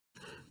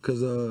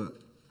because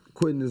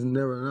quitting is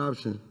never an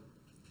option.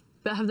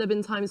 But have there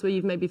been times where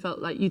you've maybe felt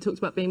like, you talked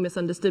about being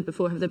misunderstood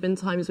before, have there been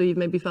times where you've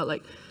maybe felt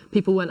like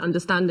people weren't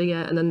understanding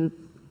it and then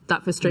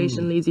that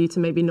frustration leads you to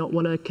maybe not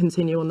want to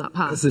continue on that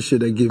path? That's the shit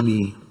that get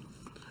me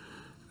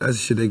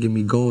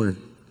going.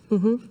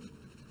 Mm-hmm.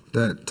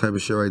 That type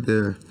of shit right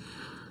there.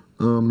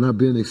 Not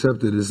being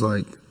accepted is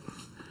like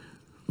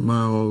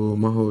my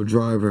whole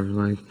driver.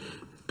 Like,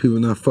 people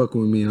not fucking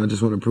with me. I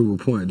just want to prove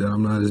a point that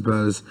I'm not as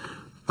bad as,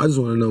 I just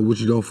want to know what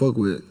you don't fuck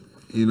with,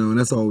 you know, and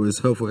that's always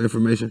helpful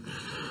information.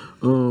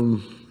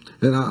 And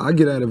I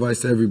get that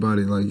advice to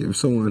everybody. Like,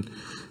 if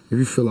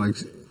you feel like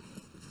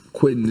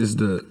quitting is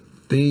the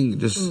thing,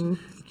 just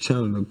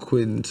channel the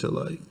quitting to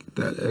like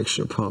that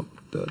extra pump,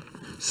 the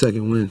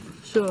second win.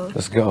 Sure.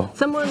 Let's go.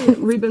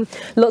 Ruben,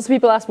 lots of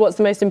people ask, what's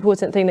the most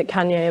important thing that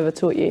Kanye ever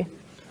taught you?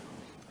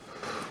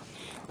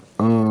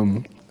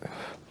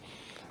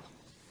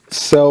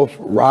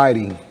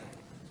 Self-riding,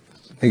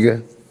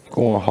 nigga,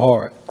 going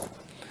hard,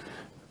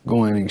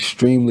 going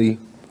extremely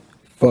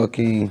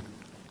fucking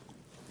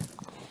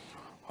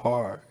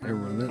hard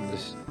and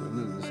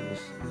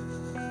relentlessness.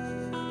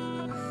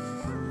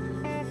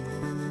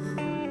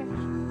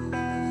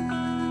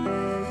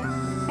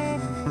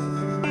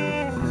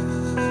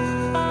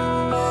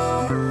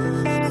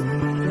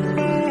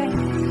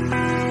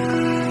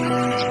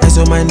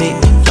 On my neck,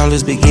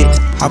 dollars begin.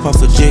 Hop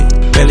off a jet,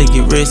 barely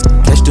get rest.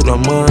 Cash through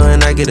the mud,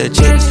 I get a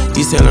check.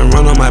 You sellin'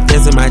 run on my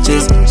pants and my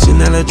chest.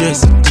 Chanel a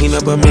dress, clean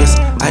up a mess.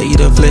 I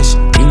eat a flesh,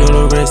 you know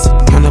the rest.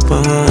 Count up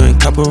a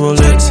hun, copper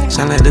Rolex.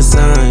 Shine like the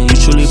sun, you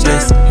truly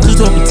blessed.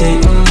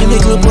 210, in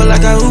the club boy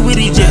like I Uber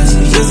these jets.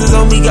 Yes,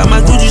 on me, got my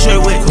Gucci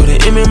shirt wet. Put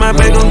an M in my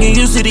bag, don't get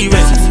used to these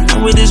rats.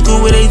 I'm with this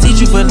school where they teach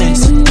you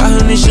finesse.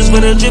 500 shoes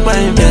with a drip, I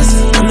invest.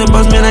 I'm the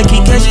boss man, I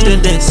keep cashing the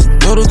desk.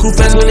 Know the cool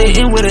fast when they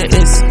in with an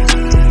S.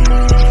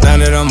 Now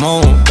that I'm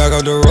home, back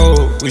off the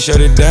road, we shut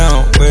it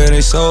down, where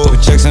they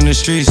sold. Checks on the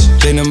streets,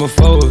 J number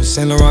 4,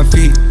 Saint Laurent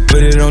feet,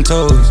 put it on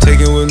toes. Take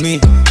it with me,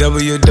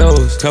 double your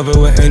dose. Covered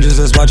with angels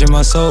that's watching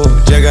my soul.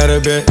 Jack out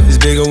of bed, it's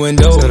bigger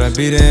window. Said I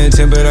be the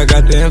intent, but I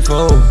got the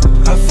info.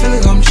 I feel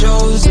like I'm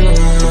chosen,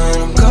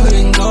 I'm covered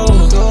in gold.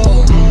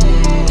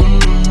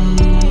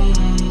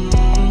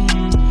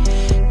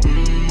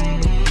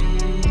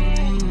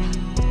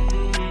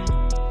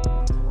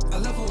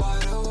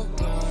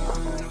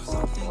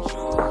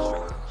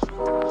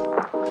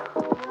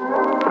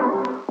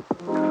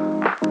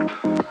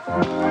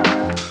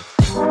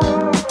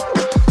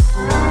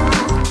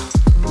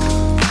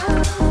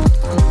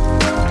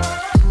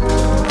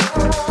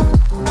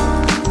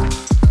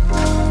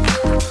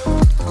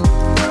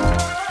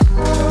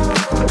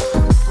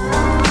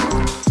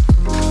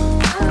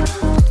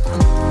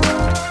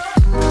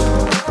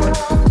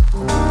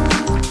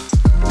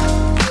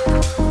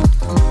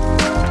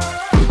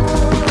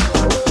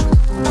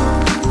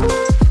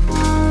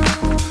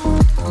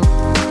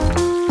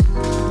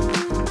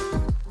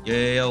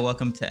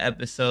 Welcome to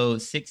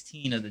episode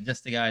 16 of the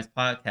Just the Guys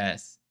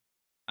podcast.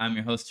 I'm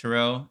your host,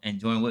 Terrell, and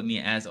join with me,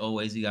 as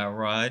always, we got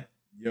Rod.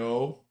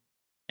 Yo.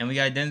 And we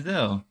got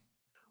Denzel.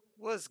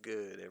 What's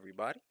good,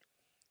 everybody?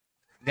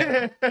 We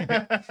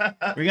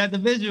got the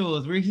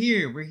visuals. We're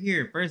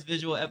here. First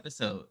visual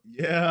episode.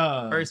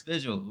 Yeah. First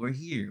visual. We're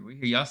here.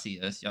 Y'all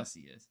see us.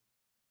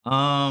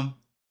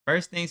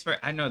 First things first.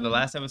 I know the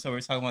last episode we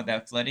were talking about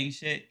that flooding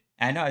shit.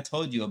 I know I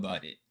told you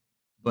about it.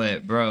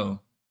 But,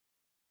 bro,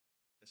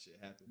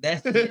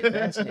 that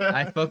shit,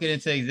 I spoke it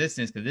into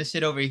existence because this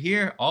shit over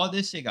here, all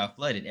this shit got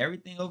flooded.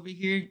 Everything over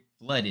here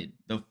flooded.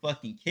 The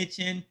fucking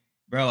kitchen,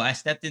 bro. I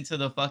stepped into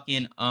the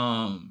fucking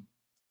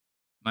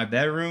my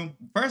bedroom.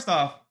 First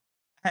off,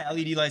 I had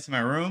LED lights in my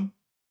room,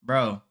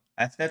 bro.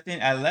 I stepped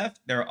in, I left,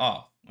 they were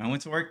off. When I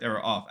went to work, they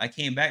were off. I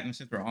came back, and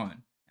shit were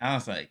on. I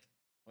was like,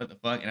 what the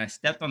fuck? And I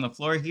stepped on the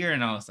floor here,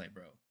 and I was like,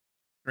 bro,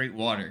 straight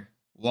water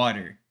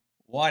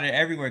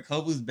everywhere.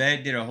 Kobu's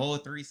bed did a whole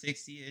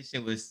 360. This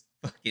shit was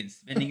fucking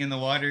spinning in the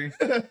water.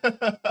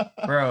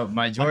 Bro,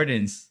 my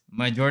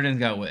Jordans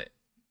got wet.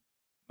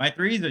 My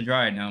threes are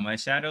dry now. My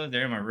shadows,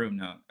 they're in my room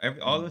now.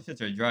 All those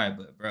shits are dry,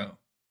 but bro,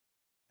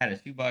 I had a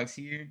shoebox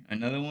here,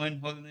 another one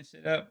holding this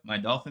shit up. My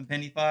Dolphin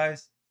Penny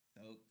Fives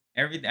soaked.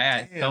 Everything. I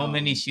had so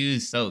many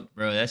shoes soaked,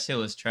 bro. That shit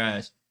was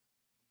trash.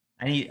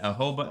 I need a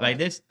whole bunch like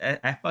this.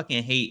 I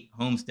fucking hate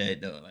Homestead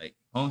though. Like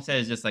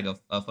Homestead is just like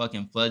a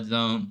fucking flood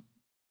zone.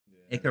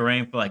 Yeah. It could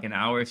rain for like an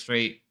hour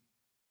straight.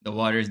 The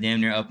water's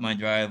damn near up my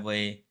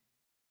driveway.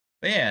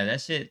 But yeah,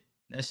 that shit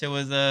was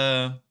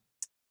it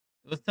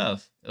was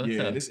tough. Tough.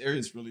 This area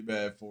is really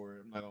bad for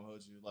it. I'm not gonna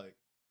hold you. Like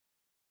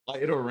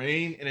it'll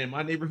rain, and in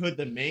my neighborhood,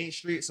 the main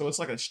street, so it's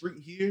like a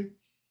street here.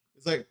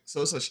 It's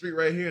a street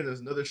right here, and there's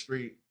another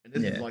street, and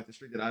this is like the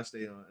street that I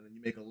stay on, and then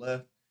you make a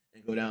left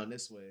and go down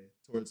this way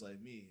towards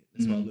like me.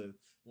 That's where I live.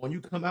 When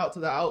you come out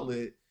to the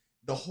outlet,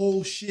 the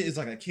whole shit is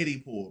like a kiddie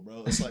pool,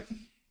 bro. It's like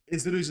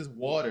it's literally just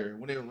water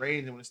when it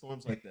rains and when it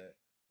storms like that.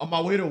 On my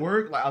way to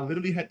work, like I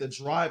literally had to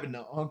drive in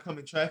the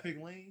oncoming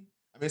traffic lane.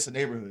 I mean, it's a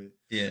neighborhood.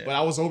 Yeah. But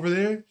I was over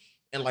there,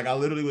 and like I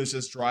literally was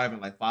just driving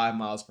like 5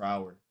 miles per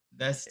hour.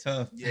 That's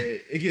tough. Yeah,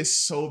 it gets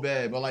so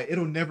bad, but like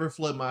it'll never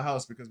flood my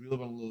house because we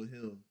live on a little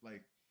hill.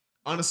 Like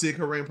honestly, it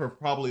could rain for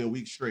probably a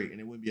week straight and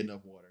it wouldn't be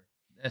enough water.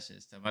 That's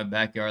just tough. My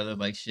backyard looked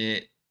like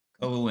shit.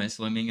 Kobe went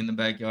swimming in the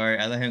backyard.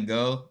 I let him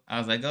go. I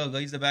was like, go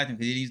use the bathroom,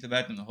 because he didn't use the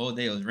bathroom the whole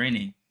day. It was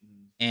raining.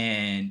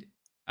 And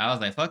I was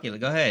like, fuck it,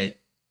 go ahead.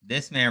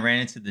 This man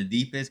ran into the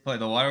deepest part.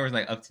 The water was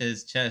like up to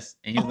his chest,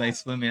 and he was like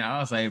swimming. I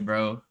was like,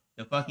 bro,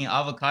 the fucking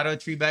avocado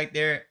tree back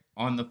there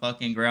on the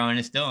fucking ground,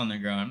 it's still on the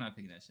ground. I'm not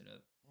picking that shit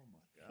up. Oh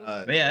my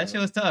god. But yeah, that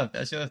shit was tough.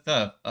 That shit was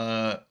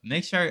tough.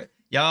 Make sure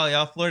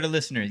y'all Florida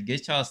listeners,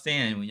 get y'all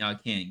sand when y'all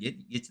can.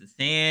 Get the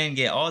sand,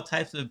 get all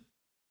types of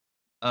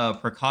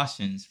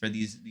precautions for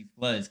these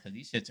floods, because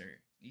these shits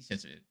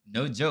are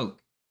no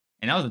joke.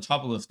 And that was a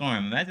tropical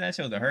storm. Imagine that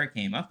shit was a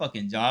hurricane. My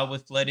fucking job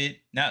was flooded.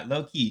 Not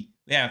low key.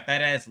 We had a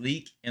fat ass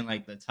leak in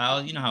like the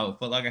tiles. You know how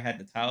Foot Locker had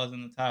the tiles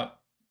on the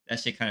top? That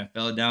shit kind of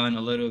fell down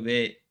a little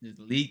bit. There's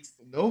leaks.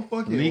 No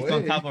fucking Leaks way.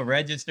 on top of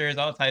registers,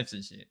 all types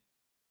of shit.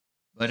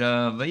 But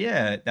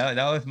yeah, that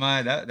was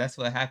that's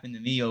what happened to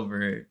me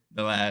over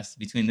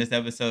between this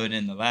episode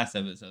and the last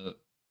episode.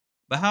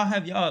 But how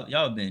have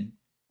y'all been?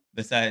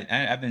 Besides,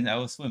 I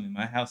was swimming.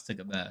 My house took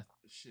a bath.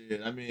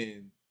 Shit, I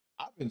mean,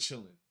 I've been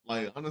chilling.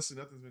 Like honestly,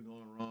 nothing's been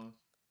going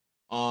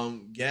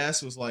wrong.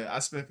 Gas was like I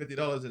spent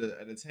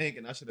 $50 at a tank,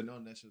 and I should have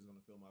known that shit was gonna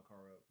fill my car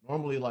up.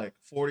 Normally like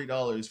 $40,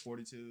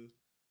 $42,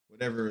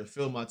 whatever,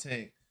 fill my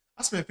tank.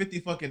 I spent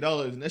 $50 fucking,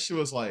 and that shit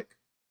was like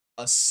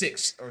a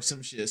sixth or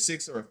some shit, a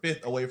sixth or a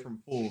fifth away from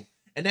full,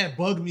 and that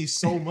bugged me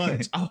so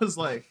much. I was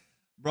like,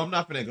 bro, I'm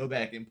not gonna go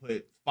back and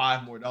put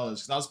 $5 more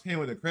because I was paying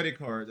with a credit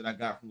card that I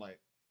got from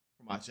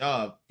my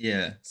job.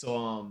 Yeah.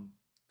 So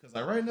because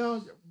like right now,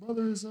 your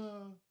brother is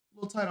a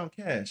little tight on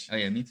cash. Oh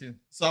yeah, me too.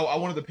 So I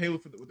wanted to pay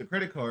with the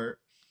credit card,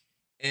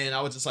 and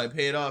I would just like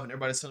pay it off. And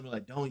everybody's telling me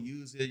like, don't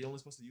use it. You're only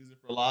supposed to use it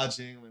for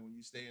lodging, like when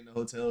you stay in the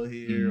hotel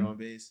here on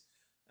base.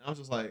 And I was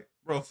just like,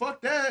 bro,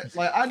 fuck that.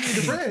 Like I need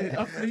the bread.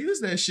 I'm gonna use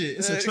that shit.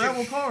 It's a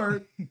travel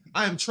card.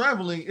 I am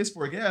traveling. It's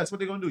for gas. What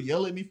they gonna do?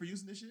 Yell at me for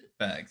using this shit?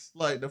 Facts.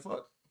 Like the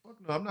fuck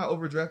no. I'm not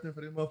overdrafting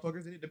for them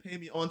motherfuckers. They need to pay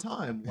me on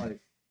time. Like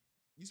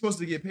you're supposed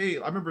to get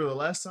paid. I remember the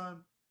last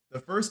time, the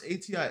first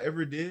AT I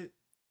ever did,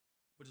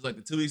 which is like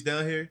the 2 weeks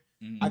down here,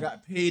 I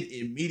got paid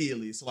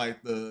immediately. So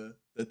like the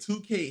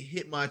 2K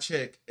hit my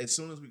check as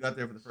soon as we got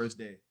there for the first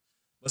day.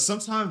 But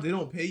sometimes they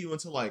don't pay you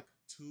until like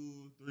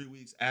 2-3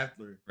 weeks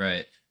after.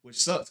 Right. Which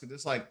sucks because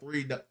it's like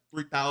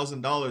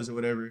 $3,000 or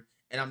whatever.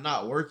 And I'm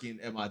not working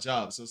at my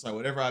job. So it's like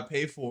whatever I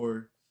pay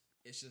for,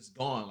 it's just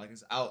gone. Like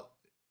it's out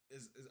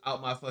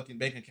my fucking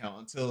bank account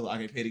until I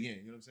get paid again.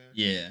 You know what I'm saying?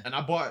 Yeah. And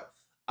I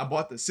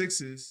bought the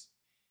sixes,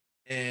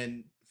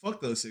 and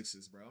fuck those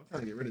sixes, bro. I'm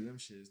trying to get rid of them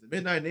shits. The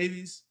Midnight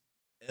Navies,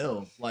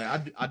 like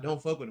I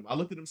don't fuck with them. I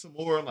looked at them some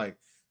more. Like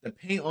the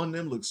paint on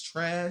them looks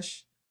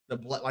trash. The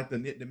black, like the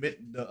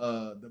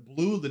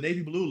blue, the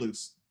navy blue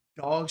looks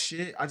dog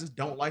shit. I just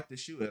don't like the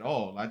shoe at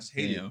all. I just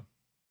hate it.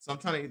 So I'm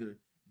trying to either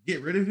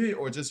get rid of it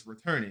or just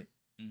return it.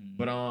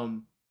 But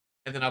and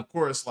then of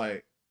course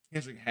like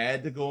Kendrick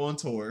had to go on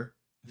tour.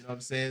 You know what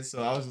I'm saying?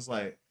 So I was just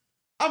like,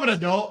 I'm an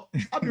adult.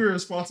 I'll be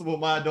responsible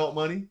with my adult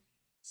money.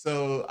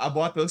 So I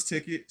bought those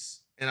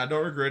tickets, and I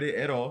don't regret it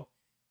at all.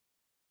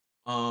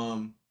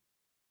 So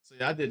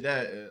yeah, I did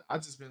that. I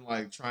just been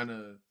like trying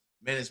to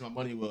manage my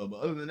money well,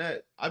 but other than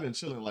that, I've been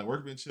chilling. Like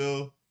work been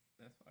chill.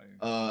 That's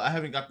fire. I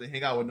haven't got to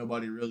hang out with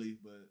nobody really,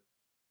 but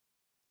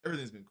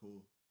everything's been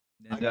cool.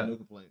 I got no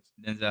complaints.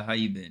 Denzel, how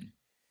you been?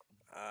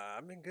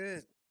 I've been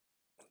good.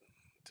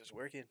 Just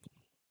working.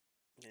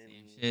 And,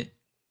 same shit.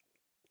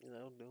 You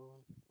know,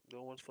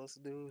 doing what you're supposed to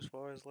do as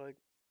far as like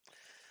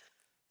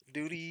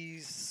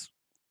duties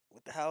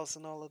with the house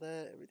and all of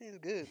that. Everything's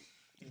good.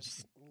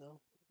 Just,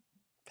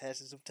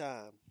 passage of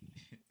time.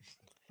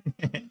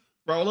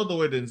 Bro, I love the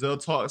way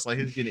Denzel talks like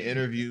he's getting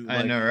interviewed. Like,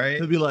 I know, right?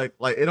 He'll be like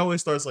it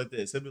always starts like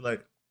this. He'll be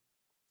like,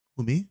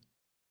 "Who, me?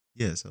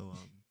 Yeah, so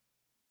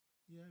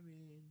yeah, I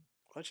mean,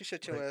 why don't you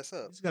shut your ass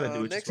up? You just gotta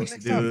do what next, you're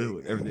supposed to do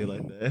with everything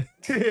like that."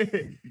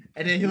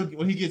 And then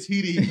when he gets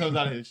heated, he comes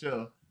out of his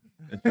show.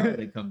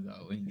 Charlotte comes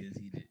out when he gets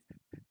heated.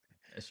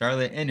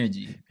 Charlotte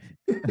energy.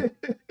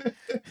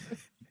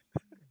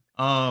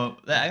 I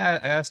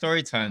got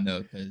story time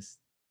though, because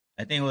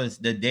I think it was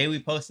the day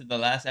we posted the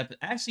last episode.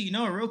 Actually,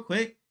 real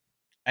quick,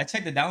 I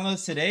checked the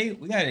downloads today.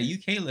 We got a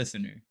UK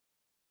listener.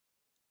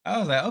 I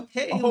was like,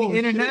 okay, we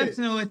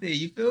international with it.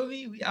 You feel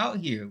me? We out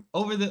here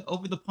over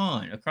the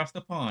pond, across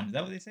the pond. Is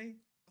that what they say?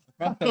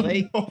 Across the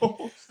lake?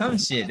 Some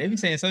shit. They be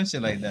saying some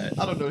shit like that.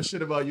 I don't know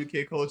shit about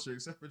UK culture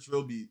except for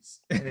drill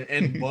beats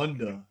and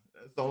Bunda.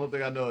 That's the only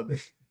thing I know.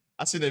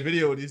 I seen that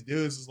video where these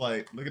dudes was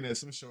like looking at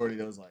some shorty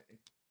that was like,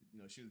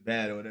 she was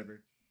bad or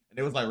whatever, and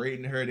they was like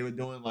rating her. They were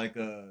doing like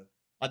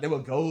they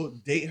would go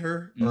date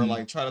her or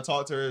like try to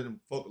talk to her and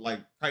like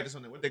practice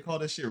on what they call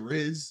that shit,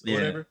 Riz or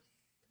whatever.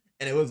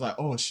 And it was like,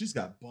 oh, she's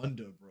got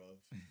Bunda, bro.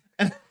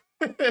 And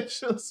that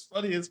shit was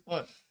funny as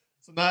fuck.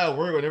 So now at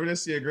work, whenever they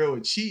see a girl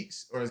with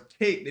cheeks or a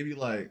cake, they be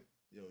like,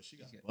 yo, she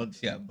got Bunda.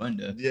 She got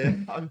Bunda. Yeah,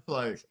 I'm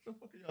like, what the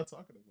fuck are y'all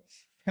talking about?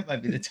 That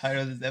might be the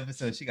title of this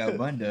episode. She got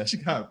Bunda. She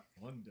got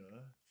Bunda.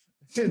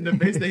 And the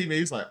face that he made,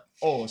 he was like,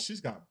 "Oh,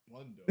 she's got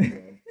bundle,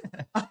 bro."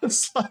 I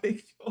was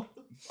like, "What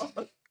the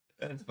fuck?"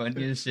 That's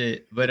funny as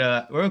shit.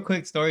 But real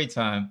quick story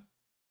time.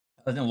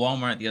 I was in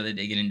Walmart the other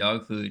day getting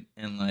dog food,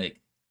 and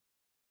like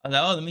I was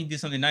like, "Oh, let me do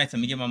something nice. Let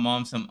me get my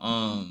mom some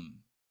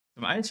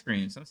ice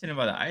cream." So I'm sitting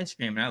by the ice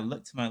cream, and I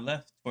look to my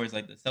left towards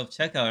like the self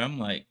checkout. I'm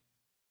like,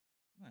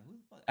 who the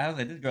fuck? I was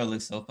like, this girl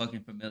looks so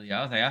fucking familiar.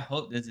 I was like, I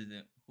hope this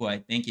isn't who I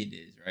think it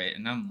is, right?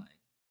 And I'm like,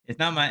 it's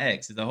not my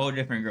ex. It's a whole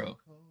different girl.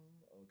 Okay.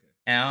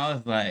 And I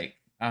was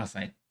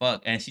like,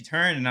 fuck. And she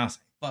turned, and I was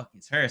like, fuck,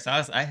 it's her. So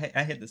I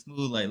hit the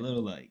smooth like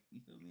little like, you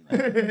feel me?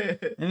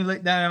 Like, let me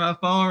look down at my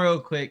phone real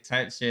quick,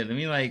 type shit. Let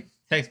me like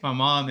text my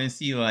mom and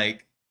see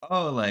like,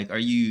 oh, like, are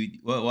you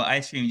what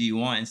ice cream do you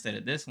want instead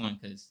of this one?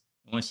 Because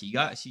the one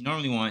she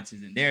normally wants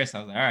isn't there. So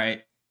I was like, all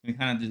right, let me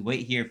kind of just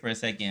wait here for a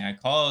second. I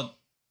called,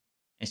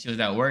 and she was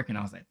at work, and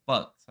I was like,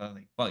 fuck. So I was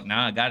like, fuck,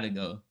 now I gotta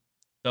go.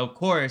 So of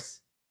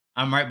course,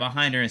 I'm right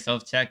behind her in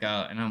self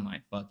checkout, and I'm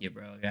like, fuck it,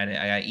 bro. I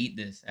gotta eat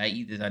this. I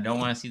don't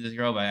want to see this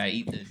girl, but I gotta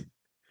eat this.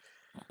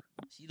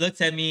 She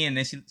looks at me, and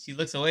then she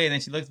looks away, and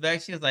then she looks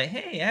back. She was like,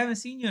 hey, I haven't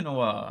seen you in a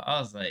while. I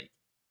was like,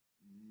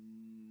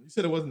 You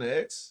said it wasn't an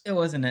ex, it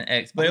wasn't an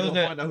ex, but it was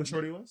find out who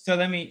Shorty was. So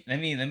let me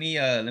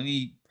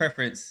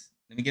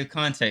give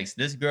context.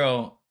 This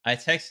girl, I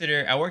texted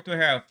her. I worked with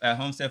her at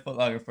Homestead Foot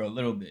Locker for a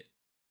little bit.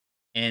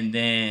 And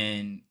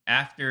then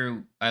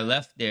after I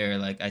left there,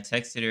 like I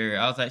texted her.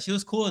 I was like, she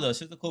was cool though.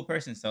 She was a cool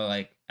person. So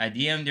like I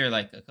DM'd her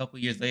like a couple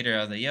years later.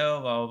 I was like,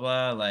 yo, blah,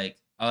 blah, blah. Like,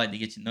 I like to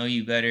get to know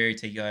you better,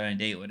 take you out on a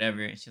date,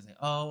 whatever. And she was like,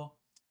 oh,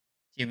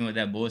 she hit me with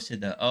that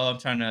bullshit that, oh,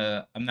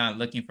 I'm not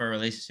looking for a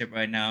relationship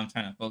right now. I'm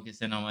trying to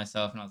focus in on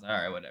myself. And I was like, all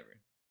right, whatever.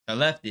 So I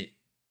left it.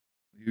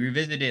 We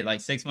revisited it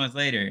like 6 months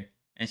later.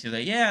 And she was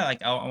like, yeah,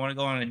 like I want to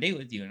go on a date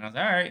with you. And I was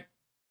like, all right,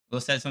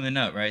 we'll set something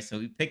up, right? So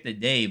we picked a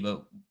day,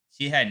 but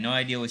she had no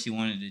idea what she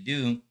wanted to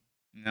do.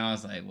 And I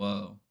was like,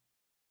 whoa.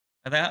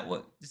 I thought,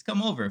 what? Just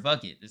come over.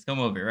 Fuck it. Just come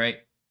over, right?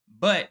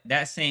 But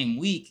that same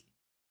week,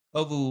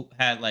 Kovu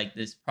had like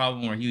this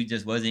problem where he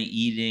just wasn't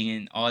eating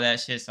and all that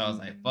shit. So I was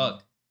like,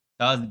 fuck.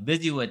 So I was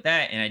busy with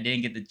that, and I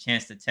didn't get the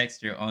chance to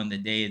text her on the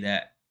day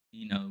that,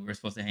 we were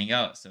supposed to hang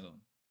out. So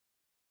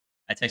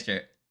I texted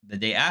her the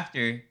day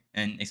after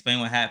and explained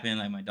what happened,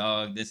 like my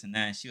dog, this and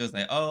that. And she was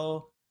like,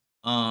 oh,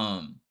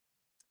 I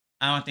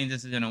don't think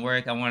this is gonna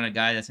work. I want a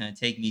guy that's gonna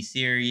take me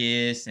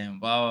serious and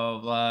blah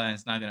blah blah, and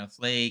it's not gonna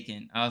flake.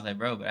 And I was like,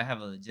 bro, but I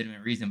have a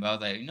legitimate reason. But I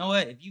was like, you know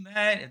what?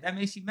 If that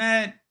makes you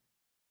mad,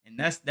 and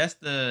that's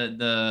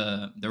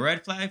the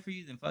red flag for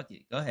you, then fuck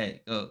it. Go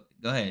ahead, go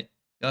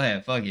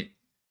ahead, fuck it.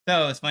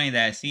 So it's funny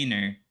that I seen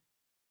her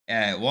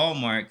at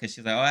Walmart because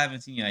she's like, oh, I haven't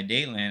seen you at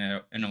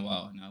Dayland in a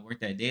while. And I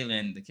worked at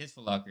Dayland, the Kids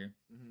Foot Locker.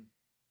 Mhm.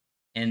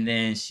 And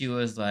then she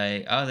was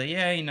like, I was like,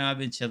 yeah, I've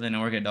been chilling.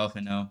 I work at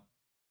Dolphin now.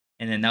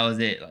 And then that was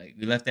it. Like,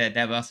 we left it at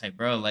that. But I was like,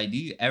 bro, like, do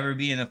you ever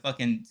be in a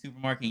fucking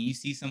supermarket and you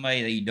see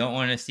somebody that you don't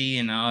want to see?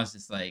 And I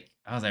was like,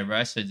 bro,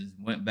 I should just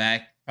went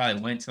back.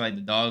 Probably went to like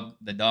the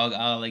dog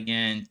aisle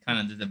again. Kind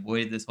of just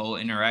avoided this whole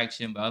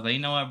interaction. But I was like, you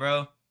know what,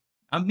 bro?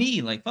 I'm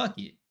me. Like, fuck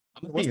it.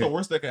 What's the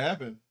worst that could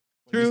happen?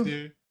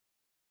 True.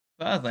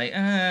 But I was like,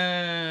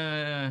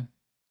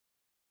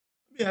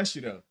 Let me ask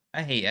you though.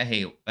 I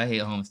hate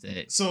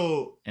Homestead.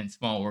 So and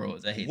Small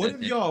Worlds. I hate. What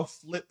that if y'all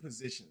flip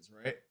positions,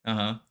 right?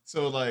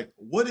 So like,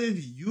 what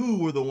if you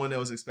were the one that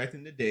was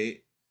expecting the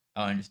date?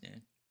 I'll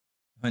understand.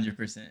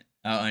 100%.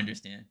 I'll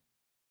understand.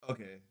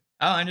 Okay.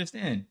 I'll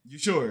understand. You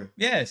sure?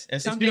 Yes.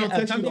 If you don't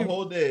text you the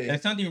whole day.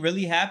 If something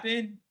really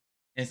happened,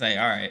 it's like,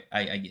 all right,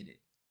 I get it.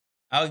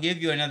 I'll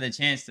give you another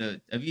chance to.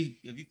 If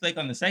you click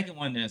on the second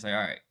one, then it's like, all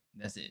right,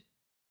 that's it.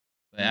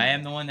 But I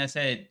am the one that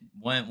said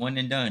one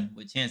and done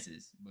with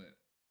chances. But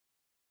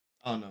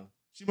I don't know.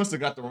 She must have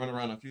got the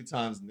runaround a few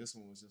times, and this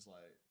one was just like,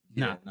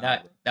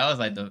 that was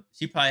like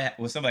she probably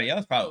with somebody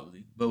else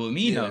probably, but with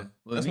me no.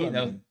 With me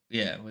that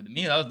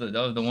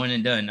was the one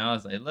and done. And I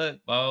was like,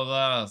 look, blah blah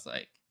blah. I was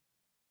like,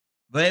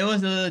 but it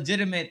was a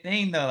legitimate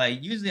thing though.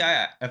 Like usually,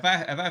 if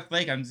I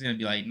flake, I'm just gonna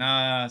be like,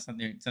 nah,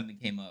 something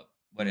came up,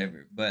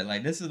 whatever. But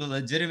like this is a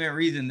legitimate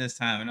reason this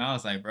time, and I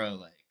was like, bro,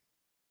 like.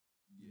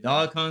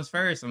 Dog comes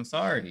first. I'm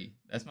sorry.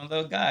 That's my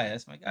little guy.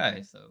 That's my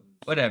guy. So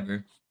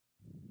whatever.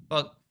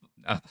 Fuck.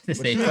 I was about to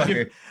say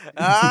fucker.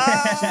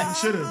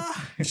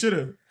 You should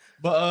have.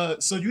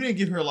 But so you didn't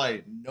give her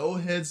like no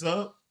heads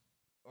up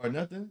or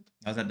nothing?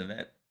 I was at the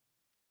vet.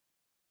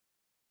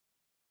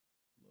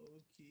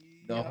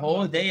 Low-key, The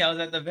whole day I was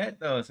at the vet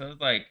though. So it's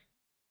like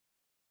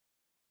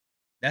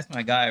that's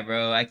my guy,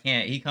 bro. I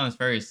can't. He comes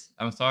first.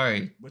 I'm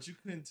sorry. But you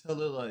couldn't tell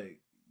her like,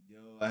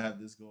 yo, I have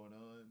this going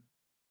on.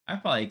 I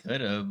probably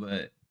could have,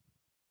 but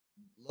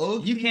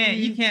Low-key,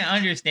 you can't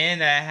understand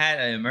that I had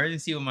an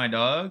emergency with my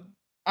dog.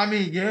 I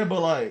mean, yeah,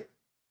 but like,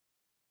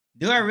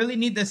 do I really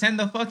need to send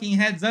the fucking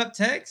heads up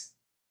text?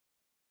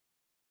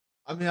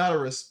 I mean, out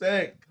of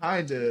respect,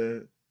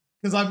 kinda,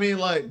 because I mean,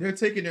 like, they're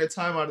taking their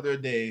time out of their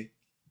day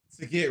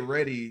to get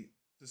ready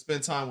to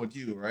spend time with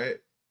you, right?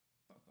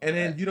 And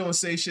then you don't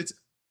say shit.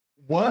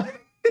 What?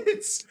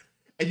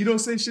 And you don't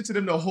say shit to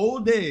them the whole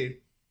day,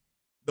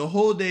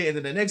 and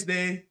then the next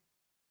day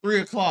 3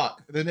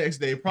 o'clock the next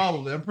day,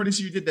 probably. I'm pretty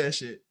sure you did that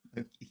shit.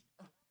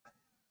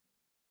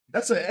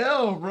 That's an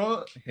L,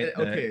 bro.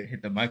 Okay.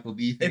 Hit the Michael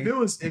B thing.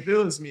 If it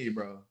was me,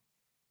 bro.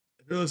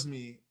 If it was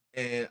me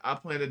and I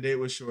planned a date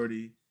with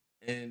Shorty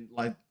and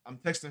like I'm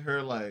texting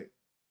her like,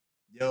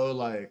 yo,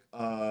 like,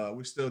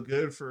 we still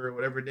good for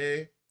whatever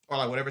day or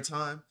like whatever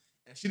time.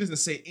 And she doesn't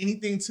say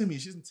anything to me.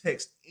 She doesn't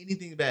text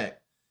anything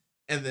back.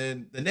 And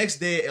then the next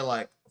day at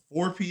like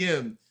 4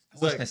 p.m. I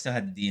wish I still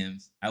had the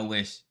DMs. I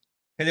wish.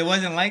 Because it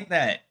wasn't like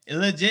that. It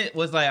legit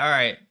was like, all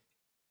right,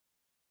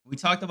 we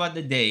talked about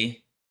the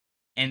day.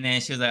 And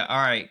then she was like, all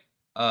right,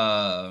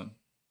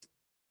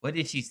 what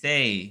did she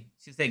say?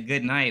 She said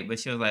good night, but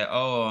she was like,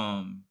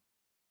 oh,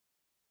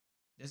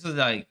 this was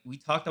like, we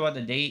talked about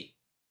the date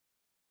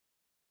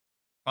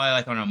probably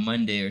like on a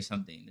Monday or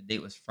something. The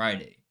date was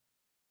Friday.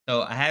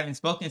 So I haven't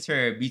spoken to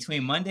her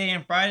between Monday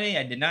and Friday.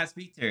 I did not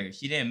speak to her.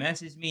 She didn't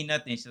message me,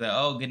 nothing. She's like,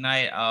 oh, good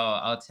night.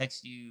 I'll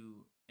text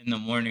you in the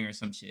morning or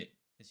some shit.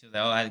 She was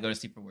like, oh, I had to go to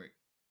sleep for work.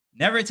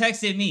 Never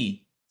texted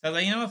me. So I was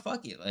like, you know what?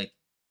 Fuck it. Like,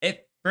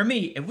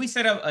 if we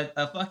set up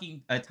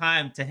a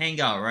time to hang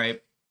out,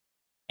 right?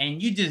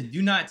 And you just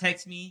do not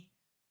text me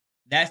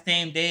that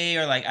same day,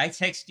 or like I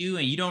text you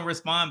and you don't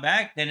respond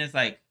back, then it's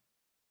like,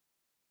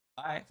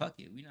 all right, fuck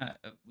it.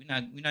 We're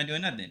not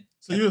doing nothing.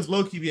 So you was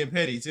low key being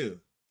petty too.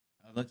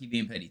 Low key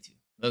being petty too.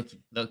 Low key.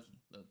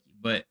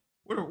 But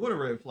what are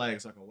red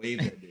flags so I can wave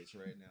that bitch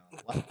right now?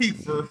 Like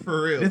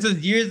for real. This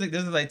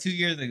was like 2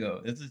 years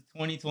ago. This is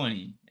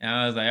 2020, and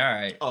I was like, all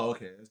right. Oh,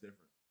 okay, that's different.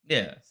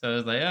 Yeah. So it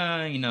was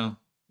like,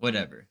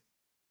 whatever.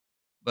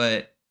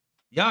 But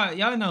y'all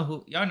know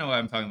what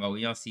I'm talking about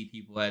when y'all see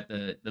people at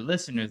the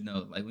listeners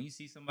know. Like when you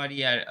see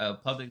somebody at a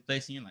public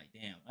place and you're like,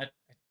 damn,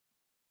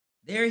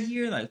 they're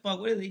here. Like, fuck,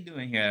 what are they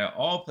doing here at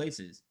all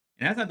places?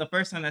 And that's not the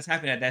first time that's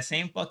happened at that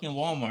same fucking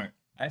Walmart.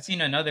 I've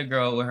seen another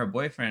girl with her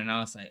boyfriend, and I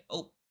was like,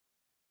 oh.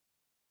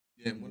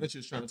 Yeah, one that you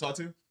was trying to talk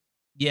to?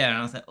 Yeah, and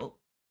I was like, oh.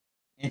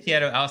 And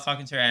I was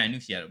talking to her, and I knew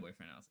she had a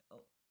boyfriend. I was like,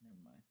 oh,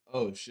 never mind.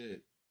 Oh,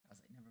 shit. I was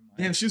like, never mind.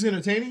 Damn, she was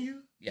entertaining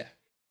you? Yeah.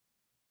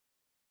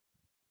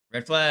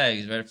 Red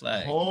flags.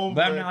 Home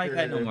but I'm not like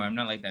that no record. more. I'm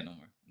not like that no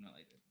more.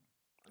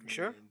 You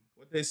sure?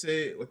 What they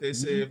say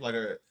if like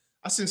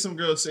I seen some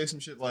girls say some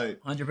shit like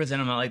 100%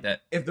 I'm not like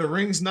that. if the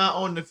ring's not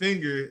on the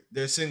finger,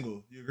 they're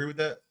single. You agree with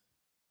that?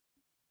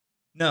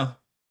 No.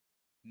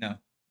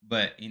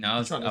 But I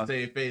was trying to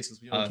save face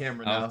because we're on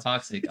camera now. I was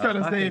toxic. You're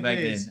trying to save back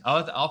face. then. I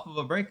was off of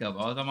a breakup.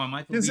 I was on my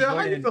Michael B. How you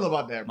Jordan. feel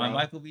about that, bro? My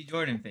Michael B.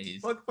 Jordan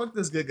phase. Fuck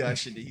this good guy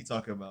shit that he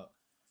talking about.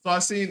 So I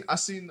seen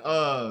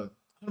I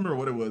don't remember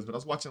what it was, but I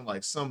was watching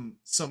like some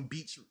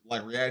beach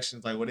like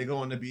reactions, like when they go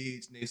on the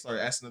beach and they start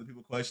asking other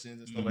people questions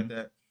and stuff like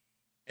that.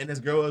 And this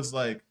girl was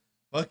like,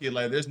 "Fuck it,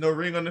 like there's no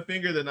ring on the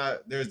finger,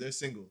 they're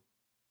single."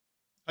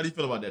 How do you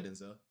feel about that,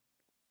 Denzel?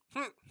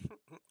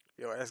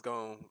 Your ass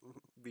gonna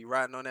be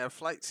riding on that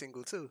flight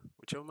single too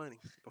with your money.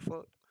 The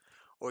fuck?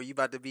 Or you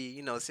about to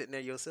be, sitting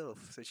there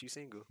yourself since you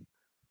single?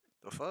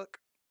 The fuck?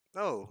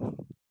 No,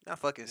 not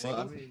fucking single.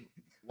 Well, I mean,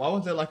 why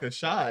was that like a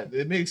shot?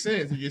 It makes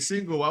sense. If you're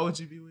single, why would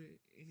you be with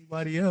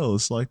anybody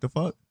else? Like the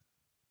fuck?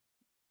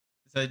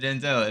 So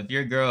Denzel, if you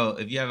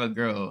have a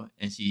girl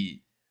and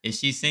is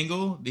she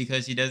single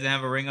because she doesn't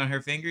have a ring on her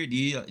finger? Do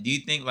you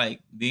think like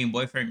being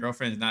boyfriend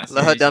girlfriend is not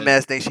serious? Let her dumb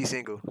ass think she's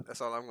single.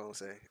 That's all I'm gonna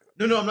say.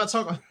 No, I'm not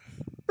talking.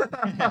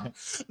 I'm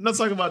not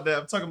talking about that.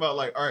 I'm talking about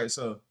like, all right,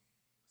 so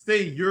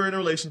say you're in a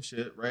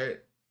relationship, right?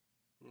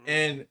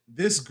 And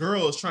this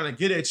girl is trying to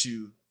get at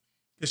you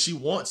because she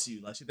wants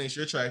you, like she thinks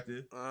you're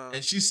attractive,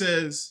 and she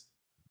says,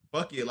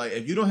 "Fuck it, like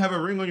if you don't have a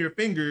ring on your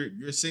finger,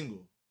 you're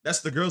single." That's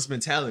the girl's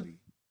mentality.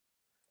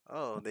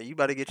 Oh, then you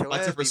better get your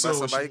Like ass to beat by pursue what she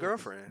somebody's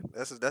wants. girlfriend.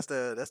 That's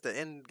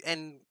the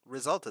end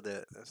result of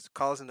that. That's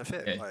cause and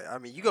effect. Okay. Like, I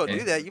mean, you go Okay.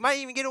 do that, you might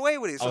even get away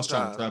with it I was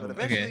trying to sometimes. trap But him.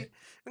 eventually, Okay.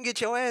 you can get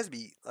your ass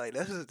beat. Like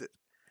that's just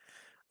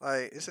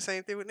like it's the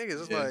same thing with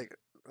niggas. It's Yeah.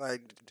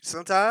 like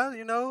sometimes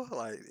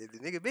like if the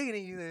nigga bigger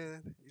than you,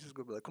 then you just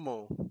gonna be like, come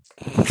on.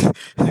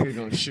 Nigga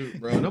gonna shoot,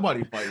 bro.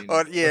 Nobody fighting.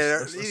 Or yeah,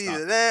 Let's it's stop.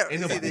 either that. Ain't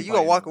It's nobody either you fighting.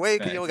 gonna walk away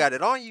because Facts. you don't got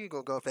it on you. You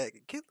gonna go back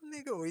and kill the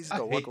nigga, or you just I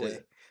gonna hate walk away.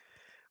 that.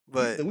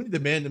 But we need to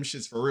ban them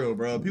shits for real,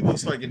 bro. People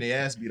start getting their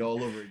ass beat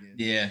all over again.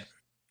 Yeah.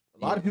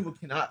 A lot of people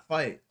cannot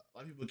fight. A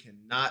lot of people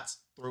cannot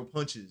throw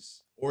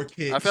punches or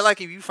kicks. I feel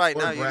like if you fight or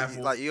now,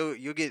 grapple.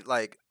 you'll get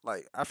like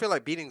I feel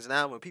like beatings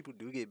now when people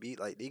do get beat,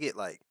 like they get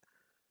like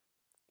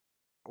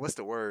what's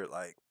the word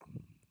like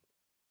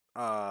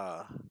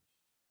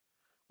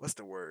what's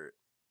the word?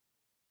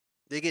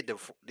 They get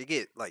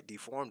like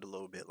deformed a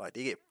little bit, like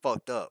they get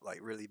fucked up like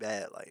really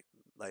bad, like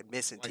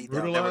missing Like teeth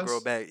that never grow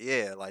brutalized? back.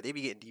 Yeah, like they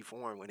be getting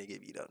deformed when they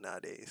get beat up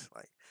nowadays.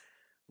 Like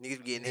niggas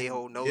be getting their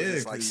whole Yeah,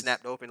 noses like 'cause-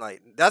 snapped open.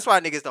 Like that's why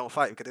niggas don't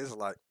fight because it's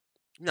like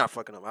you're not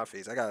fucking up my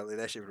face. I gotta live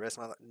that shit for the rest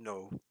of my life.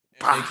 No. And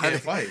they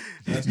can't fight.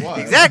 That's why.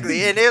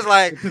 Exactly, and it's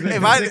like Because if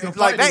if I they can like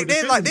fight, back they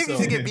then, would like defend niggas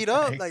used to get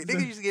themselves. beat up, like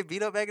niggas used to get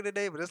beat up back in the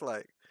day. But it's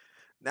like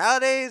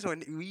nowadays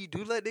when you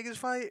do let niggas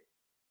fight,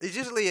 it's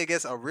usually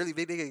against a really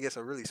big nigga against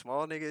a really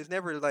small nigga. It's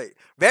never like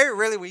very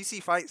rarely when you see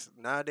fights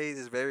nowadays.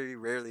 It's very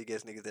rarely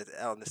against niggas that's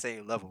out on the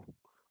same level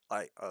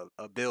like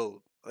a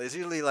build. It's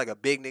usually like a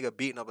big nigga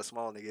beating up a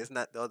small nigga. It's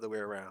not the other way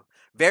around.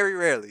 Very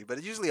rarely, but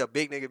it's usually a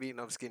big nigga beating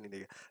up a skinny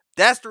nigga.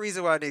 That's the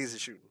reason why niggas are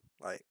shooting.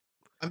 Like,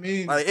 I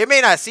mean, like it may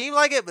not seem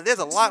like it, but there's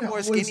a lot not more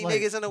always, skinny like-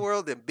 niggas in the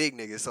world than big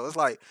niggas. So it's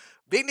like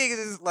big niggas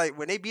is like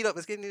when they beat up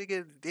a skinny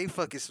nigga, they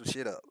fucking some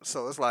shit up.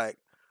 So it's like,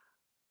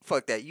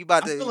 fuck that. You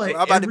about I to? feel like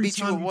I'm about to every beat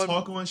you time with one.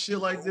 talk on shit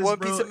like this, one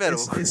bro, piece of metal.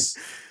 It's,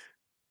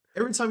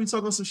 every time you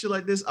talk on some shit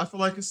like this, I feel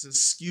like it's a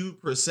skewed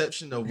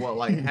perception of what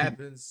like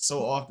happens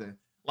so often.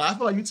 Like I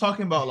feel like you're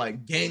talking about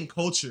like gang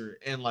culture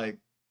and like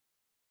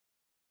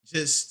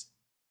just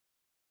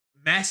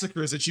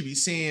massacres that you be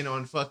seeing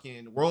on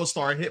fucking World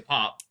Star Hip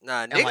Hop.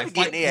 Nah, And, niggas like, be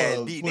getting Fight their ass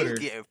Club beat. Twitter. Niggas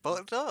getting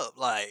fucked up.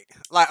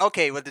 Like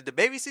okay, with the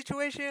baby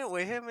situation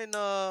with him and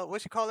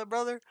what you call it,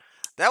 brother?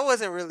 That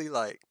wasn't really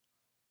like.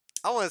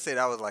 I wouldn't say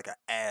that was like an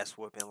ass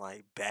whooping,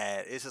 like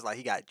bad. It's just like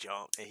he got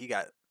jumped and he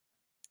got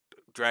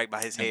dragged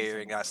by his hair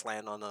and got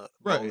slammed on the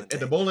bowling Right. At the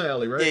thing. bowling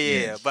alley, right?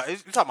 Yeah. But you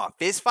talking about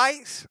fist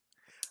fights?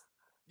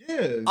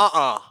 Yeah.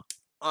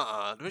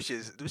 Them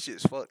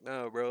shit's fucked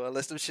now, bro.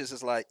 Unless them shits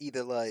is like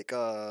either like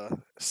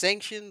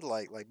sanctioned,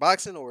 like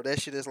boxing, or that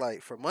shit is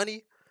like for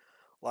money.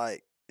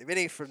 Like if it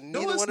ain't for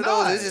neither it's one of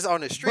those, it's not. just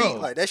on the street. Bro.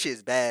 Like that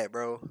shit's bad,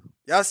 bro.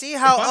 Y'all see I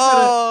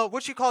how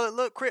what you call it?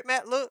 Look, Crip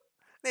Matt look.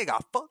 They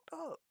got fucked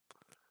up.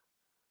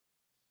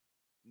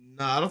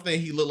 Nah, I don't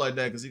think he looked like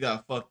that because he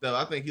got fucked up.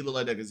 I think he looked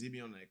like that because he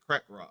be on that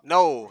crack rock.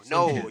 No.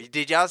 Yeah.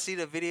 Did y'all see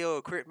the video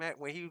of Crip Matt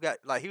when he got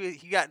like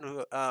he got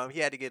he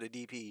had to get a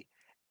DP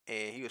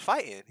and he was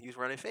fighting. He was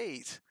running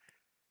fades.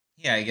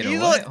 Yeah, I get He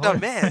a what? looked a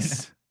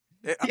mess.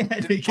 Yeah,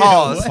 to get a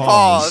Pause.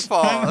 what?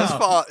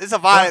 Pause. It's a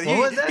violation.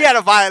 What was that? He had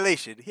a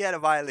violation. He had a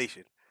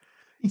violation.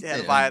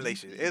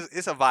 Yeah.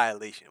 It's a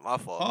violation. My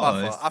fault.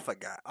 Pause. I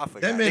forgot.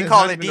 man They has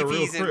call not it been a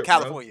real DPs in Crip, bro.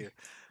 California.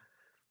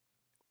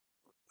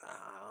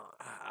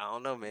 I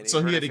don't know, man. So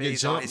he running had to get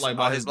fades on jumped, like,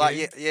 by on his block.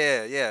 gang?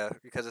 Yeah,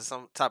 because of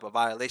some type of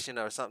violation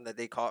or something that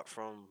they caught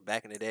from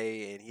back in the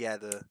day, and he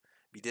had to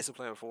be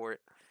disciplined for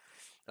it.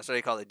 That's why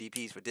they call it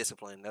DPs for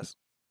discipline. That's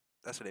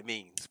what it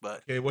means.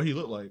 But Okay, what he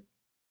looked like?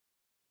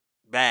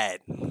 bad,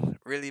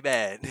 really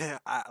bad.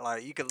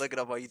 Like you can look it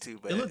up on YouTube.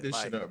 But Hey, look this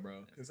like, shit up,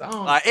 bro. Because I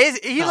don't. Like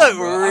he Nah, looked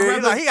bro. I'd really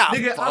rather- like he got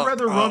nigga, I'd fucked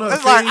rather up. run up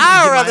It's like fade and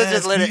I'd get my rather ass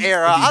just let it beat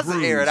air and out. be I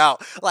just air it bruised.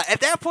 out. Like at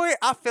that point,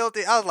 I felt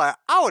it. I was like,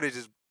 I would have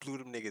just blew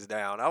them niggas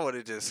down. I would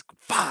have just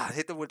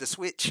hit them with the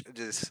switch.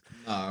 Just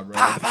Nah, bro.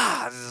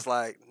 It's just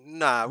like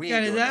nah, we He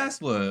ain't got his doing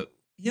ass whooped.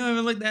 He don't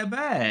even look that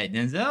bad,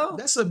 Denzel.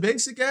 That's a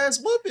basic ass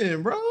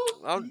whooping, bro. that.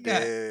 I'm you got-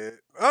 dead.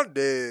 I'm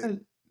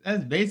dead.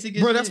 That's basic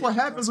as Bro, that's shit, what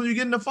happens when you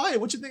get in a fight.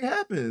 What you think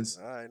happens?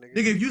 All right, nigga.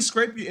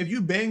 Nigga, if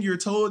you bang your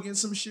toe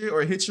against some shit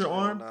or hit your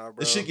arm, Nah, bro.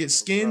 the shit gets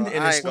skinned Bro,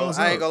 and it swells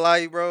I ain't up. gonna lie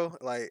to you, bro.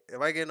 Like, if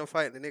I get in a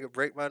fight and the nigga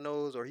break my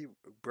nose or he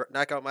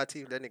knock out my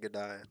teeth, that nigga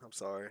dying. I'm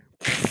sorry.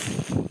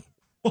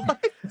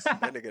 What?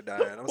 That nigga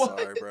dying. I'm What?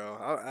 sorry, bro.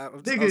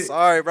 I'm Nigga,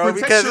 sorry, bro.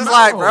 protect Because your it's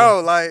like, mouth.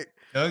 bro, like,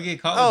 Don't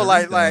get caught. oh, with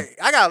like, Dorito. like,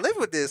 I gotta live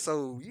with this.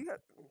 So you got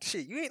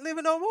shit. You ain't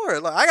living no more.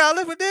 Like, I gotta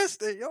live with this.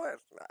 Then yo,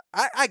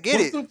 I get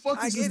What it. the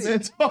fuck I is get this it.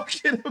 man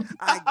talking about?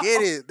 I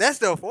get it. That's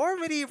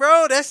deformity,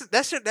 bro.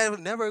 That shit that will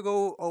never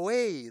go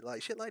away.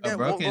 Like shit like a that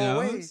won't broken go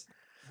away. nose.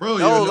 Bro,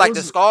 No, your like the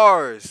nose-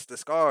 scars,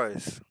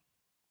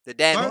 the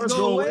damage. Scars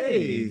go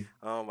away.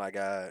 Oh my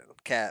god,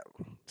 cap.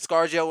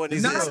 Scar gel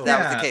wouldn't Not exist. if That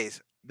was that. the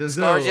case. Denzel,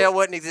 Scar gel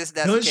wouldn't exist.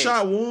 That's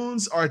gunshot the case.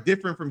 wounds are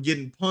different from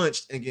getting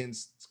punched and getting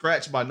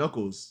scratched by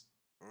knuckles.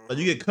 Like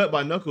you get cut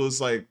by knuckles,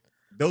 like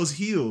those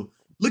heal.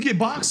 Look at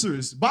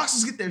boxers.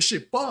 Boxers get their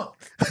shit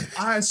fucked.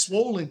 Eyes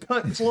swollen,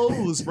 cut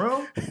closed,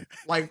 bro.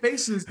 Like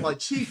faces, like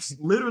cheeks,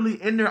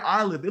 literally in their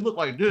eyelid. They look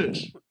like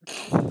this.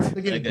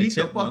 They get Like a beat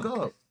the fuck chipmunk.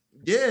 up.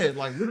 Yeah,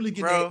 like literally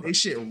get Bro. they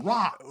shit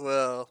rocked.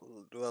 Well,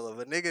 if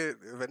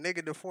a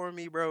nigga deform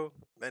me, bro,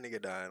 that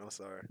nigga dying. I'm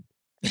sorry.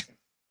 I'm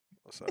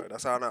sorry.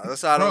 That's how I know.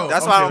 That's how I don't. Bro,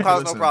 That's why I don't okay,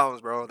 cause listen. no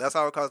problems, bro. That's how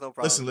I don't cause no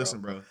problems. Listen,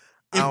 bro.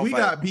 I If don't we fight.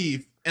 got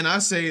beef and I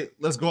say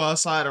let's go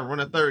outside and run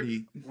a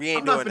 30, We ain't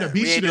I'm not doing finna that.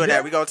 beat We you ain't to doing that.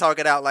 death. We gonna talk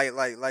it out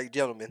like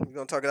gentlemen. We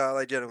gonna talk it out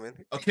like gentlemen.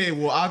 okay,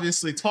 well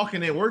obviously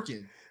talking ain't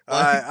working.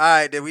 All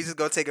right. Then we just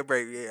gonna take a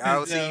break. Yeah,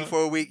 I'll see you No.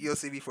 for a week. You'll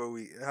see me for a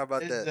week. How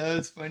about that?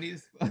 That's funny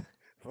as fuck.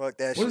 Fuck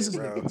that What is shit, this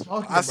bro. nigga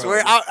talking I about?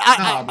 swear,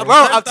 Nah, bro. bro.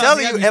 First I'm off, telling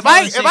you you, gotta if be I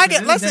tall and get,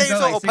 shit, let's 'cause say this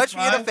someone nigga punch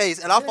me in the 6'5". face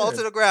and I fall Yeah.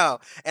 to the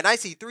ground and I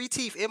see 3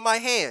 teeth in my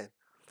hand,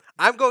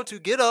 I'm going to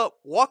get up,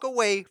 walk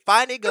away,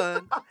 find a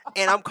gun,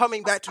 and I'm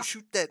coming back to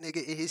shoot that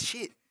nigga in his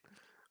shit.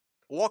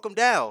 Walk him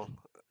down.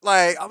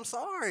 Like, I'm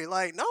sorry.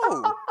 Like,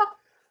 no.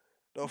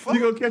 The fuck? You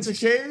gonna catch a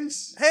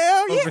case? Hell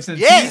Oh, yeah. for some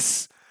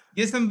Yes.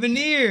 Get some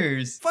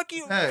veneers. Fuck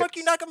you. Facts. Fuck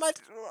you knocking my.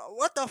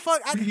 What the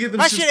fuck? You can get them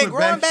My shits shit ain't put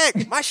growing back.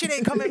 back. My shit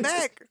ain't coming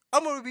back.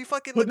 I'm gonna be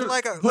fucking Put looking the-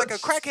 like a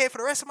crackhead for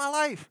the rest of my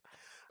life.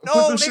 No,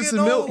 Put them nigga, shits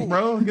no. in milk,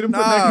 bro. Get them put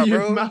Nah, back in your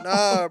bro. mouth.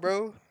 Nah,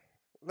 bro.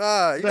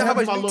 Nah. You That know how happened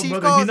much to my new little teeth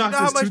brother. He cost? You knocked know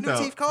how his much tooth new out.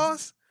 teeth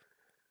cost?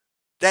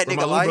 That Bro,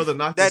 my nigga little brother life.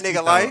 knocked That his nigga teeth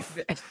out. life.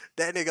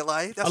 That nigga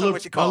life. That's My how little-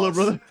 much it my little costs.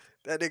 brother-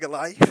 That nigga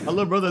life. My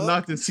little brother Fuck.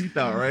 knocked his teeth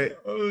out, right?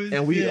 Oh,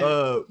 And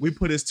shit. we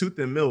put his tooth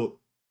in milk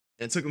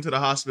and took him to the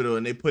hospital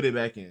and they put it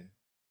back in.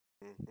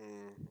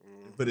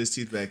 Mm-hmm. put his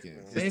teeth back in.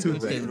 Same His tooth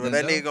with back shit, in. Well,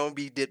 that Denzel. nigga gonna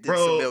be dipped in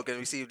Bro. some milk and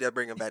we see if that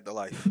bring him back to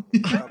life.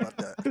 How about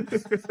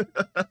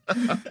that?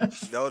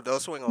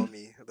 Don't swing on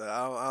me.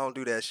 I don't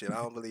do that shit. I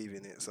don't believe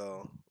in it.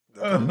 So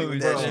don't come Oh,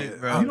 with that shit, shit.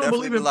 bro. I'll You don't definitely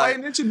believe be in like,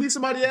 fighting? Didn't you beat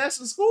somebody's ass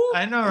in school?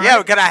 I know, right? yeah,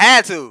 because I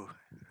had to.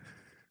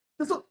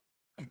 That's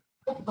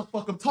what the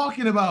fuck I'm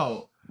talking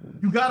about.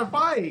 You gotta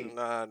fight,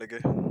 Nah,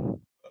 nigga.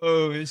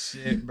 Oh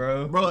shit,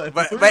 bro. bro. If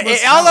But the three but of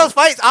us in all out- those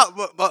fights,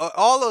 but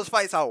all those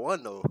fights I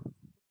won though.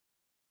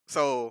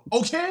 So,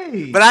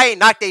 okay, but I ain't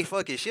knocked they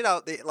fucking shit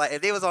out. Like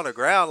if they was on the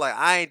ground, like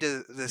I ain't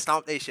just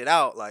stomp they shit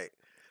out. Like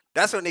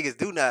that's what niggas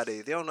do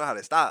nowadays. They don't know how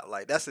to stop.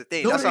 Like that's the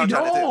thing. no, That's they what I'm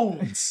trying to tell.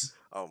 don't.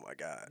 Oh my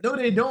god. No,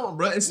 they don't,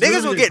 bro. It's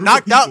Niggas literally will a get group of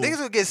knocked out. people.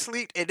 Niggas will get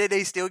sleep, and then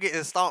they still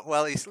getting stomped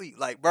while they sleep.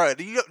 Like, bro,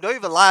 don't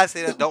even lie and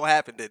say that don't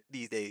happen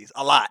these days.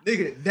 A lot.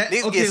 Nigga, that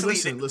Niggas okay.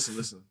 get sleep.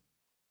 Listen.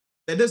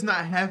 That does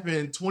not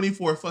happen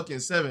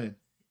 24/7.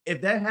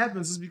 If that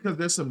happens, it's because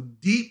there's some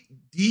deep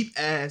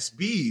ass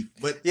beef.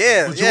 But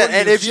Yeah. majority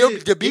And of if you're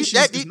shit, the beef issues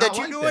that is deep not that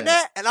you like doing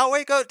that, and I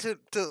wake up to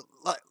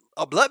like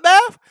a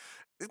bloodbath,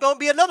 it's gonna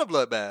be another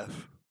bloodbath.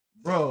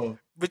 bro.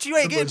 But you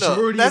ain't The getting no.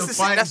 majority That's of the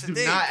fights that's the do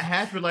thing. not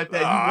happen like that.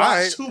 You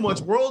Alright. watch too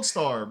much World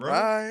Star, bro.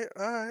 All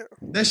right.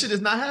 That shit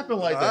does not happen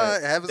like All that.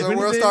 right, it happens If on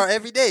World anything, Star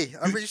every day.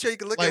 I'm pretty sure you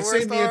can look like, at say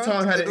World me and Star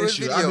Tom had an do his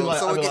issue, I'd be like,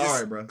 someone gets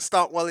alright, bro.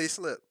 stomped while they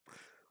slip.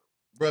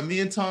 Bro,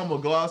 me and Tom will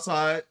go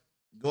outside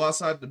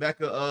the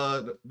back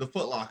of the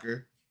Foot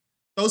Locker,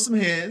 throw some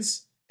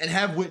hands, and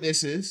have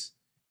witnesses.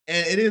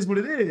 And it is what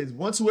it is.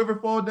 Once whoever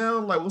fall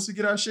down, like once we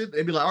get our shit,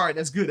 they be like, all right,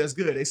 that's good.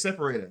 They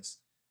separate us.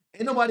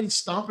 Ain't nobody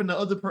stomping the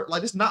other person.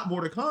 Like, it's not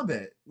Mortal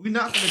Kombat. We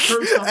not gonna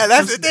curse stomp And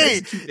that's the person to thing.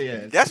 execute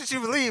their ass. That's what you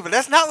believe, but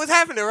that's not what's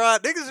happening,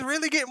 Rod. Niggas is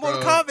really getting more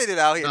Bro, confident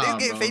out here. Nah, Niggas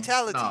getting bro.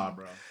 fatality. Nah,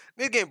 bro.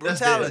 Niggas getting That's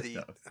dead. brutality.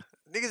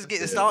 Niggas is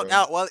getting dead, stomped bro.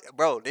 out while,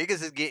 bro.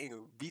 Niggas is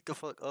getting beat the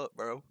fuck up,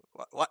 bro.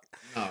 What?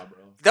 Nah,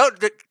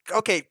 bro.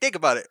 Okay, think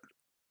about it.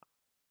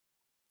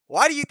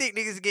 Why do you think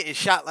niggas is getting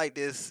shot like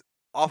this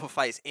off of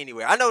fights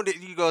anywhere? I know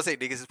that you gonna say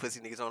niggas is pussy,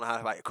 niggas don't know how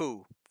to fight.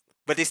 Cool,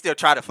 but they still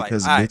try to fight.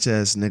 Because All right. bitch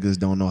ass niggas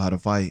don't know how to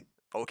fight.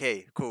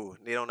 Okay, cool.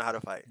 They don't know how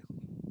to fight.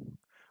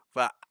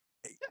 But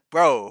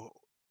bro,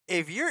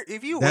 if you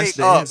That's wake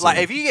the up, answer. like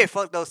if you get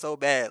fucked up so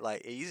bad,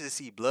 like and you just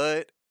see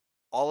blood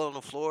all on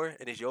the floor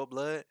and it's your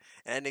blood,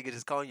 and that nigga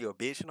just calling you a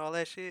bitch and all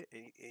that shit,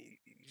 and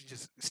you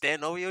just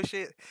stand over your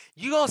shit,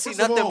 you gonna see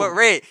First of nothing but all-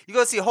 red. You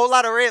gonna see a whole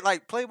lot of red,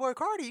 like Playboy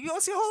Cardi. You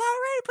gonna see a whole lot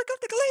of red. Pick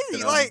up the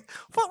glizzy. Fuck that Like,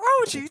 fuck wrong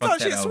with you? You Fuck thought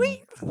that shit album.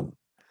 sweet?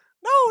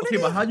 No, Okay,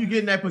 nigga. but how you get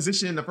in that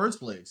position in the first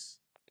place?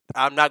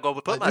 I'm not gonna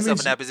put Like, that myself means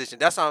in that position.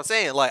 That's what I'm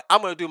saying. Like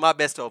I'm gonna do my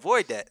best to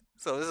avoid that.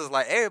 So this is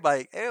like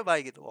everybody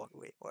get to walk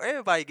away, or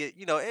everybody get,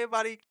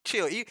 everybody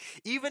chill.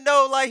 Even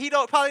though like he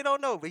probably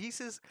don't know, but he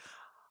says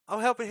I'm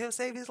helping him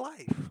save his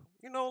life.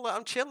 Like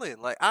I'm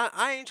chilling. Like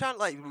I ain't trying to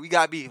like we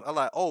got beef. I'm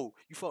like, oh,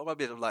 you fucked my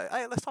bitch. I'm like,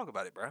 hey, let's talk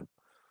about it, bro.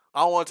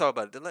 I don't want to talk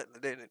about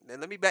it. Then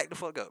let me back the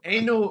fuck up.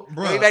 Ain't no,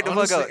 bro. Let me back the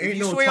honestly, fuck up. If ain't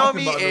you no swing on talking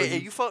me about no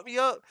and you fuck me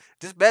up,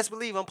 just best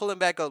believe I'm pulling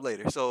back up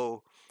later.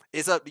 So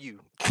it's up to you.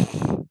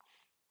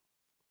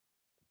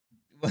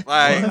 Like,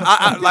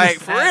 I like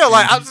for real.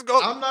 Like I'm just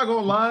going. I'm not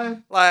gonna lie.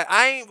 Like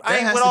I ain't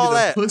has with to all be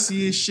that. the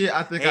pussiest shit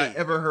I think I Hey.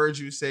 ever heard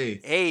you say.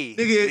 Hey, Nigga,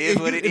 it is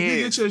what it if you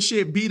is. get your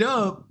shit beat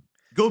up,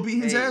 go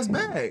beat his Hey. ass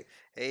back.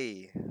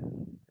 Hey,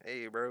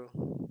 bro.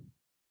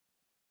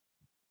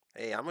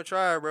 Hey, I'm gonna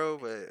try, bro.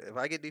 But if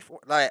I get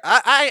deformed, like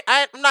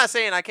I'm not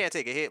saying I can't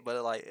take a hit,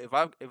 but like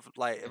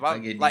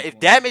if get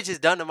damage is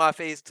done to my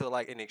face to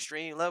like an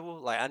extreme level,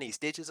 like I need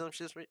stitches, some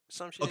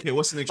shit. Okay,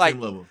 what's an extreme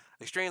Like, level?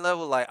 Extreme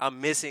level, like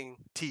I'm missing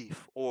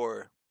teeth,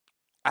 or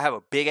I have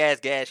a big ass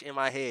gash in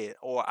my head,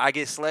 or I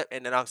get slept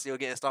and then I'm still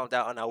getting stomped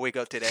out and I wake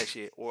up to that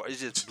shit, or it's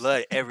just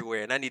blood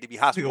everywhere and I need to be Nigga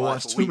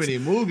hospitalized watch for too weeks. many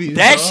movies.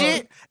 That dog.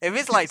 shit, if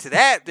it's like to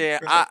that,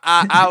 then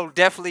I'll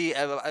definitely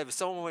if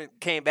someone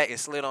came back and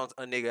slid on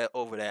a nigga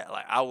over that,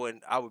 like I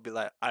would be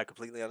like, I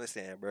completely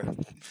understand, bro.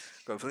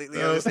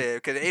 Completely understand,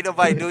 because ain't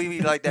nobody doing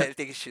me like that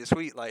thinking shit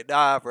sweet. Like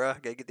nah, bro,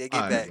 they get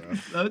Alright, back.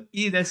 bro.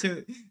 Low-key, that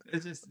shit,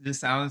 it just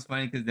sounds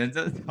funny because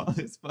Denzel's tall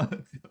as fuck.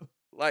 Though.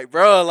 Like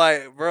bro,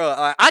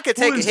 I could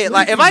take a is hit.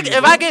 Like if sleeping,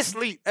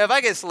 I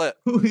bro? get slept,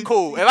 Who is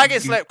cool. If I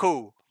get sleeping? slept,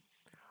 cool.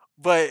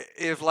 But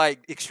if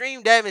like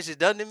extreme damage is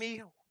done to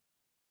me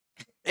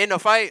in the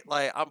fight,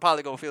 like I'm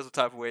probably gonna feel some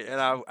type of way. And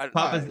Papa,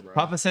 Alright, bro.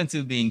 Papa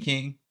Sensu being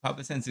king.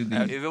 Papa Sensu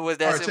being if it was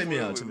that Alright, check simple,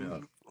 me out, check me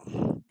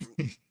out.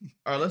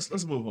 All right,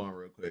 let's move on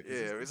real quick. Yeah,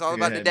 This it's all nigga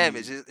about the had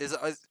damage. me- It's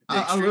the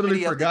I literally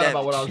extremity of the forgot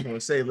about what I was damage.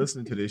 gonna say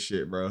listening to this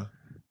shit, bro.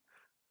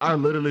 I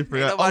literally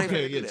forgot. nobody Okay,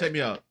 finna do yeah, that. check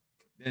me out.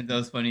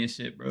 Denzel's funny as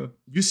shit, bro.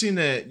 You seen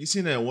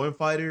that one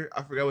fighter?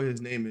 I forgot what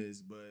his name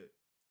is, but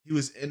he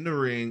was in the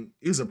ring.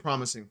 He was a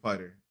promising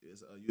fighter. He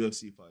was a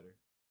UFC fighter,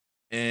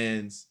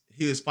 and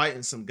he was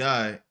fighting some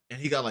guy, and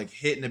he got like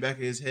hit in the back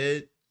of his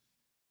head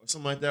or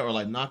something like that, or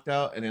like knocked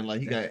out, and then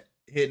like he got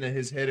hit in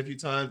his head a few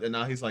times, and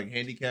now he's like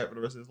handicapped for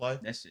the rest of his life.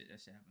 That shit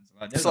happens a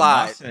lot. There's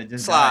Slide. a boxer that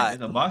just Slide. died.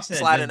 There's a boxer that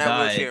Slide just in that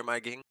died wheelchair, my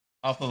king.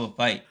 off of a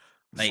fight.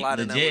 Like Slide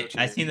in that legit.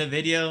 I wheelchair. seen the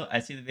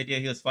video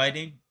he was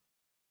fighting.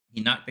 He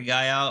knocked the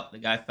guy out. The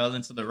guy fell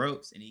into the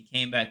ropes and he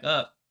came back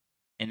up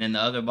and then the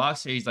other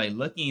boxer, he's like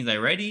looking, he's like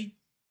ready,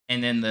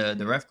 and then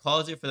the ref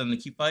calls it for them to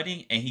keep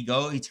fighting, and he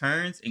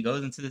turns and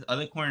goes into this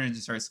other corner and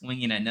just starts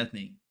swinging at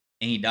nothing,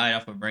 and he died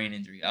off a brain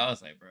injury. I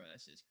was like, bro,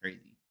 that's just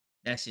crazy.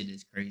 That shit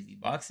is crazy.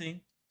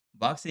 Boxing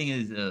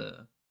is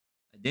a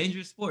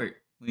dangerous sport.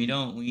 When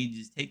you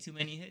just take too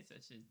many hits,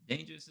 that shit's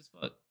dangerous as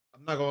fuck.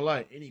 I'm not gonna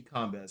lie, any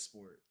combat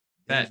sport,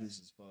 dangerous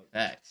as fuck.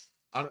 Facts.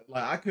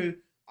 I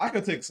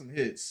could take some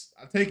hits.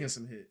 I've taken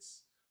some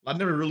hits. I've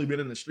never really been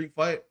in a street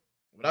fight,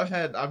 but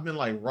I've been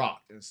like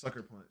rocked and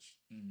sucker punched.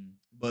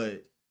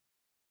 But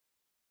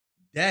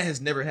that has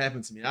never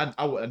happened to me. I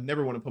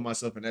never want to put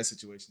myself in that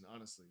situation,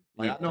 honestly.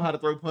 Like, I know how to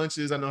throw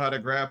punches, I know how to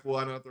grapple,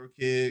 I know how to throw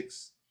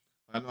kicks,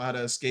 I know how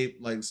to escape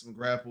like some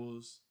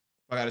grapples.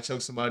 If I gotta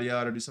choke somebody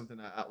out or do something,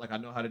 I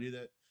know how to do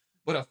that.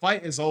 But a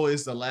fight is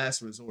always the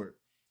last resort.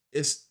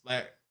 It's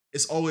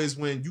always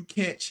when you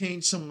can't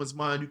change someone's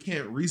mind, you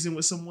can't reason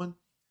with someone,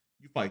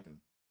 you fight them.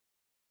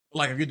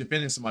 Like if you're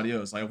defending somebody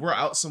else, like if we're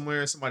out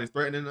somewhere and somebody's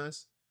threatening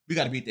us, we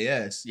got to beat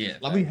their ass. Yeah.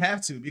 Like we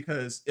have to,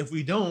 because if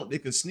we don't, they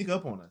could sneak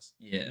up on us.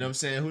 Yeah. You know what I'm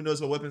saying? Who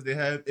knows what weapons they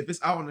have? If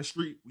it's out on the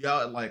street, we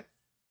out at like,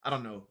 I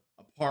don't know,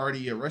 a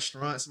party, a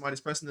restaurant,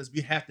 somebody's pressing us,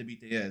 we have to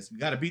beat their ass. We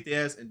got to beat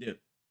their ass and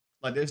dip.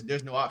 Like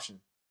there's no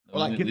option. Or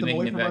like get them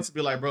away from us and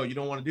be like, bro, you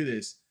don't want to do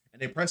this.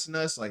 And they pressing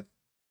us, like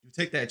you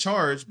take that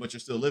charge, but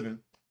you're still living.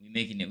 We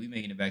making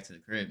it back to the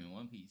crib in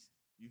one piece.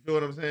 You feel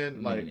what I'm saying?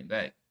 We like making it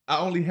back. I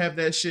only have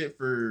that shit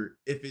for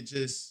if it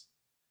just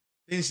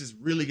things just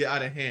really get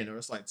out of hand, or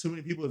it's like too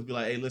many people would be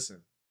like, hey,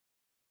 listen,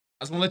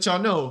 I just want to let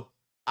y'all know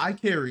I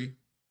carry,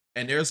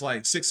 and there's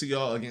like 6 of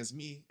y'all against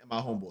me and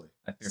my homeboy.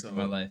 I fear for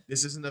my life.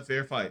 This isn't a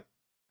fair fight.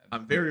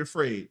 I'm very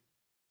afraid.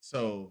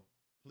 So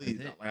please,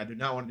 like, I do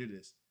not want to do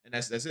this. And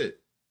that's it.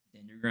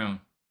 Stand your ground.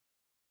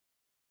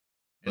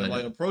 And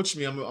like approach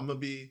me, I'm gonna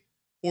be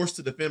forced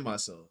to defend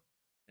myself.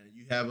 And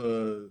you have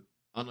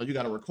you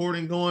got a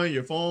recording going,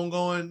 your phone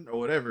going, or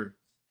whatever.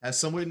 Has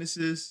some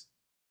witnesses.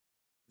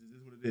 This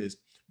is what it is.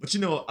 But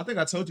I think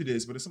I told you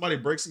this, but if somebody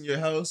breaks in your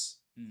house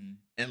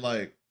and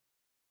like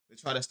they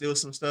try to steal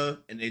some stuff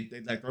and they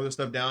like throw the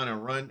stuff down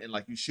and run and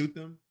like you shoot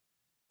them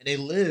and they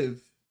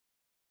live,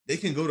 they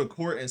can go to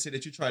court and say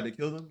that you tried to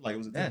kill them, like it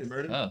was attempted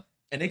murder. Tough.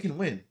 And they can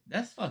win.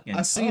 That's fucking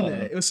I seen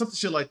that. It was something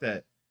shit like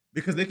that.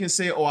 Because they can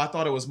say, oh, I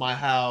thought it was my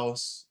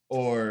house,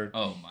 or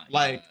oh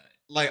my God.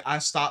 Like I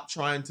stopped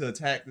trying to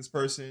attack this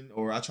person,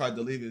 or I tried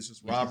to leave. It's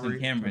just robbery.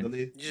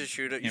 You should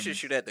shoot it. You should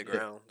shoot at the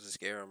ground to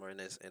scare him or in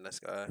the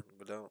sky,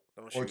 but don't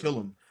shoot or kill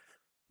him.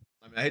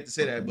 I mean, I hate to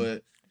say that,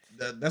 but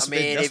that's. I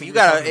mean, if you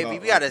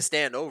gotta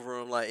stand over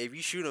them, like if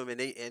you shoot them and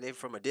they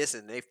from a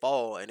distance they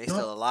fall and they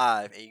still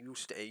alive, and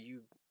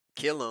you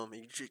kill them,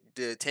 and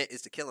the intent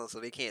is to kill them so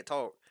they can't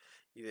talk.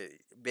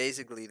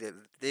 Basically,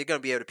 they're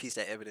gonna be able to piece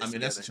that evidence. I mean,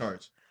 together. that's the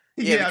charge.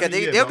 Yeah,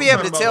 because they'll be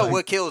able to tell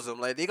what kills them.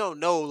 Like they gonna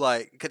know,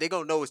 because they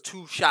gonna know it's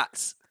 2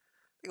 shots.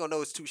 They gonna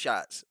know it's 2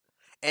 shots,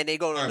 and they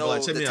gonna know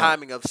the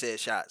timing of said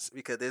shots,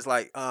 because there's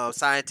like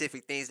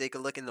scientific things they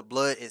can look in the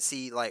blood and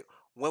see like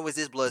when was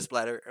this blood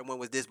splatter and when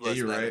was this blood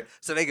splatter. Right.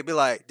 So they could be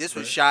like, this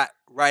was shot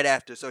right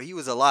after, so he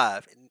was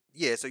alive. And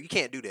yeah, so you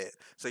can't do that.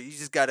 So you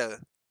just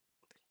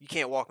you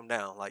can't walk him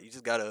down. Like you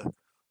just gotta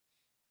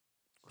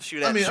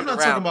shoot at. I mean, I'm not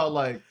talking about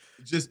like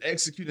just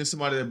executing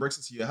somebody that breaks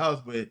into your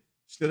house, but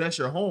still, that's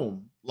your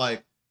home.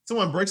 Like,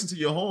 someone breaks into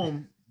your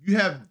home, you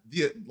have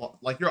you're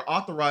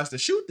authorized to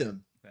shoot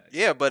them.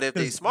 Yeah, but if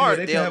they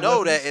smart, they'll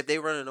know that if they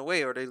running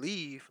away or they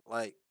leave,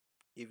 like,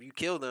 if you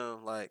kill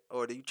them, like,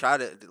 or you try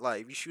to,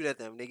 like, if you shoot at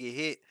them, they get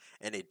hit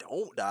and they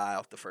don't die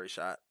off the first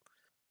shot.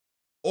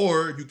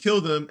 Or you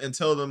kill them and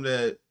tell them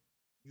that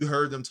you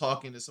heard them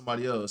talking to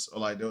somebody else, or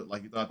like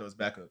you thought there was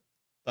backup.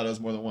 Thought there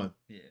was more than one.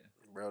 Yeah.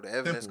 Bro, the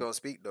evidence gonna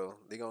speak though.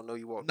 They gonna know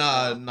you walked.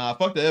 Nah,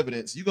 fuck the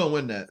evidence. You gonna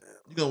win that.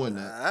 You gonna win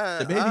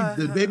that.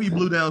 The baby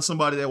blew down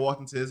somebody that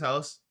walked into his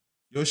house.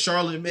 Your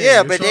Charlotte man.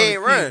 Yeah, but they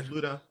ain't run.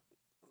 Blew down.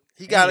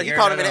 He caught him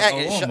in the act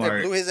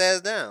and blew his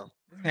ass down.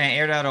 This man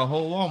aired out a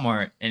whole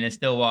Walmart and it's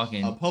still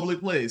walking. A public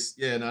place.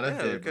 Yeah, no,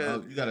 that's it.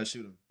 You gotta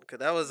shoot him. Cause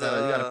that was you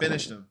gotta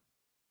finish them.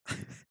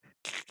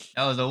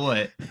 That was a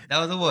what?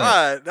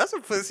 Right, that's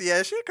some pussy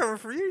ass shit coming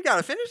from you. You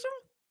gotta finish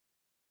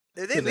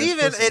them.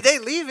 If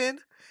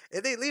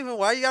they leaving,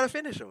 why you gotta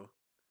finish them?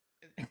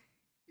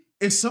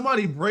 If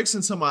somebody breaks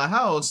into my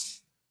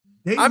house,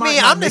 I'm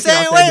the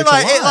same way.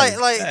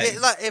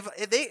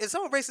 If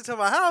someone breaks into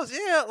my house,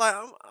 yeah, like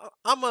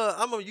I'm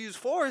gonna use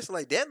force,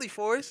 like deadly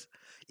force,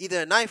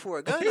 either a knife or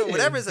a gun or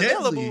whatever is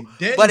available.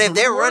 But if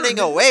they're running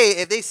away,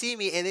 if they see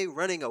me and they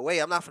running away,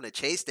 I'm not gonna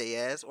chase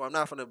their ass or I'm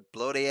not gonna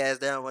blow their ass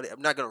down.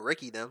 I'm not gonna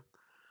Ricky them.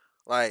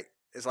 Like.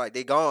 It's like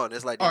they gone.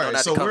 It's like they know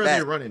not to come back. So where are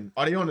they running?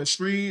 Are they on the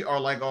street or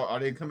like are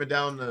they coming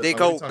down the? They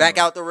go back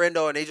out the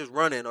window and they just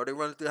running, or they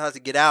running through the house to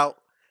get out,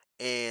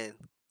 and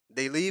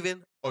they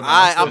leaving. Oh, no,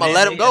 I'm gonna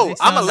let them go.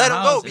 I'm gonna let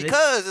them go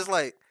because it's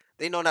like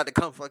they know not to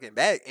come fucking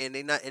back, and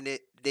they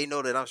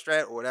know that I'm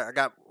strapped or that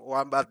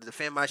I'm about to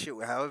defend my shit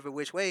with however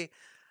which way.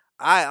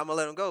 I'm gonna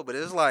let them go. But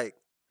it's like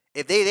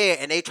if they there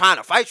and they trying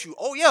to fight you,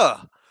 oh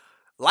yeah.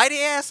 light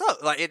their ass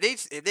up. Like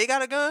if they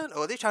got a gun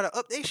or they try to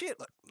up their shit,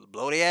 like,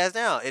 blow their ass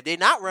down. If they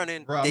not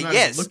running, Bro, I'm then not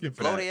even yes, looking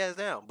for blow that. their ass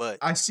down. But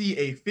I see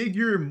a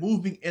figure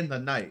moving in the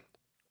night.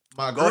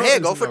 My go girl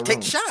ahead, is go in for the take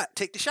room. the shot.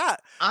 Take the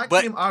shot. I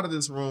But- came out of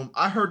this room.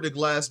 I heard the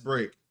glass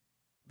break.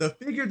 The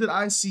figure that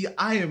I see,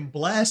 I am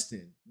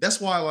blasting. That's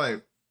why,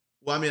 like,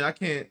 well, I mean, I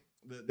can't.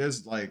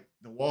 There's like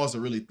the walls are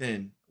really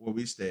thin where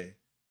we stay,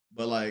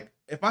 but like,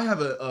 if I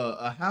have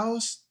a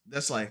house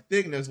that's like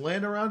thick and there's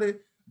land around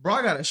it, bro,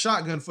 I got a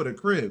shotgun for the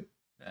crib.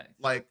 Facts.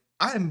 Like,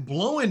 I am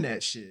blowing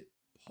that shit.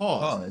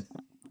 Pause.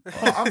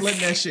 Pause. I'm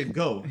letting that shit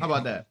go. How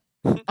about that?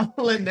 I'm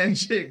letting that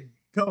shit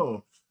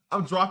go.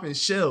 I'm dropping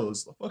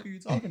shells. The fuck are you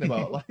talking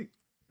about? Like,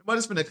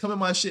 nobody's gonna come in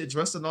my shit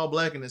dressed in all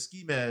black in a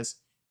ski mask,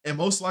 and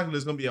most likely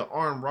there's gonna be an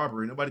armed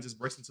robbery. Nobody just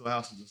breaks into a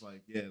house and just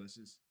like, yeah, let's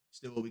just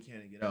steal what we can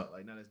and get out.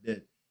 Like, now that's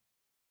dead.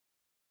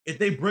 If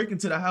they break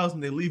into the house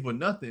and they leave with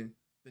nothing,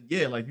 then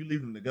yeah, like you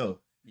leave them to go.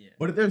 Yeah.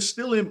 But if they're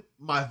stealing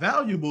my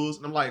valuables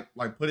and I'm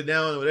like put it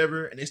down or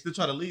whatever, and they still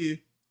try to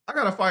leave, I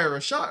gotta fire a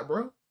shot,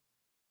 bro.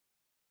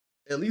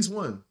 At least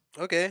one.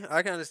 Okay,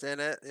 I can understand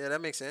that. Yeah,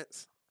 that makes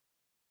sense.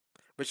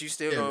 But you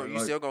still Yeah, gonna but, you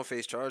like- still gonna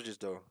face charges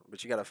though.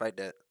 But you gotta fight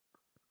that.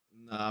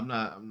 Nah, I'm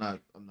not. No,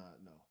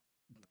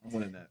 I'm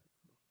winning that.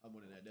 I'm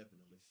winning that definitely.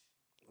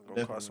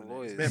 Gonna cost some Definitely winning that.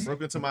 lawyers. This man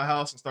broke into my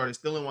house and started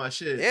stealing my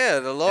shit. Yeah,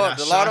 the And law I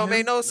the law shot don't him?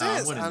 make no Nah, I'm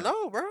sense. winning I that.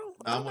 know, bro.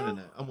 Nah, I'm winning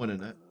that. I'm winning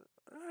that.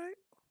 All right.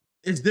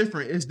 It's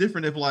different. It's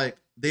different if like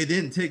they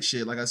didn't take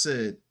shit. Like I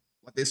said,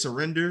 like they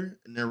surrender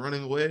and they're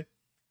running away.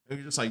 And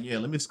you're just like, yeah,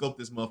 let me scope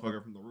this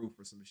motherfucker from the roof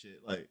or some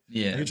shit. Like,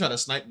 Yeah. you try to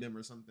snipe them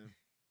or something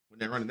when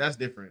they're running. That's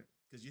different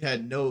because you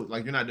had no,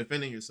 like, you're not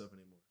defending yourself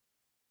anymore.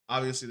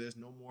 Obviously, there's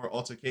no more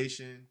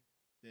altercation.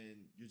 Then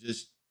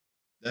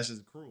that's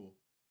just cruel,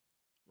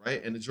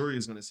 right? And the jury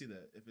is gonna see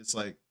that if it's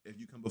like if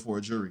you come before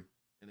a jury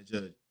and a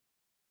judge.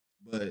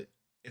 But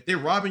if they're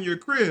robbing your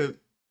crib,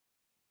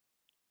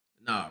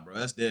 nah, bro,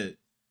 that's dead.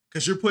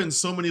 Because you're putting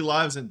so many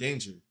lives in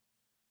danger.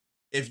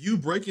 If you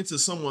break into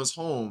someone's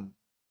home,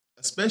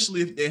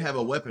 especially if they have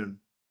a weapon,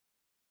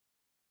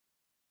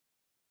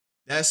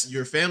 that's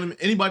your family.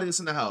 Anybody that's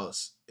in the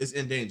house is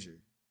in danger.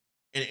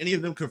 And any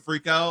of them could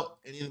freak out.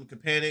 Any of them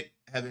could panic,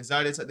 have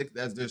anxiety.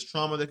 There's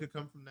trauma that could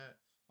come from that.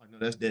 Like, no,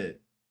 that's dead.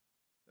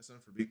 That's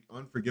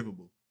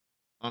unforgivable,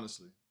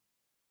 honestly.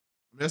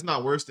 I mean, that's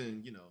not worse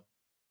than,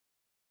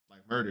 like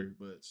murder,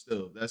 but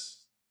still,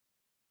 that's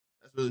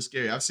really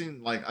scary. I've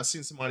seen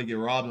somebody get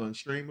robbed on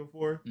stream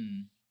before.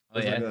 Mm. Oh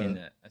It's yeah, like I've seen a-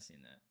 that. I've seen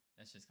that.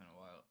 That's just kind of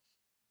wild.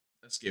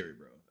 That's scary,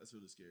 bro. That's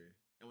really scary.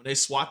 And when they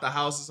swat the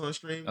houses on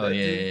stream, Oh that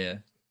yeah, too, yeah.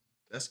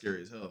 that's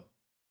scary as hell.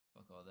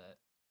 Fuck all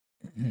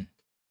that.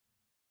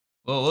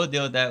 Well, we'll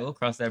deal with that. We'll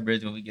cross that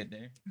bridge when we get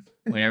there.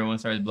 When everyone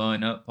starts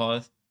blowing up.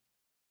 Pause.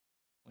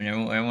 When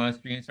everyone on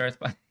screen starts.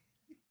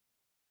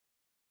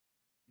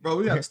 Bro,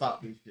 we gotta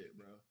stop this shit,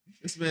 bro.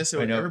 This man said I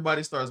when know.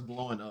 everybody starts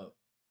blowing up.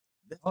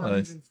 That's not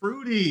Pause. even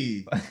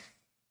fruity.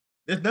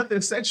 There's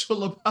nothing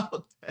sexual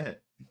about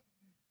that.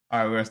 All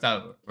right, we're gonna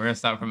stop. We're gonna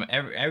stop from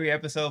every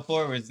episode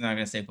forward. We're just not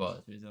gonna say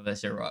pause. We're just gonna let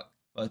shit rock.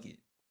 Fuck it.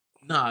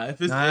 Nah, if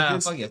it's, Nah, if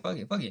it's fuck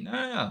it.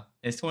 No.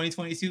 It's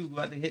 2022. We're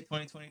about to hit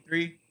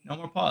 2023. No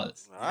more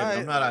pause. All but right.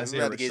 I'm not we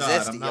Isaiah about to get Rashad.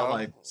 zesty, I'm not, y'all. like,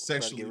 We about to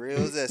sexually- get real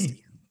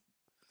zesty.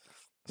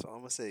 That's all I'm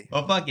gonna say.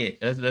 Well, fuck it.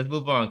 Let's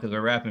move on because we're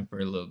rapping for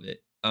a little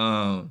bit.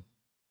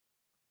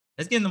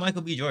 Let's get into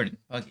Michael B. Jordan.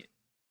 Fuck it.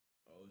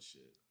 Oh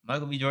shit.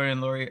 Michael B.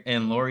 Jordan,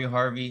 Lori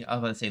Harvey. I was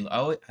about to say.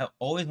 I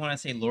always want to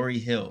say Lori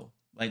Hill.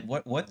 Like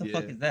what the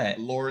fuck Yeah. is that?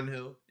 Lauren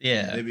Hill.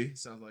 Yeah. Maybe.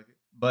 Sounds like it.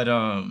 But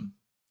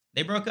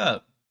they broke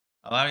up.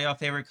 A lot of y'all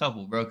favorite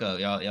couple broke up.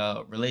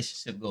 Y'all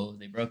relationship goals.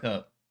 They broke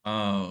up. Ain't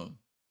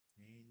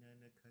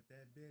nothing to cut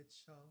that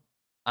bitch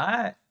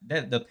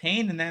off. The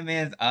pain in that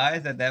man's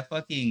eyes at that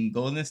fucking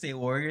Golden State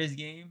Warriors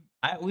game.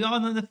 We all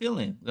know the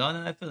feeling. We all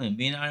know that feeling.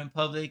 Being out in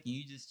public,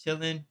 you just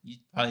chilling. You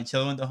probably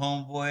chilling with the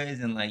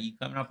homeboys, and like you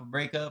coming off a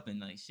breakup, and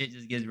like shit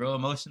just gets real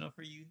emotional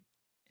for you.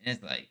 And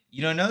it's like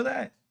you don't know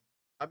that.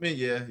 I mean,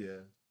 yeah.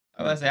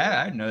 I was say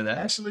I know that.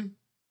 Actually,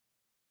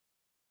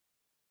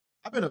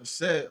 I've been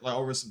upset like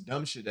over some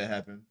dumb shit that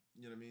happened.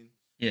 You know what I mean?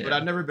 Yeah. But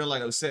I've never been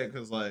like upset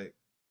because like,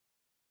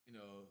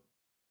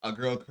 a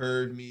girl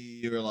curved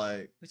me or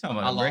like We're talking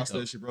I about a lost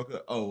breakup. her. She broke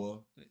up. Oh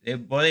well.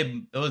 It was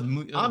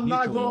I'm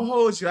not mutual. gonna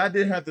hold you. I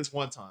did have this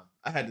one time.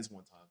 I had this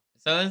one time.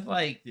 So it's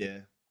like Yeah.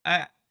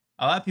 a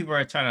lot of people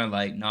are trying to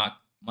like knock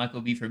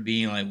Michael B for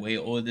being like way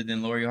older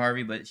than Lori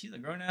Harvey, but she's a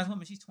grown ass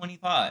woman. She's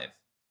 25.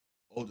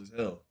 Old as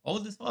hell.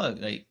 Old as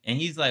fuck. Like, and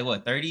he's like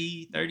what,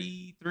 30,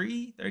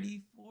 33,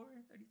 34,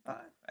 35,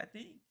 I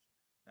think.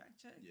 Fact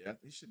check. Yeah,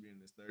 he should be in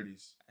his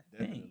 30s. I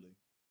think. Definitely.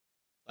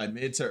 Like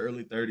mid to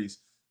early 30s.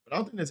 But I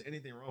don't think there's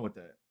anything wrong with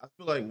that. I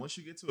feel like once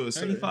you get to a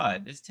certain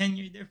 35. It's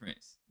 10-year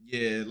difference.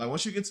 Yeah, like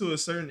once you get to a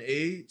certain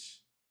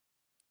age,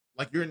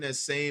 like you're in that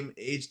same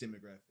age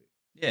demographic.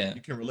 Yeah.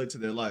 You can relate to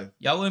their life.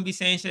 Y'all wouldn't be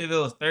saying shit if it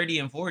was 30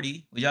 and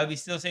 40. Would y'all be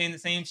still saying the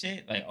same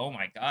shit? Like, oh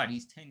my God,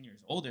 he's 10 years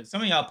older.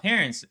 Some of y'all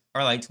parents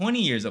are like 20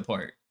 years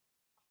apart.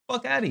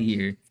 Fuck out of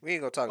here. We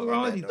ain't gonna talk What's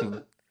wrong about with that you though.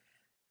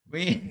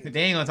 two?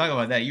 They ain't gonna talk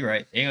about that. You're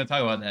right. They ain't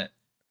gonna talk about that.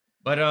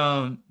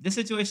 But this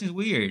situation is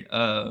weird.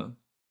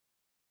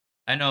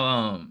 I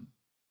know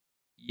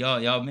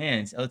y'all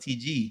man's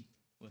LTG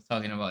was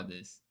talking about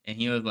this, and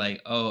he was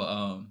like,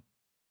 "Oh,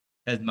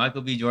 because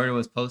Michael B. Jordan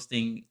was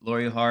posting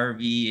Lori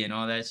Harvey and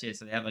all that shit,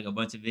 so they have like a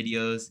bunch of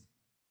videos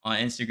on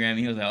Instagram.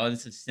 He was like, "Oh,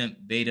 this is simp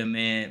beta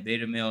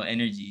male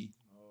energy."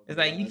 It's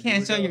like you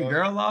can't show your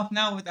girl off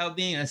now without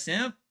being a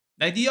simp.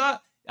 Like, do y'all?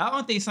 I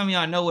don't think some of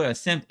y'all know what a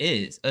simp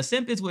is. A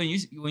simp is when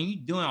you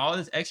doing all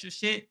this extra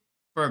shit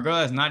for a girl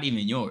that's not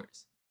even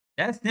yours.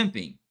 That's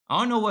simping. I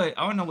don't know what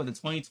the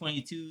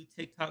 2022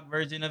 TikTok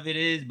version of it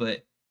is,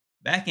 but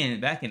back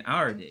in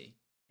our day,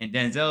 and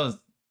Denzel's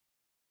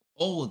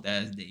old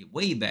ass day,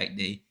 way back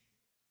day,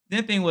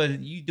 simping was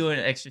you doing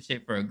extra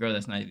shit for a girl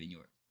that's not even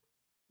yours.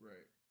 Right.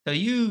 So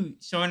you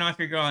showing off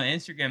your girl on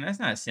Instagram, that's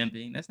not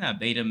simping. That's not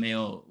beta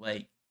male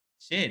like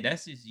shit.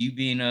 That's just you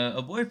being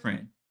a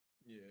boyfriend.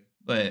 Yeah.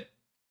 But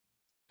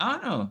I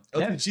don't know.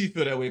 LTG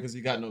feel that way because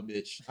he got no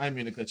bitch. I didn't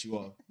mean to cut you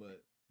off,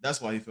 but that's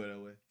why he feel that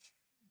way.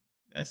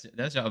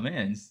 That's y'all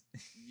man's.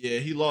 Yeah,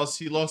 he lost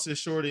his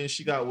shorty, and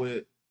she got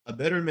with a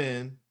better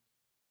man,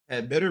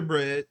 had better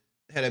bread,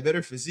 had a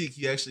better physique.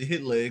 He actually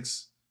hit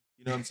legs.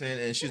 You know what I'm saying?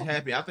 And she's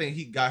happy. I think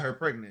he got her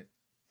pregnant.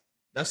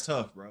 That's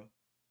tough, bro.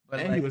 But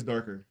and like, he was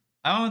darker.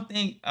 I don't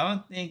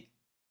think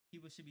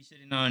people should be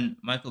shitting on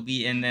Michael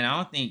B. And then I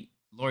don't think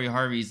Lori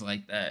Harvey's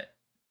like that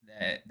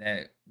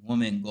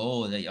woman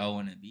goal that y'all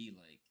want to be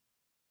like.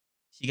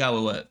 She got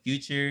with what?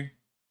 Future,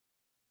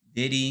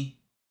 Diddy,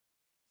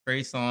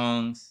 Trey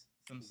Songz,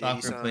 some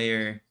soccer son.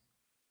 player.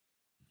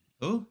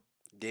 Who?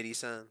 Diddy's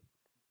son.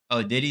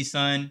 Oh, Diddy's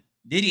son.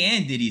 Diddy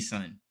and Diddy's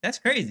son. That's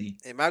crazy.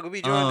 And Michael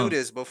B. Jordan knew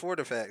this before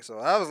the fact, so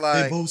I was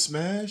like, they both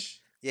smash.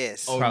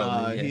 Yes. Oh Probably,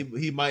 nah, yeah.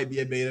 he might be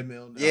a beta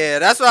male now. Yeah,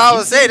 that's what I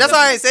was saying. That's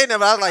why I ain't saying that,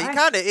 but I was like, he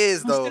kind of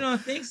is I though. still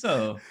don't think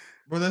so.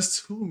 Bro,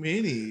 that's too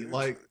many.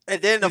 Like,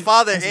 And then the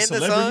father and as a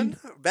the son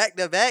back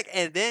to back,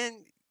 and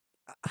then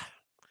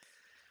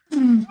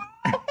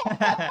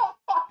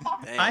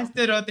I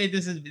still don't think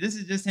this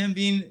is just him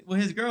being with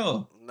his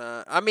girl.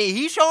 nah. I mean,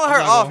 he's showing her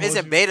I'm not off. gonna It's a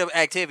hold you. beta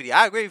activity.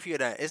 I agree with you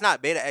that it's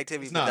not beta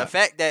activity, It's but the not.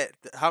 fact that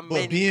how But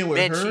many being with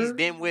men she's her?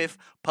 been with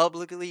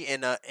publicly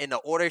in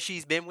the order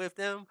she's been with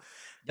them.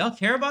 Y'all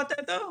care about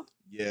that though?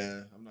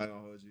 yeah, I'm not gonna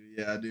hold you.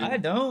 Yeah, I do. I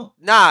don't.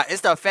 Nah,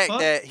 it's the fact Fuck.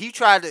 that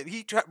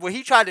what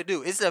he tried to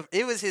do.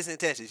 It was his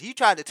intentions. He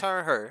tried to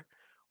turn her,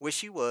 which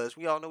she was.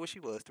 We all know what she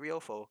was,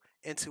 304,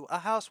 into a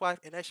housewife,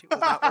 and that shit was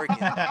not working.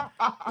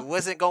 It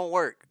wasn't gonna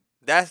work.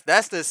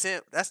 That's the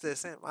simp. That's the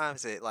simp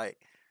mindset. Like,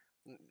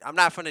 I'm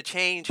not gonna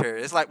change her.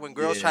 It's like when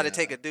girls try to Yeah.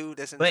 take a dude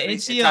that's in But the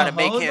is streets she and a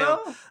try to hoe make him.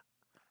 though?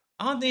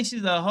 I don't think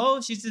she's a hoe.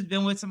 She's just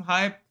been with some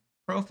high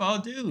profile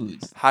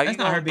dudes. How That's you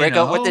not her gonna being break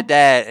a up with the hoe.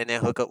 dad and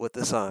then hook up with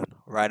the son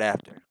right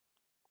after?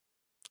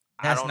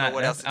 I That's don't not. know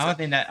what That's, else to I tell. don't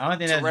think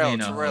that's Terrell,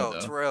 being a hoe though.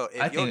 Terrell.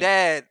 I If your think-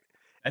 dad,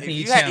 I if think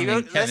you you had- channeling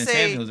let's Kevin say-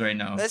 Samuels right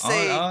now. let's I don't-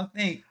 say- I don't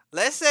think.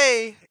 let's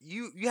say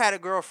you had a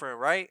girlfriend,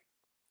 right?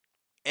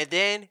 And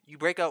then you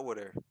break up with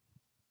her,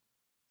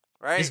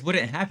 right? This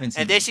wouldn't happen to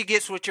And me. then she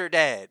gets with your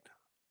dad,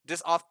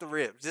 just off the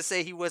rip. Just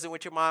say he wasn't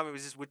with your mom; it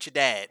was just with your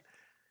dad.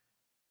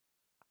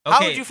 How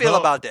would Okay, you feel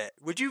well, about that?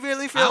 Would you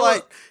really I feel would-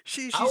 like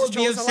she's I would be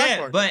chose her life upset,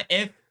 partner?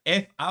 but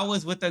if I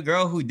was with a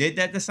girl who did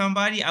that to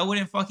somebody, I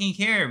wouldn't fucking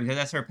care because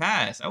that's her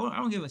past. I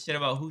don't give a shit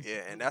about who. Yeah,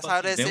 who and the that's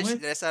fuck how she's that been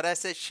with. that's how that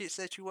shit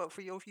set you up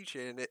for your future.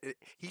 And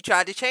he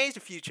tried to change the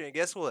future, and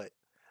guess what?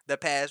 The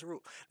past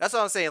rule. That's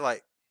what I'm saying.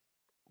 Like,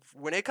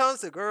 when it comes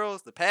to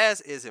girls, the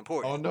past is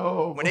important. Oh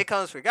no. When it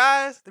comes for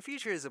guys, the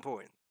future is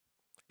important.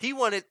 He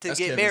wanted to That's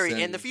get Kevin married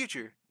in the Samuels.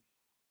 future.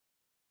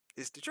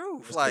 It's the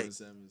truth. That's Like, Kevin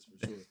Samuels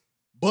for sure.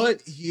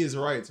 But he is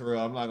right, Terrell.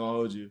 I'm not gonna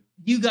hold you.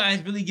 You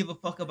guys really give a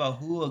fuck about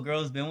who a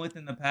girl's been with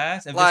in the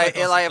past? If it's like,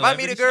 a and like if I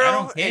meet a celebrity shit, I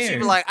girl don't and she care.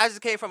 be like, I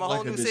just came from a Like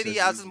whole a new bitch city,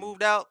 that's I just easy.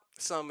 moved out,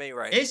 something ain't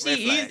right. is she Red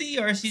flag. easy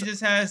or she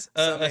just has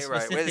a Something ain't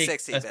right. Where's the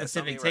sex specific, tape a at? Something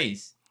specific ain't right.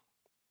 taste?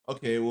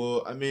 Okay,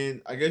 well, I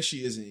mean, I guess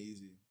she isn't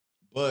easy.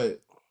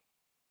 But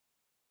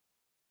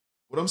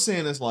what I'm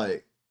saying is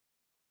like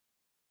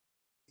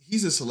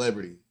he's a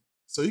celebrity.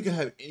 So he can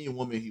have any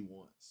woman he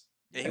wants.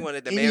 And he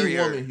wanted to Any marry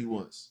her. woman he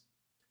wants.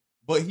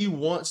 But he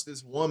wants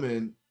this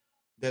woman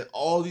that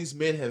all these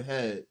men have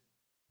had.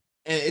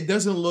 And it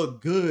doesn't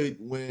look good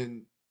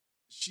when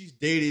she's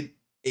dated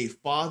a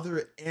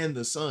father and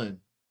the son.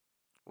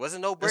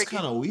 Wasn't no That's breaking.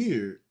 kind of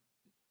weird.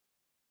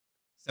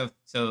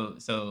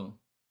 So.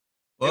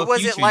 It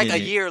wasn't like a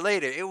year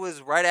later. It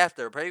was right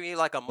after, maybe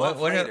like a month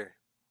what if- later.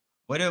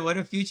 What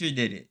if Future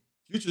did it?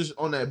 Future's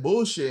on that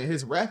bullshit and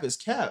his rap is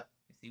capped.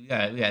 See, we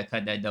gotta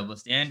cut that double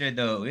standard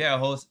though. We gotta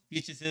hold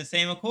Future to the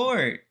same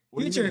accord.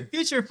 What do you mean?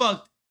 Future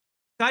fucked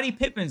Scottie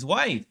Pippen's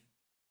wife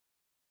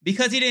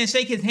because he didn't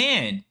shake his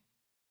hand.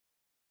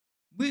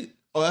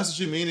 Oh, that's what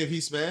you mean if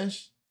he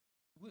smashed?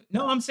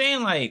 No, I'm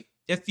saying like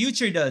if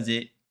Future does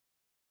it,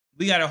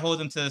 we gotta hold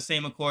him to the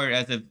same accord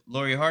as if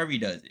Lori Harvey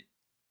does it.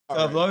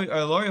 So if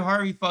Lori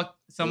Harvey fucked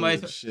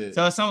somebody's, shit.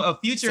 so a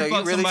Future So you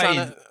fucked really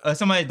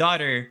somebody's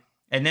daughter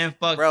and then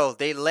fuck. Bro,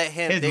 they let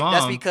him. his That's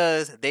mom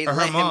because they or her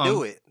let him mom.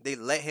 do it. They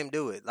let him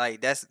do it. Like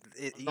that's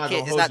it, you not can't.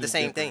 gonna It's hold not you the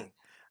same different. thing.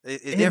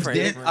 It's different.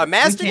 different. A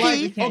Master We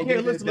Key. can't Okay,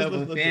 do listen, this double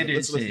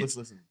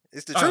listen.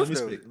 It's the All right, truth,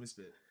 though. let me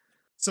spit.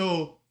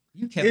 So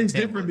You kept it's it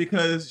that different way.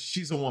 because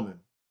she's a woman.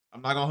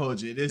 I'm not gonna hold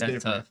you. It is That's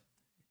different. tough.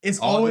 It's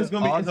All always the,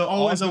 gonna be. all It's the,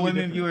 all always the gonna be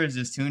women different. viewers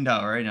just tuned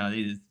out right now.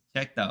 They just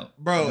checked out.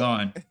 Bro.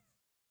 Gone.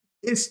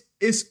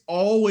 It's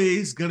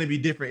always gonna be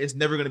different. It's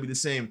never gonna be the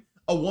same.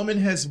 A woman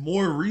has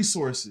more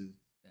resources.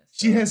 That's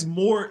She tough. has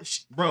more.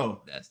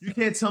 Bro, That's you tough.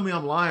 can't tell me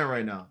I'm lying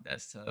right now.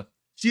 That's tough.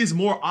 She has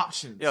more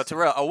options. Yo,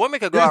 Terrell, a woman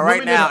could go There's out right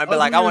women that now are and be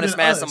like, I uglier want to than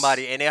smash us.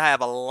 somebody, and they'll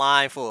have a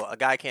line full. A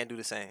guy can't do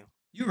the same.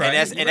 You're right.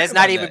 And You're that's right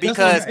not about even that. That's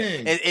what I'm because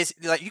saying. it's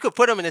like you could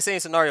put them in the same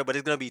scenario, but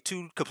it's gonna be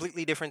two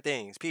completely different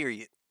things.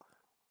 Period.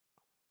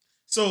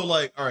 So,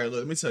 like, all right, look,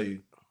 let me tell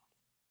you.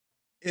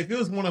 If it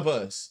was one of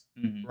us,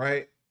 Mhm.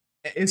 right,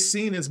 it's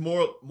seen as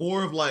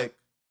more of like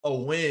a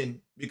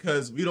win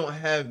because we don't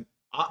have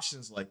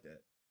options like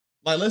that.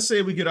 Like, let's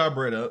say we get our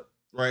bread up,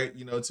 right?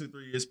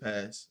 2-3 years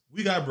pass,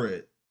 we got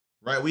bread,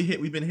 right?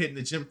 We've been hitting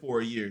the gym for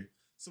a year,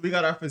 so we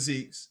got our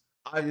physiques.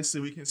 Obviously,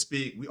 we can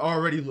speak. We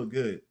already look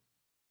good,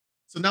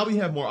 so now we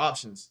have more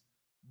options.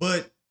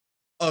 But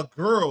a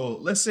girl,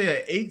 let's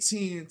say an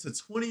 18 to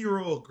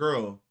 20-year-old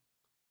girl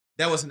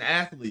that was an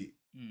athlete,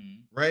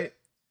 Mhm. right,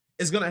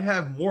 is gonna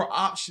have more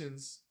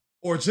options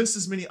or just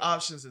as many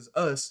options as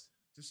us,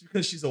 just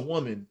because she's a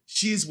woman.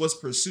 She's what's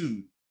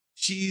pursued.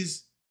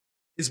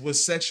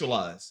 Was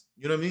sexualized.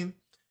 You know what I mean?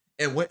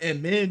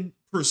 And men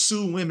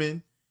pursue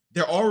women.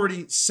 They're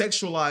already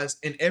sexualized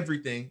in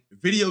everything: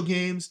 video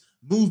games,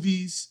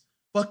 movies,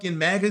 fucking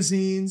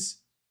magazines,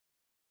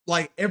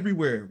 like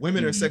everywhere.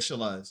 Women are Mhm.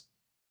 sexualized,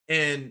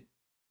 and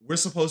we're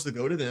supposed to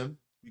go to them.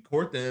 We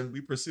court them. We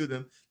pursue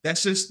them.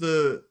 That's just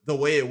the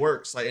way it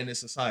works, like in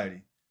this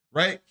society,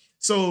 right?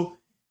 So,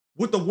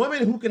 with the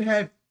woman who can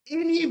have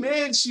any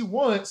man she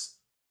wants,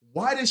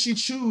 why does she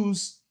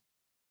choose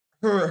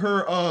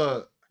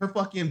her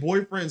fucking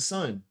boyfriend's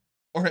son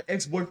or her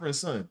ex-boyfriend's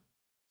son?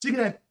 She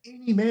can have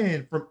any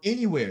man from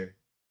anywhere.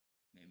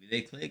 Maybe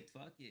they clicked.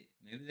 Fuck it.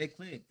 Maybe they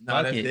clicked. Nah,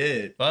 Fuck that's it.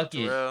 dead. Fuck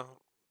it. Terrell,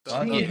 She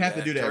Fuck didn't it. have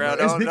to do that. Terrell,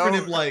 Bro. It's don't- different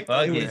don't- if like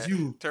Fuck it it. was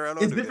you. Terrell,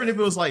 don't It's do different that. if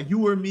it was like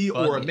you or me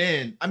Fuck or a it.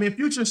 man. I mean,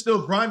 Future's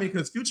still grimy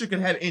because Future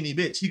can have any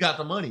bitch. He got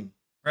the money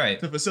Right.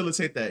 to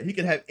facilitate that. He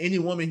can have any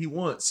woman he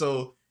wants.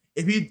 So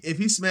if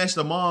he smashed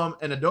a mom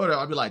and a daughter,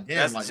 I'd be like,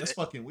 damn, that's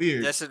fucking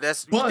weird. That's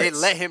But they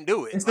let him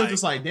do it. It's still Like,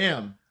 just like,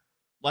 damn,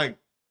 like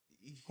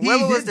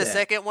whoever was did the that.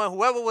 second one,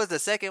 whoever was the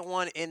second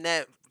one in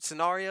that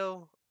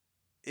scenario,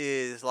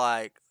 is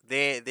like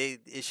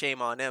it's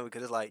shame on them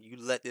because it's like you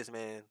let this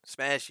man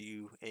smash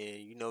you,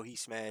 and he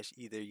smashed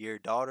either your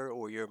daughter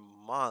or your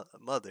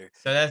mother.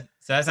 So that's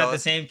So not the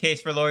it's- same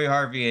case for Lori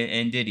Harvey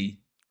and Diddy.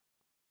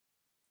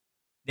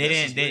 They That's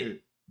didn't. just They, weird.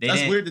 they That's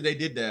didn't. weird that they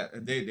did that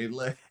and they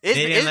left. It's,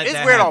 They didn't it's, let it's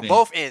that weird on happen.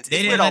 both ends. They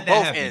It's didn't weird let on that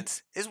both happen.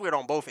 ends. It's weird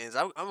on both ends.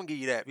 I'm gonna give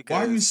you that because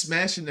Why are you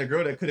smashing the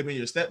girl that could have been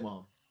your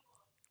stepmom?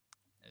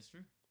 That's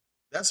true.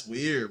 That's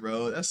weird,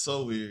 bro. That's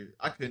so weird.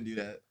 I couldn't do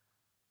that.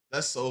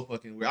 That's so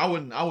fucking weird.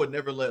 I would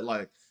never let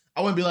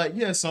I wouldn't be like,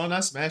 yeah, son, I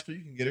smashed her.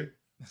 You can get her.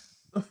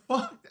 The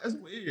fuck? That's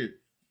weird.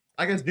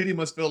 I guess Diddy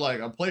must feel like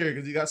a player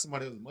because he got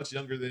somebody that was much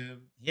younger than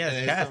him. He has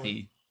And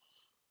Cassie.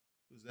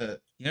 Who's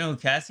that? You know who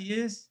Cassie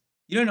is?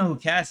 You don't know who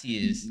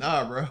Cassie is.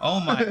 Nah, bro. Oh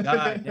my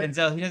God,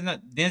 Denzel. He doesn't know.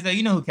 Denzel,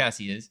 you know who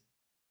Cassie is?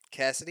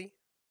 Cassidy.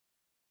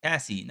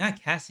 Cassie,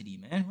 not Cassidy,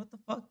 man. What the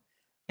fuck?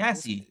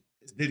 Cassie.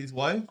 It's Diddy's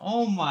wife?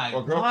 Oh my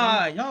Or girlfriend?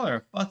 God, y'all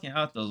are fucking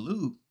out the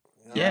loop.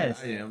 Yes.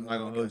 I am. I'm not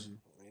gonna hold you.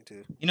 Me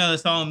too. You know the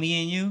song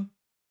 "Me and You"?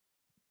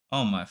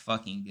 Oh my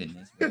fucking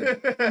goodness, bro.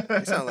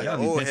 You sound like Y'all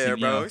an be old pissing hair,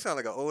 me bro. off. You sound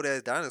like an old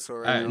ass dinosaur.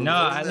 All right, Right no,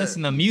 now. I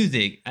listen to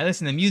music. I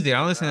listen to music. I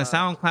don't listen to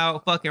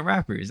SoundCloud fucking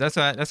rappers. That's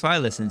what I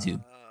listen to.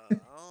 I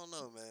don't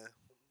know, man.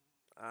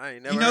 I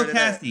ain't never You know heard of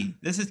that. Cassie.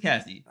 This is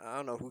Cassie. I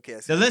don't know who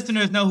Cassie. The is.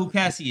 listeners know who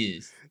Cassie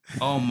is.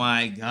 Oh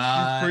my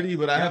God. She's pretty,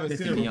 but I Y'all haven't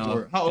seen her pissing me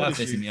before. off. How old Y'all is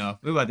she? pissing me off.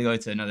 We're about to go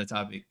into another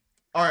topic.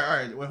 All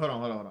right. Wait, hold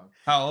on.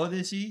 How old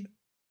is she?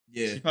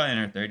 Yeah. She's probably in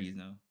her 30s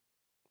now.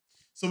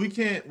 So we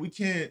can't.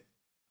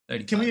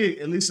 35. Can we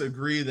at least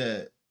agree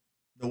that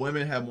the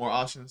women have more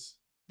options?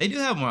 They do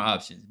have more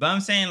options, but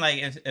I'm saying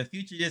like if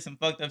Future did some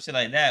fucked up shit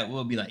like that,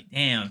 we'll be like,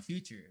 damn,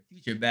 Future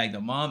bagged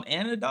a mom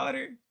and a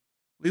daughter.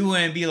 We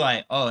wouldn't be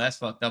like, oh, that's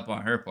fucked up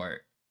on her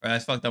part, or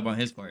that's fucked up on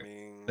his part. I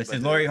mean, But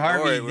since the- Lori Harvey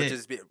ignoring it would did-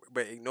 just be,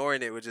 but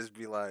ignoring it would just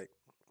be like,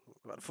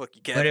 what the fuck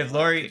you can't. But if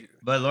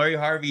Lori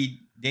Harvey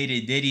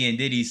dated Diddy and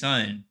Diddy's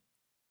son,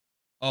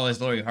 oh, it's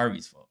Lori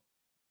Harvey's fault.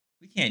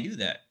 We can't do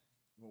that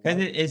because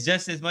it's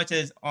just as much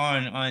as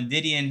on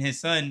Diddy and his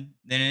son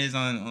than it is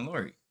on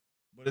Lori.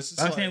 But it's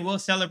just I'm like, saying we'll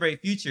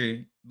celebrate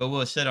Future, but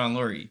we'll shit on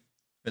Lori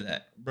for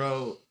that.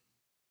 bro,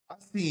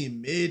 I've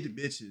seen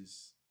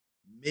mids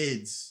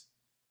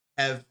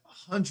have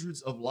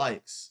hundreds of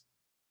likes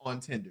on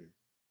Tinder,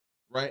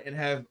 right? And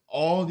have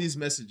all these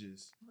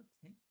messages.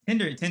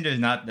 Tinder is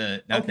not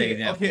the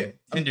example.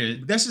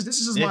 Tinder, This is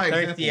just there's my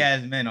thirsty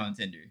example. ass men on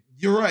Tinder,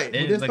 You're right.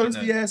 They're But there's just looking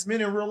thirsty ass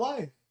men in real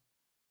life.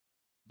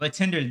 but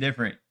Tinder's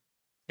different.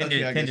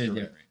 Okay, I guess Tinder's you're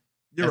right. different.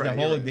 You're That's right.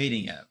 a whole you're right.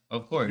 dating app,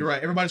 of course. You're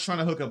right. Everybody's trying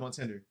to hook up on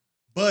Tinder.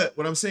 But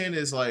what I'm saying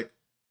is like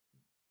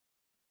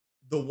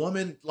the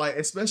woman, like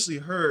especially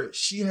her,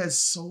 she has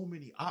so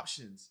many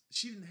options.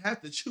 She didn't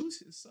have to choose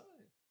his son.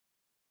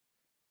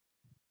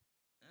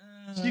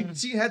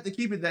 She had to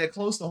keep it that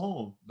close to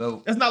home.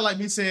 But It's not like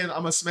me saying I'm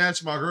gonna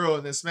smash my girl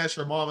and then smash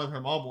her mom if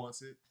her mom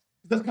wants it.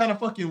 That's kind of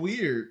fucking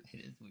weird.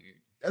 it is weird.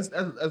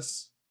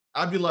 That's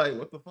I'd be like,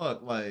 what the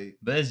fuck? Like,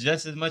 But it's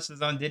just as much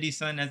as on Diddy's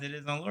son as it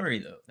is on Lori,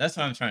 though. That's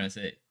what I'm trying to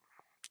say.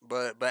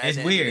 But at It's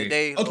the weird. End of the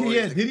day, Okay, Lori's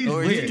yeah, the- Diddy's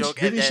Lori's weird. the joke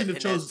Diddy at that, should have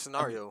in that chose-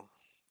 scenario.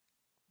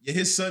 yeah,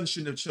 his son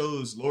shouldn't have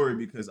chose Lori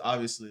because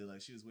obviously,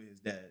 like, she was with his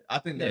dad. I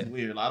think that's Yeah.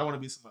 weird. Like, I don't want to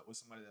be with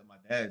somebody that my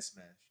dad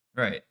smashed.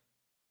 Right.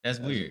 That's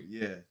weird.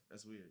 Yeah,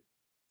 that's weird.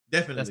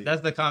 Definitely.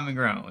 That's the common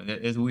ground.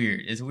 It's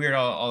weird. It's weird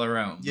all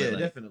around. Yeah, but,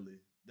 like,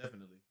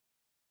 definitely.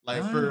 Like, I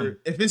don't for know.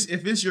 if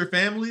it's your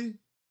family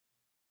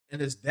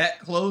and it's that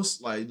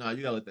close, like, nah,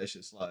 you gotta let that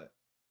shit slide.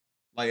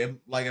 Like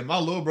if my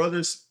little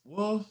brothers,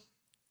 well,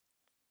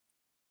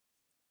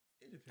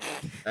 it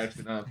depends.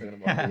 Actually, now I'm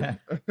thinking about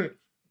it.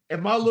 If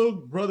my little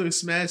brother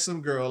smashed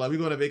some girl, like we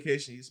go on a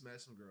vacation, he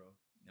smashed some girl.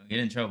 Don't get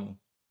in trouble.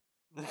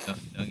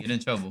 Don't get in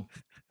trouble.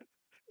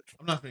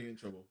 I'm not gonna get in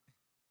trouble.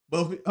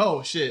 But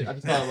oh shit, I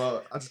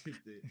just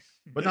peeped it.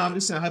 But no, I'm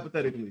just saying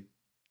hypothetically,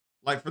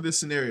 like for this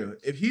scenario,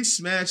 if he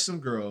smashed some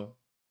girl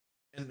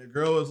and the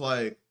girl is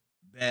like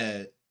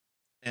bad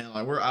and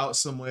like we're out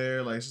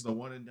somewhere, like it's just a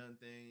one and done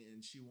thing,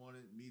 and she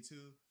wanted me to,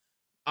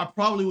 I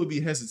probably would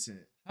be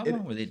hesitant. How It-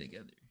 long were they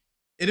together?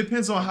 It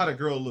depends on how the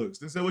girl looks.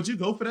 So would you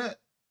go for that?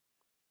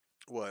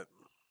 What?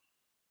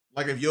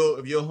 Like if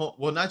your home,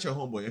 well, not your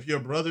homeboy, if your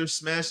brother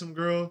smashed some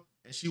girl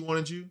and she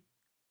wanted you,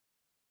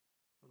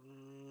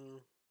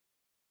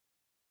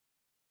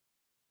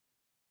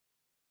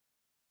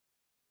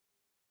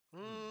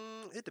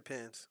 It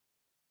depends.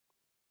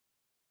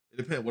 it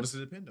depends. What does it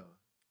depend on?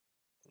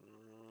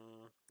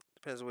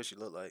 Depends on what she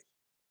look like.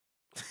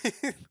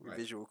 Right.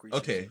 Visual creatures.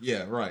 Okay,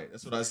 yeah, right.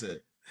 That's what I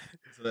said.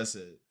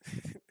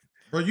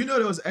 Bro, you know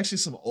there was actually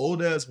some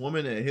old ass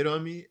woman that hit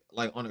on me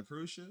like on a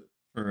cruise ship,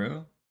 For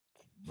real?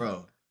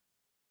 bro.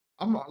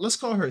 Let's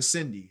call her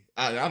Cindy.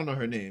 I don't know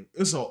her name. It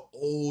was an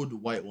old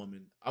white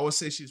woman. I would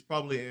say she's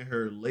probably in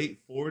her late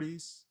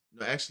 40s,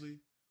 no, actually,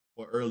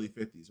 or early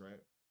 50s, right?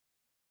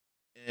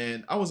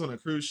 And I was on a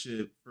cruise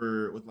ship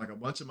with like a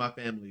bunch of my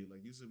family.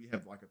 Like usually we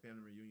have like a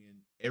family reunion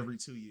every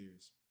 2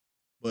 years,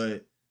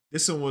 but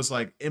this one was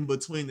like in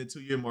between the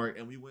 2 year mark,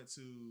 and we went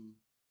to,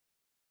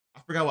 I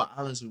forgot what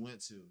islands we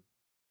went to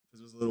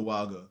because it was a little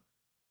while ago.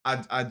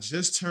 I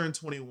just turned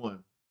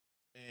 21,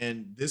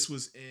 and this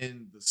was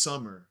in the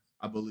summer,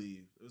 I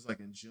believe. It was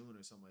like in June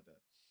or something like that.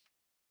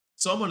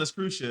 So I'm on this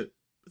cruise ship.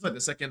 It's like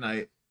the second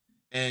night,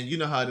 and you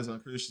know how it is on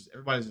cruise ships.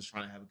 Everybody's just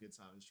trying to have a good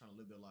time, just trying to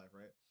live their life,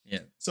 right? Yeah.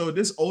 So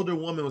this older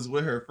woman was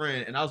with her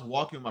friend, and I was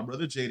walking with my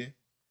brother Jaden.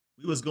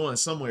 We was going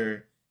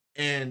somewhere,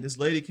 and this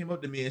lady came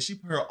up to me, and she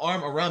put her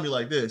arm around me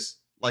like this,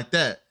 like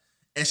that.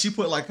 And she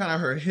put like kind of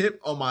her hip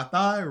on my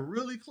thigh,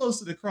 really close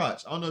to the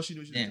crotch. I don't know if she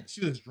knew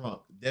she was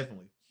drunk,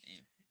 definitely. Damn.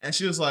 And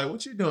she was like,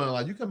 "What you doing?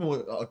 Like, you coming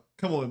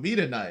with me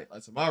tonight,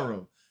 like to my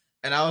room?"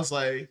 And I was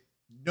like,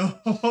 "No,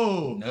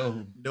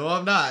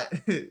 I'm not."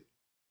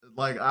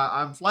 Like,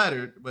 I'm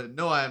flattered, but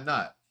no, I am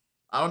not.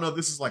 I don't know if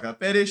this is like a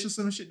fetish or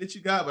some shit that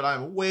you got, but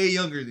I'm way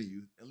younger than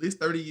you, at least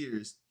 30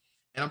 years.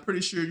 And I'm pretty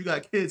sure you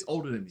got kids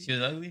older than me. She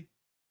was ugly?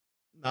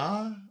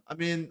 Nah, I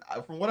mean,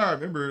 from what I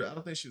remember, I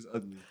don't think she was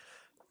ugly.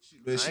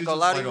 But I she ain't was gonna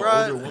lie just to like you, an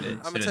Rod. older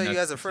woman. I'm gonna tell you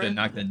as a friend.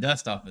 Knock the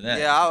dust off of that.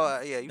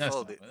 Yeah, you Dust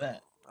folded. off of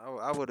that.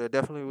 I would have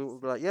definitely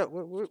would be like, yeah,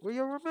 where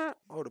your room at?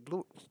 Oh, the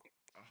blue.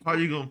 How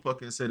you gonna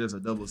fucking say there's a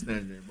double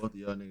standard in both of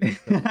y'all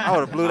niggas? I would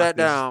have blew that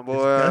down, This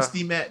boy.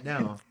 dusty mat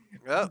down.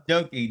 Yep.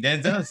 Joking.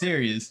 Denzel's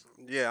serious.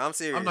 Yeah, I'm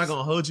serious. I'm not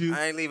gonna hold you.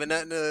 I ain't leaving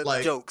nothing to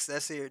Like- jokes.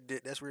 That's serious.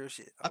 That's real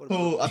shit.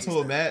 I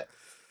told Matt,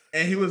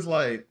 and he was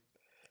like,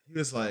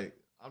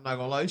 I'm not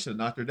gonna lie, you should have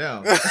knocked her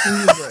down. That's what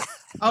he was like.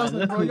 I was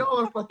like, bro, y'all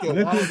are fucking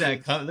Look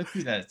wild. look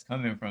who that's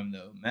coming from,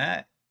 though.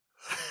 Matt.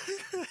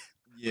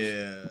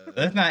 Yeah.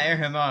 Let's not air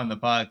him out on the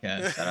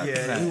podcast. Shout out to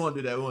Yeah, Matt. we won't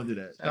do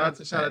that.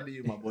 Shout out to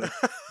you, my boy.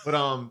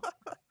 But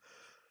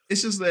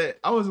it's just that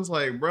I was just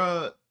like,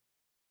 bruh,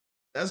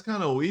 that's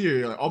kind of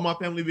weird. Like, all my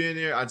family being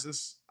there, I was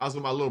with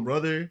my little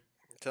brother,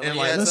 and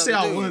like, let's say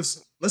I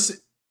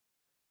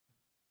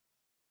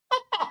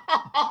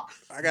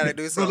gotta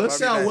do Bro, something. let's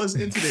say I was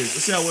into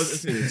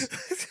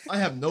this. I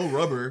have no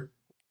rubber,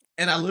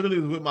 and I literally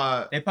was with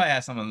my. They probably had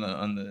some on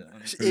the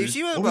If cruise.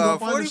 she was What we about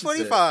gonna 40, find, she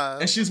said.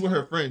 45. And she's with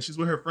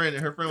her friend.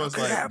 And her friend was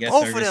like, Guest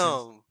both of services.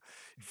 them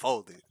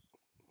folded.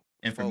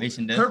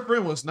 Information desk. her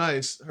friend was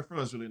nice. Her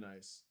friend was really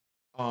nice.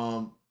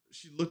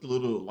 She looked a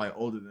little like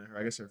older than her.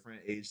 I guess her friend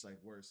aged like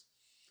worse.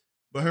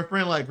 But her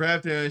friend like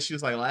grabbed her and she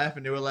was like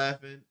laughing. They were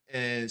laughing,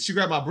 and she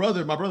grabbed my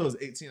brother. My brother was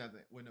 18, I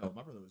think. Wait, no,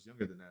 my brother was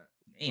younger than that.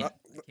 Damn.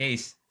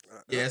 Case.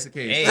 Yeah, it's a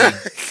case.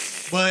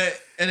 Hey. But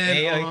and then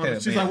Hey, you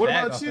could've she's made like, a "What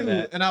bag about off of you?"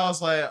 that. And I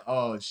was like,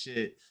 "Oh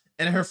shit!"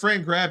 And her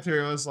friend grabbed her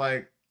and was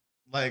like,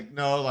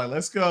 "No, like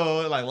let's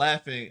go," like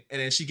laughing. And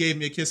then she gave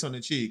me a kiss on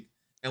the cheek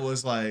and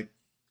was like,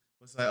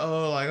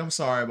 "Oh, like I'm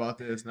sorry about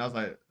this." And I was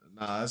like,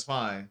 "Nah, it's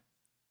fine."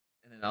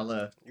 and then I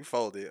left. You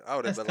folded. I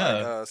would have That's been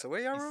like, tough. so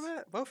where y'all room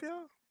at? Both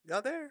y'all?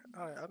 Y'all there?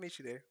 All right, I'll meet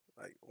you there.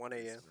 Like 1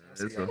 a.m. I'll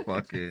see It's y'all. a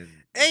fucking.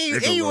 And you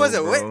Bigelow,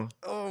 wasn't with. bro.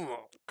 Oh my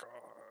god.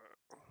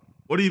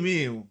 What do you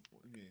mean?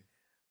 What do you mean?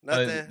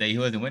 Nothing. That he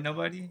wasn't with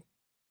nobody.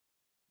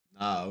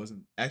 Nah, I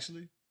wasn't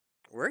actually.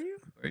 Were you?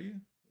 Were you?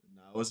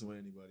 Nah, I wasn't with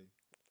anybody.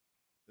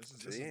 This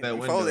is See, that you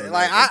window. folded. that-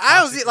 Like that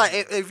I was toxic like,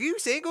 window. if you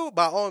single,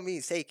 by all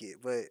means take it.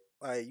 But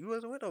like you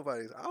wasn't with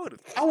nobody. I would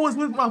have. I was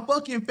with my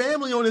fucking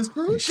family on this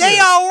cruise ship. They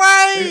all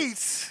right.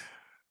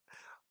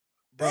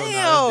 Bro, nah, Damn,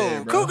 that's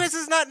dead, bro. Cougars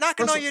is not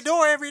knocking Bro, on your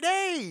door every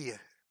day.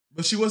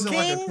 But she wasn't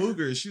like King? a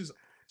cougar. She was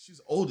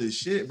old as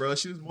shit, bro.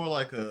 She was more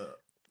like a.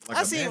 Like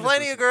I a seen mammoth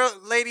plenty or of girls,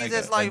 something. ladies Like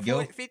that's a like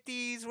gilf?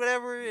 50s,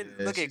 whatever, and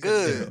Yeah, looking she's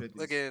good,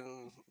 like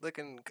 50s.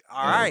 looking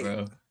all right.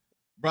 Bro.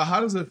 Bro, how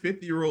does a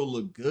 50-year-old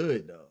look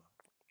good though?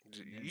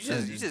 You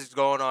just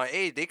going on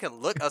age. They can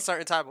look a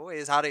certain type of way.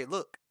 Is how they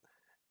look.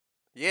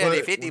 Yeah, they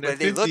But 50, when but they're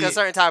they look a 50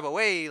 certain type of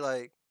way.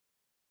 Like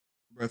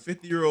Bro,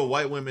 50-year-old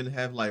white women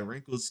have like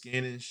wrinkled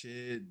skin and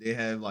shit. They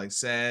have like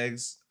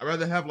sags. I'd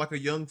rather have like a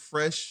young,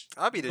 fresh.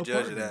 I'll be the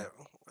judge of partner. that.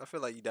 I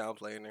feel like you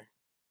downplaying her.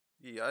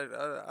 Yeah, I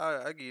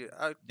take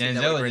that with a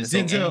Denzel grain is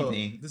of just salt.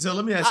 anything. Denzel,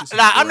 let me ask you something.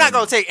 Nah, I'm not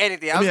gonna take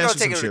anything. I'm Let me just ask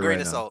gonna you take it some with a shit grain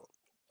right of now. salt.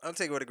 I'm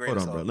taking it with a grain Hold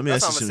of on, salt. bro. Let me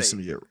That's ask what you I'm some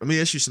gonna say. shit. Let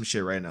me ask you some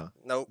shit right now.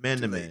 Nope. Man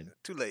too to late. man.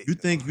 Too late. You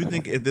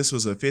think if this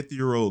was a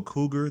 50-year-old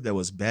cougar that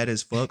was bad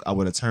as fuck, I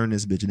would have turned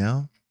this bitch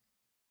down?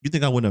 You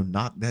think I wouldn't have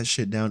knocked that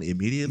shit down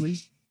immediately?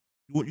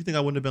 You think I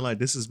wouldn't have been like,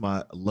 this is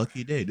my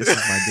lucky day. This is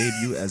my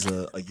debut as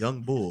a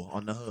young bull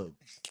on the hub.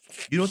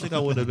 You don't think I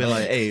would have been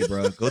like, hey,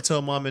 bro, go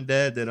tell mom and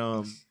dad that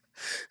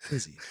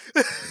busy.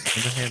 I'm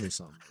gonna handle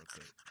something real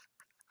quick.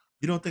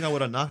 You don't think I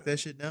would have knocked that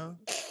shit down?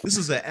 This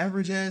is an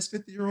average ass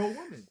 50-year-old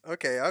woman.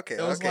 Okay. That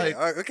was like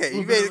Okay. a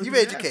You little better made looking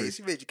your than case. average.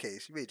 You made your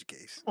case. You made your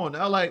case. Come on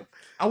now, like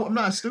I'm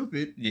not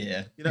stupid,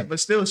 Yeah. you know, but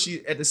still,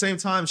 she at the same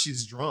time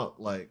she's drunk.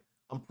 Like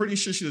I'm pretty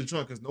sure she was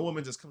drunk because no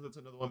woman just comes up to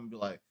another woman and be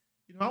like,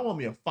 you know, I want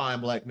me a fine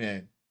black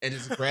man, and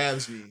just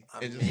grabs me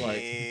and just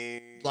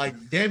like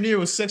damn near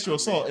was sexual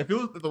assault. If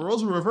the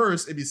roles were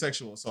reversed, it'd be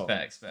sexual assault.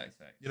 Facts.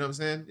 You know what I'm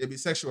saying? It'd be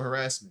sexual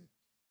harassment.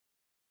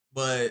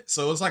 But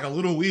so it was like a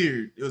little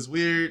weird. It was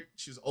weird.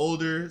 She was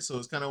older, so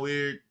it's kind of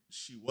weird.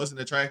 She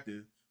wasn't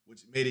attractive,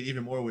 which made it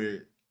even more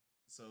weird.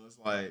 So it's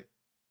like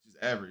she's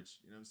average.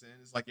 You know what I'm saying?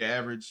 It's like your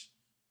average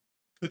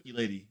cookie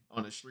lady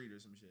on the street or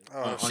some shit.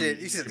 Oh On shit!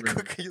 your You said the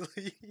neighborhood. cookie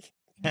lady.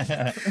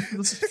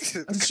 That's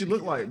what she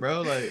looked like,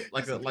 bro.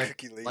 Like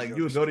Cookie lady like on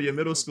you would the go to your street.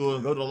 middle school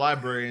and go to the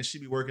library and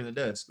she'd be working the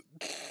desk.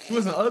 She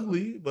wasn't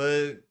ugly,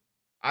 but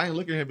I ain't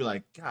looking at her and be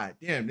like, God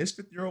damn, this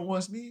 50-year-old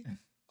wants me.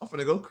 I'm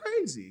gonna go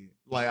crazy.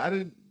 Like I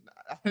didn't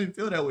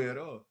feel that way at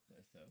all.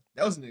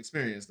 That was an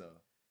experience though.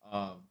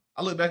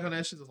 I look back on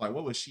that shit. I was like,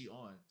 what was she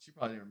on? She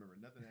probably didn't remember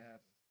nothing that happened.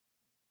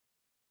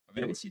 Or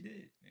maybe she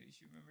did. Maybe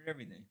she remembered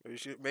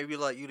everything. Maybe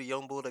like you, the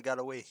young bull that got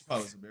away. She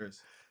probably was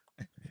embarrassed.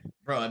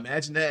 Bro,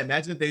 imagine that.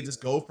 Imagine if they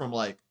just go from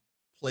like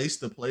place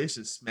to place,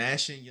 just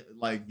smashing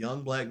like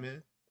young black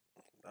men.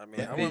 I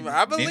mean, Maybe,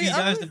 I believe. maybe he I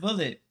dodged believe- the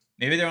bullet.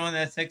 Maybe they're on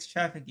that sex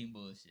trafficking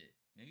bullshit.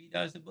 Maybe he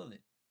dodged the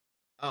bullet.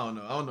 I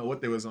don't know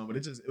what they was on, but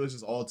it was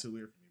just all too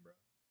weird for me, bro.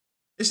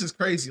 It's just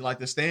crazy, like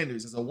the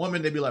standards. As a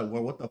woman, they'd be like,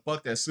 well, what the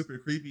fuck? That's super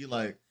creepy.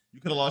 Like, you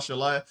could have lost your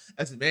life.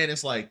 As a man,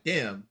 it's like,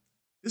 damn,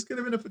 this could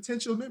have been a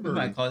potential We memory.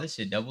 might call this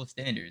shit double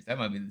standards. That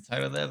might be the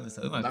title of the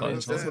episode. We might I call mean,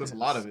 this that's what it's a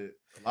lot of it.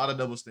 A lot of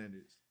double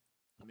standards.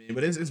 I mean,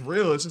 but it's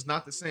real. It's just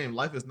not the same.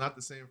 Life is not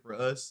the same for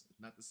us.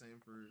 Not the same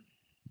for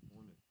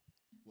women.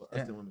 Well,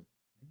 us and women.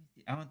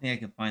 I don't think I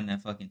can find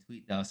that fucking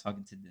tweet that I was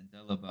talking to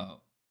Denzel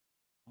about.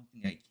 I don't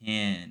think I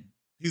can.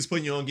 He was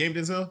putting you on game,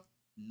 Denzel?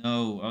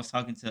 No, I was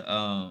talking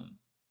to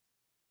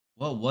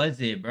what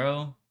was it,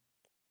 bro?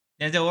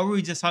 Denzel, what were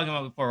we just talking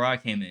about before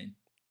Rod came in?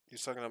 You're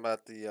talking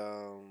about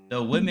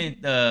The women,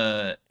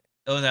 it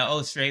was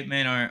that straight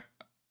men aren't.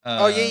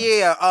 oh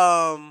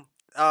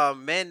yeah.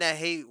 Men that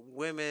hate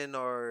women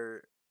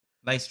or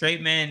Like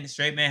straight men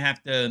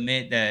have to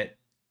admit that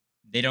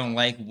they don't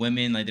like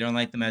women, like they don't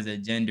like them as a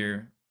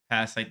gender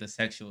past like the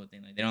sexual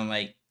thing. Like they don't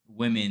like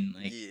women,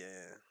 like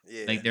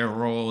yeah. like their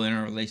role in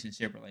a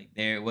relationship or like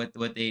their what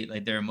they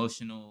like their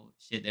emotional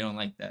shit. They don't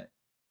like that.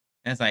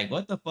 And it's like,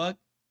 what the fuck?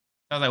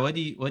 So I was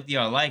like, what do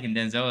y'all like? And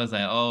Denzel was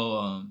like,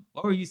 oh,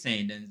 what were you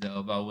saying, Denzel,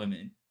 about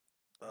women?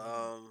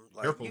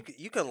 like Careful.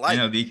 you can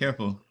like. Be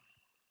careful.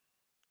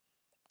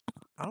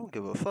 I don't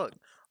give a fuck.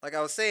 Like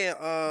I was saying,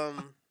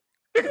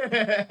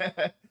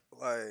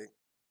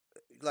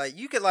 like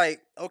you could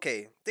like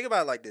okay, think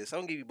about it like this. I'm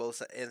gonna give you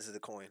both ends of the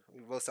coin,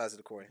 both sides of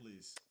the coin.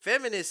 Please.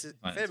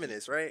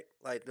 Feminists, right?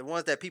 Like the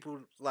ones that people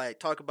like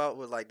talk about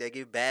with like they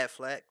give bad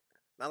flack.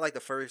 Not like the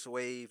first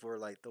wave or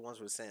like the ones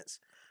with sense,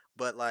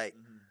 but like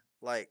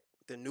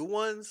the new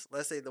ones.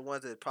 Let's say the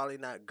ones that are probably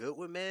not good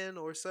with men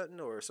or something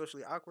or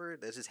socially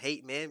awkward. That just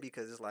hate men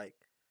because it's like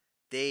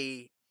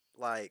they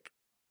like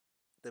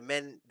the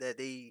men that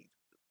they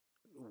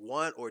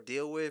want or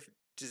deal with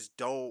just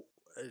don't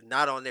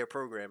not on their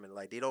programming.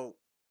 Like they don't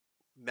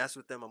mess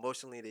with them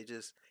emotionally. They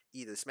just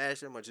either smash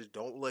them or just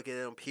don't look at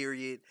them,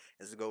 period,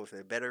 and just go with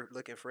their better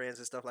looking friends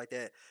and stuff like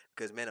that.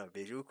 Because men are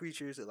visual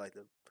creatures. They're like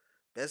the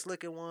best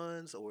looking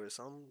ones, or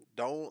some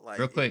don't. Like,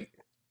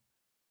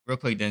 Real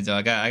quick,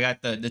 Denzel. I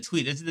got the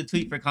tweet. This is the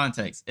tweet for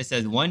context. It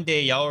says, "One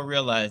day y'all will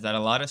realize that a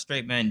lot of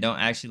straight men don't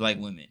actually like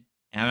women.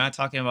 And I'm not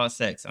talking about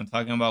sex. I'm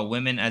talking about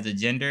women as a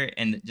gender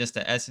and just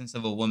the essence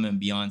of a woman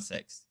beyond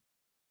sex."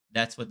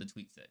 That's what the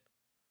tweet said.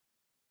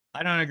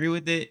 I don't agree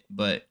with it,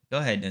 but go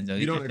ahead, Denzel.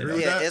 You don't agree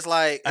with yeah, that? it's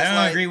like I don't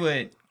like, agree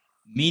with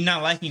me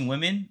not liking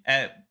women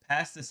at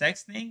past the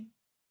sex thing.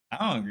 I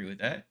don't agree with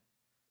that.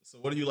 So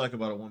what do you like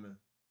about a woman?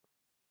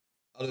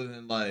 Other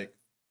than like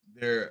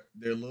their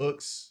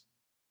looks,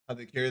 how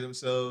they carry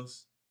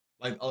themselves,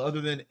 like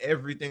other than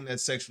everything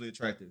that's sexually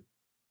attractive,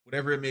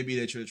 whatever it may be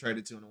that you're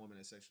attracted to in a woman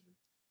that's sexually.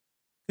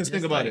 Because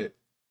think Just about like- it.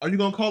 Are you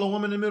gonna call a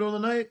woman in the middle of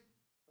the night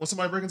when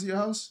somebody break into your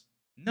house?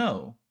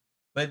 No,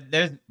 but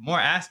there's more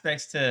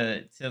aspects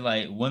to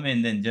like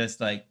women than just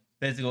like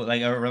physical,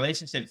 like a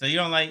relationship. So you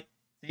don't like.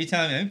 So you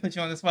telling me? Let me put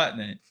you on the spot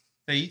then.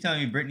 So you telling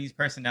me Brittany's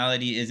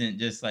personality isn't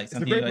just like It's a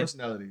something great like,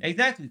 personality.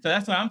 exactly. So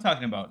that's what I'm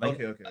talking about. Like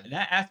Okay.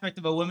 that aspect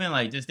of a woman,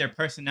 like just their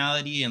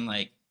personality and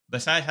like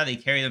besides how they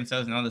carry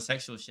themselves and all the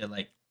sexual shit,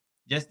 like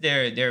just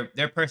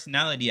their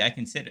personality. I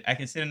can sit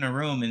in a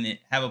room and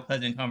have a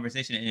pleasant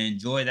conversation and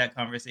enjoy that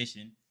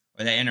conversation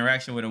or that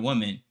interaction with a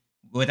woman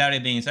without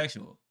it being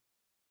sexual.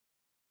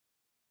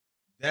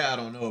 That I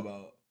don't know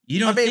about. You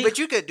don't I mean, think? but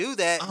you could do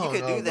that. I You don't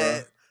could know, do bro.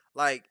 that.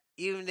 Like,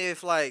 even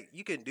if like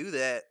you can do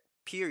that,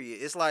 period.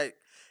 It's like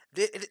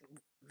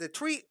the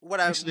tweet. What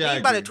Actually, I I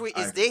mean by the agree. tweet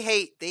I is they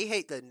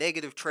hate the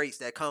negative traits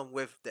that come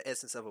with the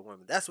essence of a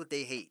woman. That's what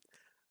they hate.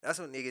 That's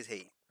what niggas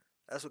hate.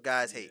 That's what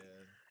guys hate.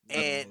 Yeah,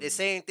 And the definitely.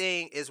 same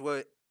thing is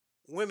what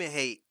women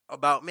hate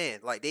about men.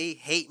 Like they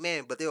hate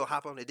men, but they'll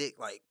hop on the dick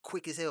like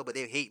quick as hell, but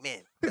they hate men.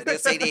 Like, they'll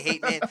say they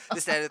hate men,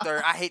 this, that, and the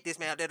third. I hate this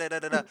man, da da da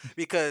da da,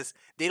 because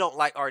they don't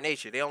like our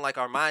nature. They don't like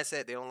our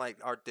mindset. They don't like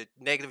the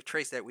negative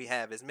traits that we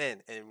have as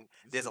men. And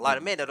there's a lot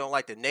of men that don't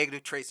like the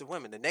negative traits of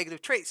women. The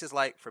negative traits is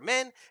like for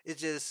men,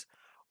 it's just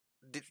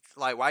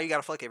like why you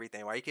gotta fuck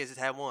everything? Why you can't just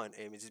have one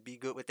and just be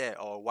good with that?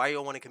 Or why you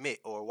don't want to commit?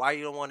 Or why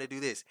you don't want to do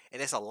this? And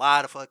there's a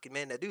lot of fucking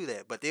men that do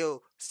that, but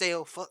they'll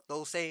still fuck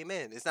those same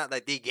men. It's not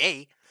like they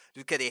gay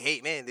just because they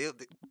hate men.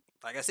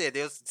 Like I said,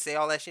 they'll say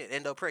all that shit, and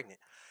end up pregnant.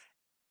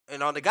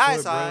 And on the guy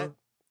Boy, side, bro.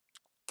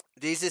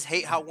 they just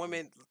hate how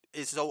women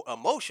is so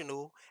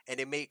emotional and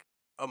they make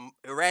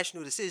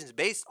irrational decisions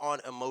based on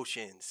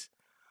emotions.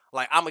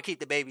 Like I'm gonna keep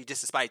the baby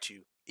just to spite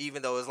you,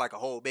 even though it's like a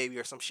whole baby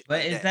or some shit. But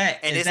like is that. that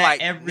And is it's that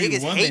like every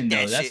niggas woman hate though?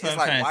 that That's shit. what It's I'm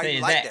like trying to why say. you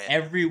Is like that that?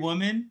 every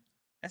woman?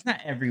 That's not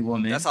every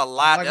woman. That's a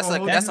lot. I'm not That's gonna a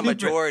hold that's you. a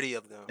majority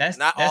of them. That's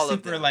not that's all of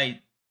super them.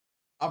 like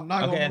I'm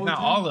not okay, gonna it's hold not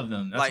you. all of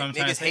them. That's Like what I'm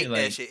trying niggas to say. hate that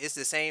Like shit. It's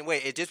the same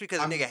way. Just because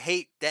a nigga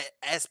hate that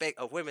aspect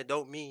of women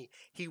don't mean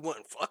he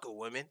wouldn't fuck a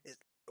woman.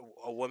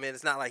 A woman.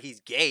 It's not like he's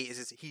gay. It's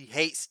just he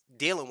hates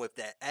dealing with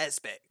that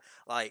aspect.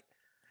 Like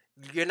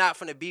you're not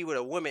gonna be with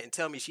a woman and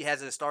tell me she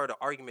hasn't started an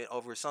argument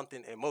over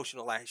something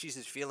emotional. Like she's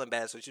just feeling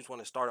bad, so she just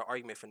want to start an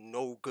argument for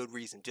no good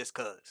reason, just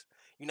cause.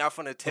 You're not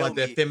gonna tell Like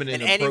that me feminine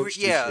and any approach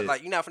to yeah, shit.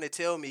 like you're not gonna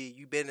tell me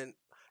you've been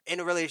in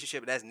a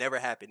relationship and that's never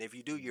happened. If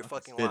you do, you're I can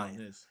fucking spit on lying.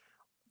 this.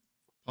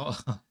 oh,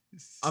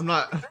 I'm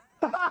not.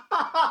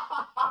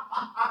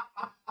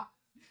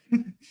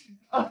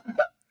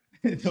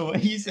 the way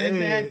you said Hey.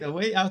 that, the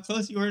way how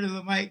close you were to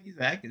the mic, he's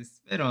like, I can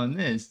spit on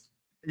this.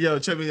 Yo,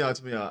 check me out.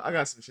 I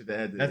got some shit to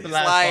add to That's this. the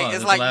last like- pause.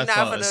 it's That's like the you're last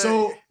not pause. finna-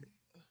 So,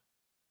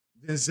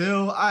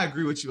 Denzel, I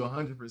agree with you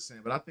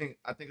 100%, but I think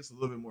it's a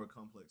little bit more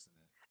complex than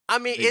that. I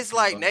mean, They it's don't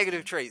like understand.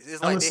 negative traits.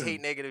 It's Now like listen. they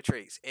hate negative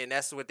traits, and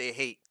that's what they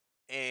hate,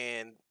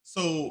 and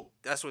So,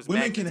 that's what's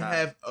women can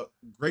magnetized. have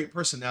great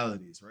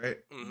personalities, right?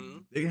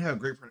 Mhm. They can have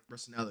great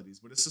personalities,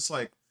 but it's just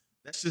like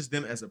that's just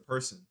them as a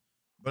person.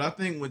 But I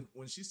think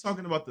when she's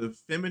talking about the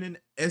feminine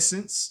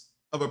essence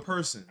of a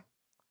person,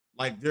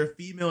 like their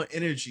female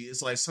energy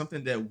is like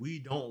something that we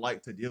don't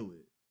like to deal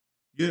with.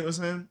 You know what I'm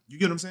saying? You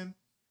get what I'm saying?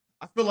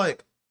 I feel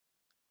like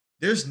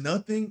there's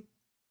nothing.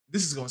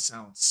 This is gonna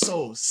sound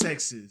so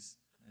sexist.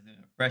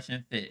 Fresh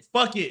and fit.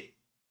 Fuck it.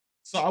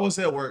 So I was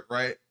at work,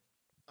 right?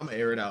 I'm gonna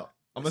air it out.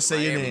 I'm gonna It's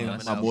say your Miami name,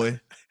 coming my out. boy.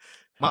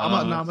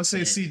 I'm gonna say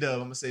shit. C Dub. I'm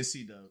gonna say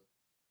C Dub.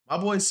 My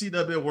boy C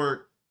Dub at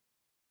work.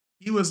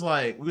 He was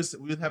like, we was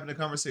having a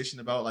conversation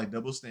about like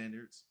double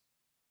standards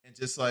and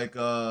just like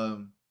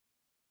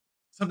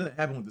something that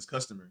happened with this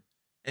customer.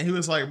 And he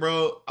was like,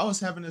 bro, I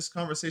was having this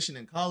conversation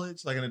in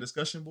college, like in a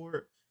discussion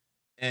board,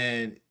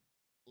 and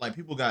like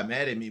people got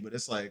mad at me, but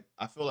it's like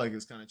I feel like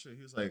it's kind of true.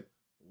 He was like,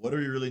 what do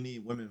we really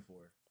need women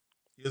for?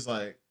 He was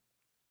like,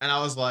 and I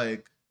was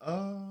like,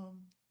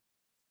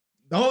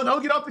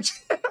 don't get off the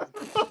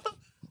camera.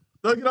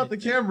 Don't get off the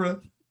camera.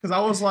 Because I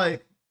was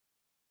like,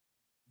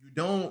 you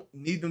don't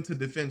need them to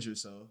defend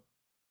yourself.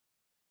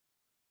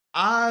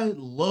 I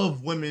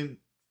love women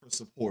for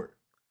support.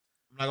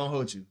 I'm not gonna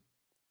hold you.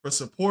 For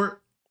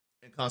support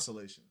and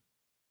consolation.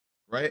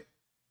 Right?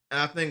 And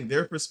I think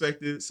their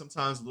perspective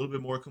sometimes a little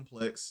bit more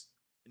complex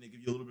and they give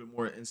you a little bit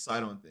more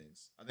insight on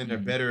things. I think they're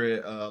Mhm. better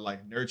at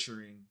like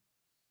nurturing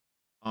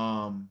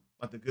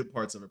like the good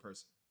parts of a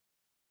person.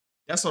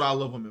 That's what I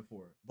love women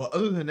for. But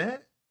other than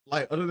that,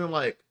 like other than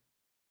like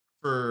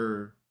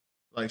for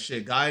like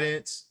shit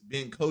guidance,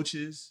 being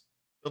coaches,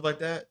 stuff like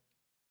that,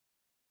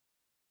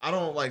 I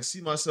don't like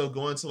see myself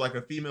going to like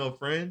a female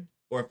friend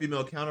or a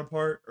female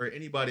counterpart or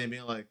anybody and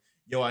being like,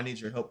 yo, I need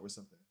your help with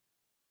something.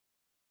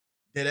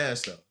 Dead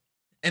ass though.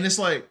 And it's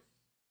like,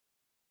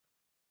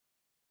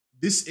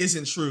 this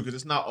isn't true because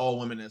it's not all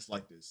women that's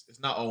like this. It's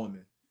not all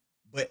women.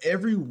 But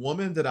every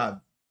woman that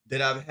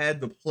I've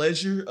had the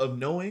pleasure of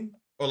knowing,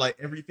 or like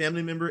every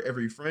family member,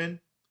 every friend,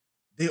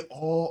 they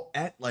all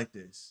act like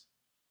this.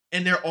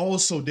 And they're all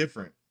so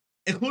different,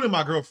 including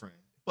my girlfriend.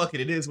 Fuck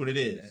it, it is what it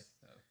is.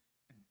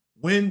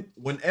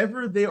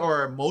 Whenever they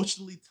are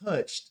emotionally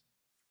touched,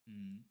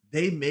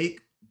 they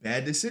make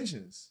bad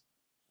decisions.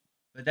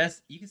 But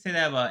that's, you can say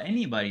that about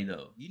anybody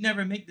though. You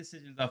never make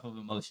decisions off of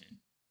emotion.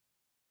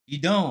 You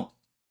don't.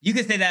 You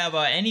can say that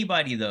about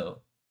anybody though.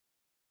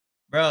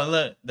 Bro,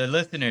 look, the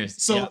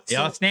listeners,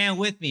 y'all stand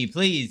with me,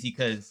 please,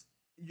 because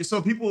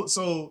so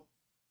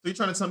you're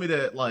trying to tell me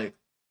that like,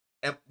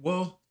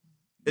 well,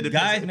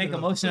 guys make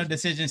emotional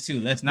decisions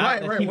too. Let's not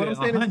keep it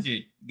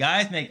 100.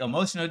 Guys make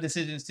emotional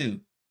decisions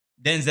too.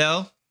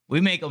 Denzel, we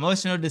make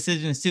emotional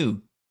decisions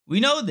too. We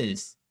know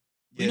this.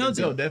 We know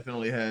Denzel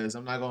definitely has.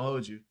 I'm not gonna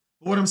hold you.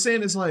 But what I'm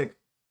saying is like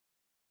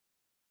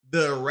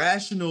the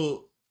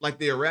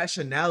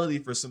irrationality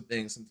for some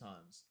things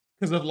sometimes.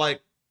 Because of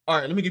like, all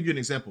right, let me give you an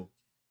example.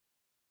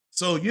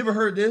 So you ever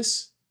heard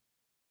this?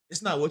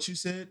 It's not what you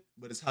said,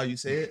 but it's how you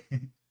say it.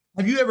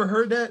 Have you ever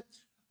heard that?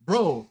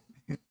 Bro,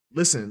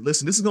 listen,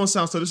 this is gonna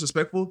sound so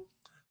disrespectful,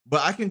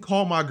 but I can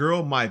call my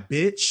girl my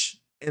bitch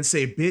and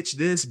say bitch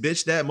this,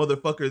 bitch that,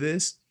 motherfucker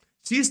this.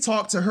 She's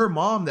talked to her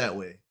mom that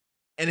way,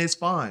 and it's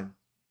fine.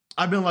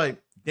 I've been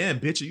like, damn,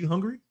 bitch, are you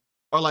hungry?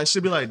 Or like,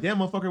 she'll be like, damn,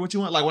 motherfucker, what you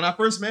want? Like when I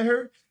first met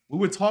her, we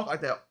would talk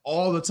like that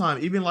all the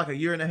time. Even like a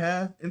year and a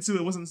half into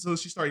it, wasn't until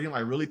she started getting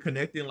like really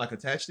connected and like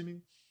attached to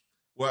me.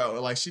 Well,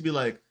 like she'd be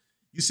like,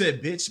 you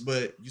said bitch,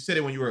 but you said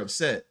it when you were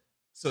upset.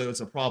 So it's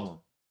a problem.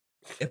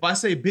 If I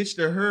say bitch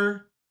to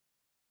her,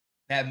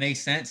 that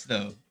makes sense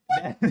though.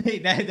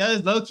 that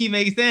does low-key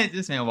make sense.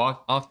 This man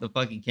walked off the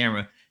fucking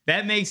camera.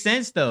 That makes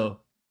sense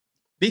though.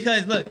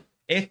 Because look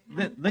at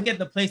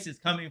the place it's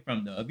coming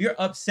from though. If you're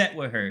upset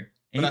with her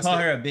and you call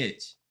her a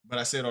bitch. But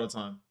I say it all the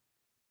time.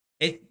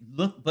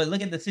 But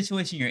look at the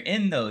situation you're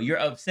in though. You're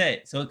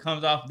upset, so it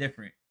comes off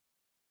different.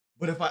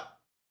 But if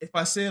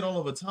I say it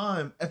all the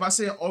time,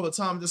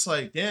 just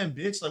like, damn,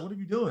 bitch, like, what are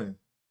you doing?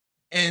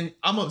 And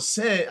I'm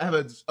upset, I have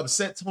an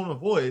upset tone of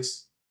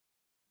voice.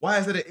 Why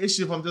is that an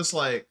issue if I'm just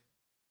like,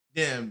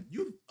 damn,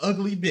 you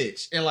ugly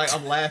bitch, and like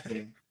I'm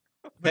laughing?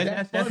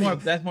 But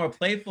that's more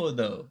playful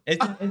though.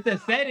 It's a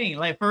setting,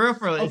 like for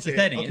real, it's a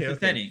setting. It's a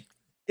setting.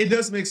 It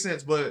does make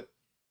sense, but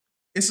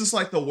it's just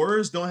like the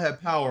words don't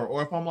have power.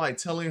 Or if I'm like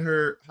telling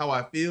her how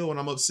I feel when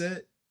I'm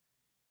upset,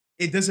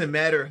 it doesn't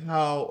matter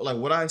how, like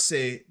what I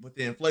say, what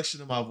the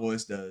inflection of my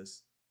voice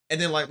does.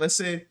 And then like, let's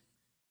say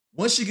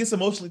once she gets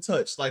emotionally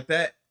touched like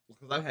that,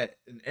 because I've had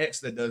an ex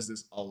that does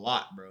this a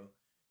lot, bro.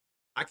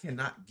 I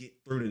cannot get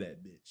through to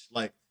that bitch.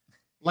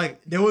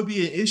 Like there would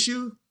be an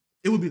issue.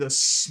 It would be the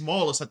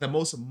smallest, like the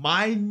most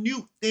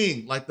minute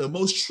thing, like the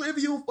most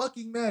trivial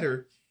fucking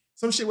matter.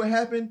 Some shit would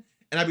happen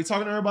and I'd be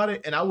talking to her about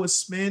it and I would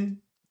spend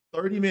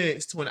 30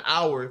 minutes to an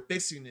hour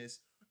fixing this.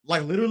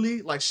 Like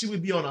literally, like she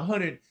would be on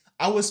 100.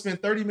 I would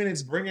spend 30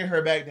 minutes bringing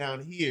her back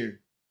down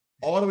here,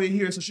 all the way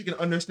here, so she can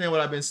understand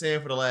what I've been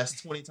saying for the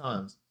last 20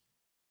 times.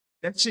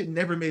 That shit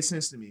never made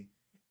sense to me.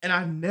 And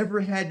I never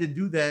had to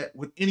do that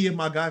with any of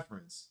my guy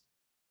friends.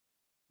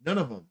 None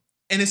of them.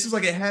 And it seems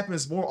like it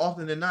happens more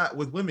often than not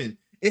with women.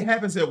 It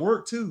happens at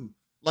work too.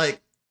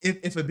 Like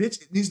if a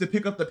bitch needs to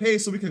pick up the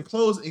pace so we can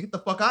close and get the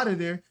fuck out of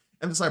there,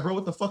 I'm just like, bro,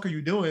 what the fuck are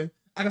you doing?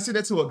 I can say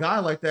that to a guy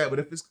like that, but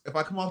if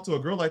I come off to a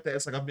girl like that,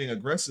 it's like I'm being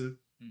aggressive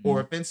or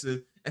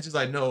offensive. And she's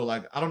like, no,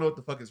 like, I don't know what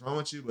the fuck is wrong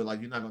with you, but like,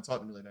 you're not gonna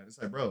talk to me like that.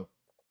 It's like, bro,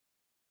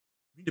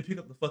 you need to pick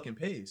up the fucking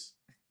pace.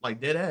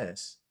 Like dead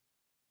ass.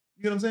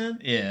 You know what I'm saying?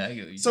 Yeah, I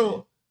get what you're saying.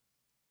 So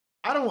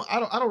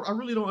I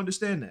really don't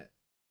understand that.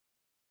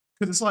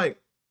 Cause it's like,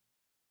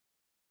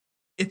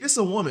 if it's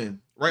a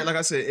woman, right? Like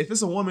I said, if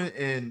it's a woman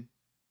and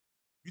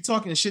you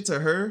talking shit to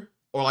her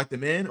or like the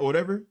man or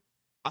whatever,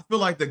 I feel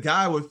like the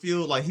guy would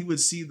feel like he would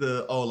see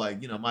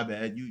like, you know, my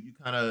bad. You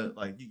kind of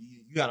like,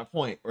 you got a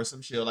point or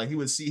some shit. Like he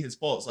would see his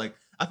faults. Like,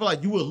 I feel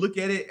like you would look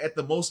at it at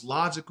the most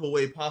logical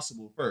way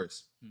possible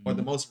first, or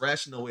the most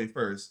rational way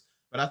first.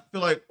 But I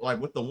feel like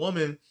with the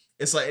woman,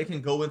 it's like, it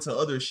can go into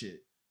other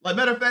shit. Like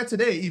matter of fact,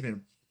 today,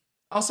 even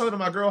I was talking to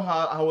my girl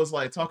how I was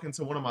like talking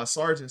to one of my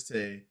sergeants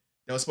today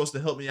that was supposed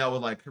to help me out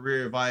with like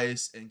career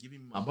advice and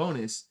giving me my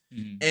bonus.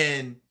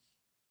 And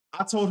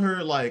I told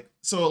her like,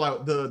 so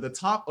like the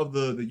top of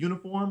the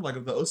uniform, like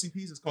of the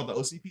OCPs, is called the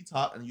OCP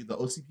top and the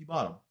OCP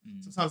bottom.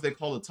 Sometimes they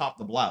call the top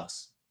the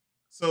blouse.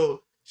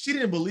 So she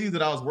didn't believe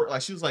that I was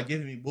like, she was like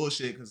giving me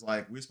bullshit because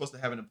like we were supposed to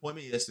have an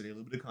appointment yesterday, a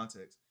little bit of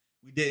context.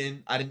 We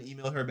didn't. I didn't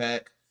email her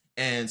back.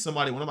 And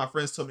one of my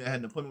friends told me I had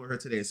an appointment with her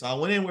today. So I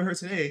went in with her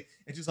today,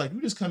 and she's like,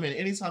 "You just come in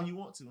anytime you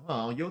want to,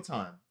 huh? On your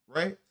time,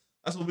 right?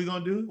 That's what we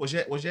gonna do." Was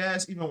your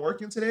ass even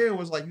working today, or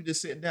was like you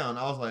just sitting down?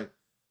 I was like,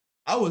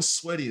 I was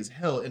sweaty as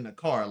hell in the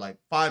car like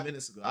 5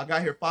 minutes ago. I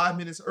got here 5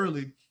 minutes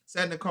early,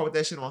 sat in the car with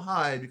that shit on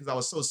high because I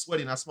was so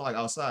sweaty and I smell like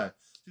outside.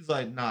 She's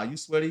like, "Nah, you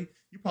sweaty?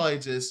 You probably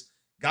just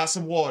got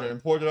some water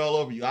and poured it all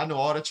over you. I know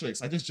all the tricks."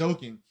 Like, just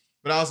joking.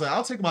 But I was like,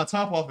 "I'll take my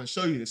top off and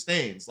show you the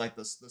stains, like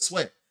the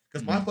sweat."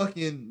 Because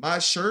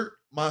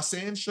my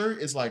sand shirt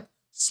is like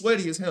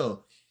sweaty as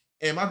hell.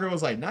 And my girl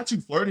was like, "Not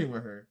you flirting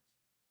with her."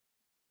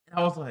 And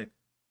I was like,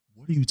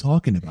 What are you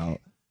talking about?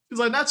 she was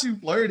like, "Not you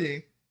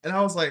flirting." And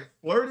I was like,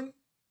 "Flirting?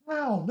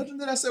 Wow, nothing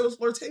that I said was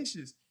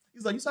flirtatious."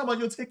 He's like, "You talking about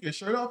you'll take your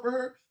shirt off for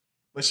her?"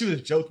 But she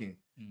was joking.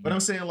 But I'm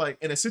saying, like,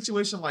 in a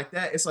situation like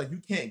that, it's like you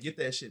can't get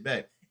that shit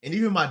back. And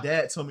even my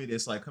dad told me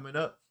this, like, coming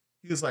up.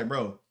 He was like,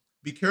 "Bro,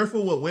 be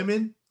careful with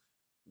women.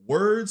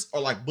 Words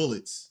are like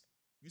bullets.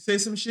 You say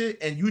some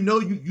shit, and you know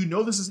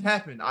this has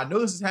happened. I know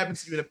this has happened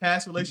to you in a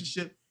past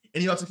relationship,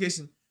 any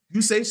altercation.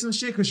 You say some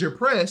shit because you're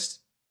pressed,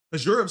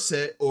 because you're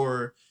upset,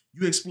 or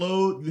you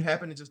explode. You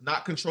happen to just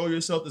not control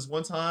yourself this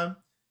one time,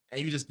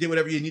 and you just get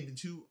whatever you needed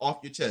to off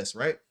your chest,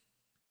 right?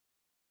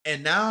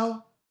 And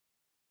now,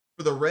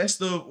 for the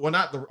rest of, I'm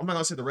not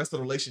gonna say the rest of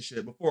the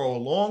relationship, but for a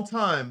long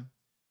time,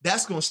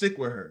 that's gonna stick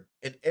with her.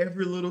 And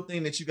every little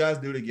thing that you guys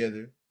do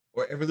together,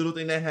 or every little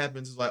thing that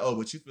happens, is like, oh,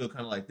 but you feel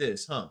kind of like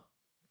this, huh?"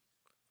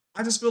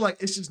 I just feel like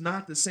it's just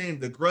not the same.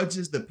 The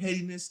grudges, the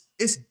pettiness,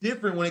 it's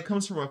different when it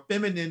comes from a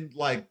feminine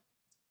like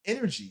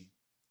energy.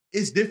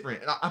 It's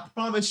different, and I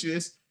promise you,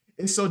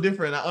 it's so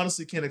different. I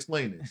honestly can't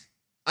explain it.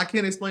 I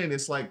can't explain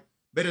this like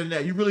better than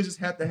that. You really just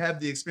have to have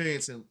the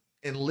experience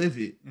and live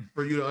it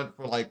for you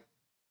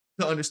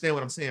to understand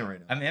what I'm saying right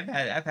now. I mean,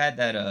 I've had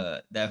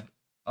that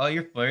 "oh,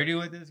 you're flirty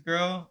with this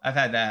girl." I've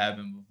had that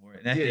happen before.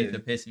 And that Yeah. used to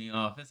piss me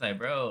off. It's like,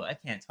 bro, I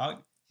can't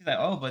talk. She's like,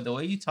 "Oh, but the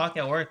way you talk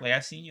at work, like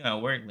I've seen you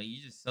at work, like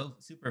you just so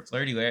super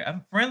flirty with her."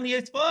 I'm friendly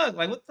as fuck.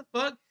 Like, what the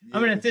fuck?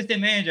 I'm an Yeah.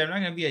 assistant manager. I'm not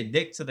gonna be a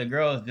dick to the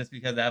girls just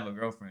because I have a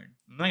girlfriend.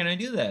 I'm not gonna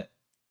do that.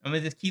 I'm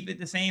gonna just keep it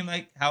the same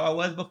like how I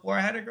was before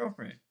I had a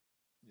girlfriend.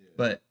 Yeah.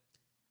 But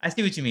I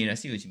see what you mean. I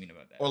see what you mean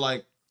about that. Or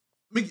like,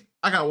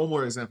 I got one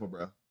more example,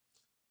 bro.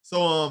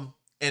 So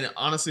and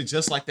honestly,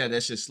 just like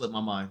that shit slipped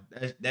my mind.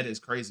 That is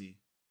crazy.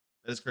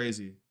 That is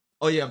crazy.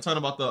 Oh yeah, I'm talking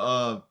about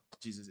the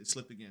Jesus, it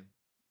slipped again.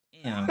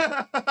 Damn.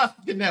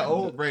 Getting that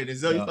old brain.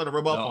 Is you starting to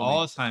rub The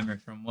off on me.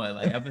 Alzheimer from what,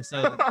 like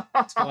episode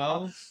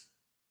 12,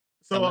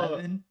 So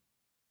 11?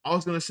 I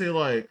was gonna say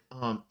like,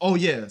 oh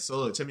yeah. So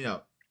look, check me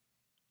out.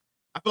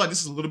 I feel like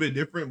this is a little bit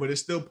different, but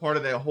it's still part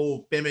of that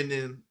whole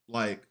feminine,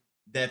 like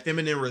that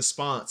feminine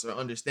response or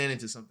understanding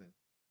to something.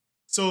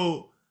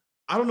 So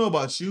I don't know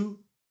about you,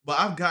 but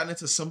I've gotten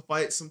into some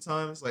fights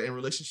sometimes, like in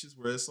relationships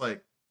where it's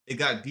like it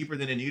got deeper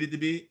than it needed to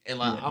be, and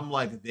like Yeah. I'm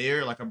like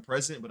there, like I'm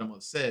present, but I'm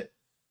upset.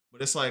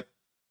 But it's like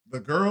the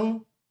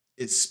girl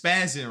is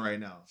spazzing right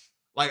now.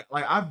 Like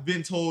I've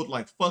been told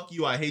like "fuck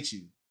you, I hate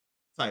you"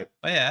 type.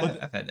 Oh yeah,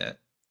 But- I've had that.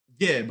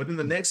 Yeah, but then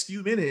the next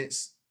few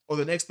minutes or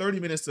the next 30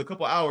 minutes to a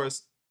couple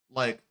hours,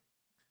 like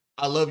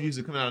I love you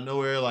to come out of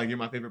nowhere, like you're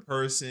my favorite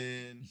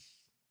person,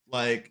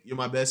 like you're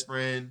my best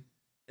friend.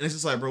 And it's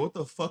just like, bro, what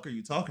the fuck are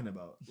you talking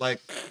about? Like,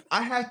 I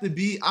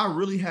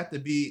really have to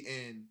be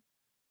in,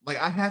 like,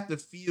 I have to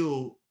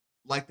feel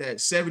like that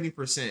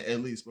 70%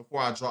 at least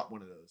before I drop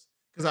one of those.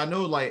 Because I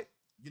know, like,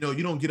 you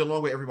don't get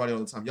along with everybody all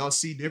the time. Y'all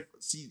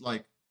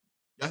like,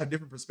 y'all have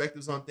different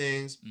perspectives on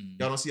things.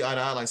 Y'all don't see eye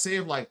to eye. Like, say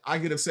if, like, I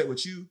get upset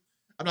with you,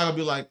 I'm not gonna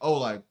be like, oh,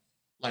 like,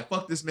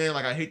 fuck this man.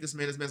 Like, I hate this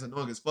man. This man's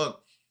annoying as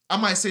fuck. I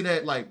might say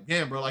that, like,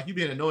 damn, bro, like, you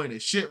being annoying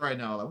as shit right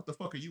now. Like, what the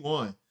fuck are you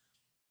on?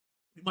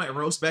 We might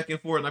roast back and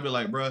forth, and I'll be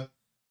like, bro,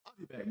 I'll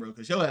be back, bro,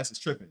 because your ass is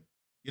tripping.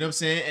 You know what I'm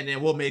saying? And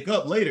then we'll make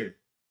up later.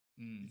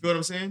 You feel what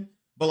I'm saying?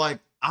 But like,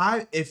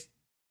 if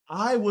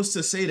I was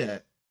to say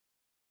that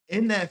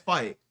in that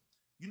fight,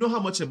 you know how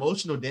much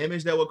emotional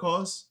damage that would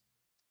cause?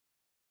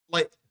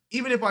 Like,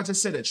 even if I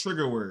just said a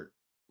trigger word,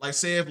 like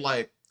say if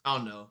like, I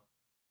don't know,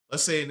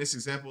 let's say in this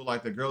example,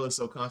 like the girl is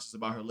so conscious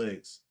about her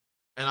legs.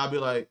 And I'll be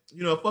like,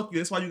 fuck you.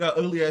 That's why you got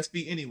ugly ass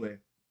feet anyway.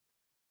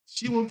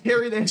 She will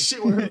carry that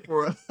shit with her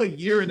for a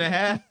year and a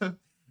half,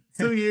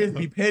 2 years,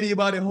 be petty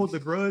about it, hold the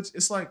grudge.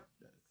 It's like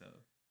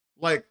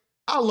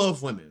I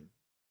love women.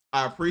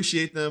 I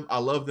appreciate them. I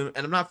love them.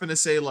 And I'm not finna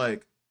say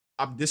like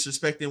I'm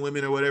disrespecting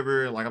women or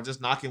whatever. Like I'm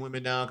just knocking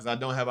women down because I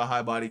don't have a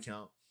high body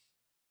count.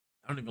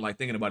 I don't even like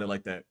thinking about it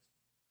like that.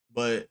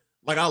 But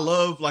like I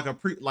love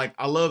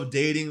I love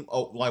dating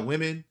like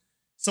women,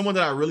 someone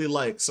that I really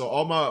like. So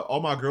all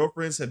my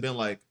girlfriends have been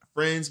like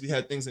friends. We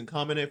had things in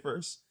common at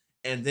first.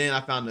 And then I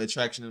found the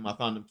attraction in them. I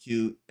found them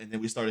cute. And then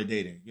we started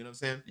dating. You know what I'm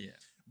saying? Yeah.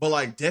 But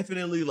like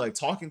definitely like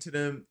talking to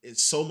them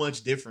is so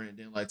much different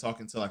than like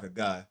talking to like a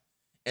guy.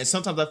 And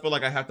sometimes I feel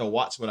like I have to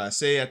watch what I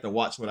say, I have to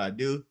watch what I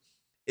do.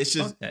 It's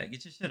just Fuck that.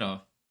 Get your shit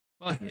off.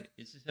 Fuck it.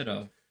 Get your shit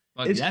off.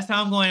 Fuck it. That's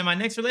how I'm going in my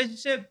next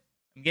relationship.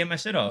 I'm getting my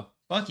shit off.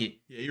 Fuck it.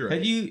 Yeah, you're right.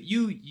 Cause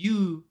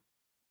you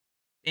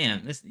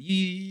damn, listen,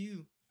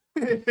 you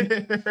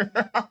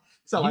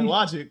Sound like You-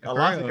 Logic. A for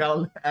Logic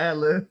real. got ad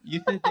lib.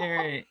 You sit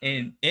there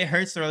and it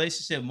hurts the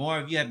relationship more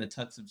if you had to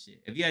tuck some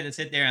shit. If you had to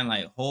sit there and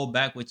like hold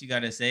back what you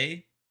gotta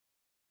say,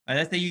 like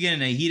let's say you get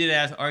in a heated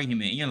ass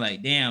argument and you're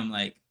like, damn,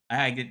 like I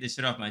gotta get this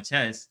shit off my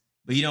chest,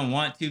 but you don't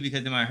want to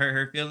because it might hurt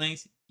her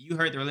feelings. You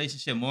hurt the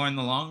relationship more in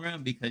the long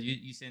run because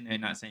you sitting there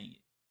not saying it.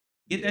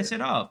 Get that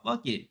shit off.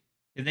 Fuck it.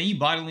 Cause then you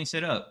bottling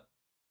shit up.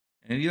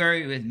 And if you are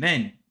with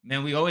men,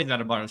 we always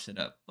gotta bottle shit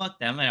up. Fuck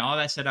that. I'm letting all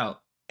that shit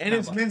out. And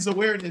it's Men's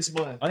Awareness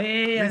Month. Oh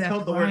yeah, Men's that's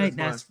Health right. Awareness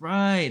That's Month.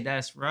 right.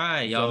 That's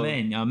right. Y'all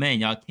So- men,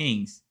 y'all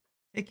kings.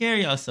 Take care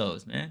of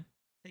yourselves, man.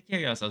 Take care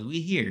of yourselves.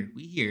 We here.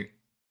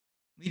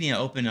 We need to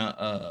open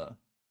a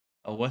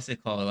what's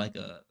it called? Like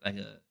a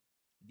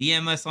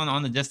DM us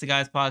on the Just the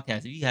Guys podcast.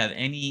 If you have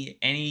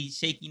any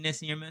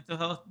shakiness in your mental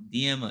health,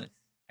 DM us.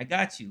 I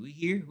got you. We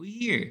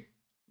here.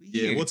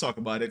 Yeah, we'll talk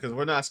about it because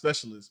we're not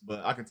specialists,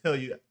 but I can tell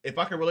you if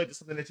I can relate to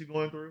something that you're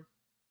going through,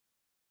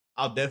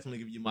 I'll definitely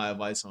give you my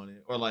advice on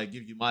it or like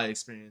give you my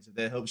experience if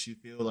that helps you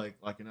feel like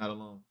you're not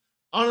alone.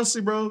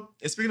 Honestly, bro,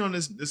 and speaking on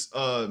this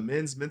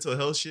men's mental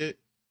health shit,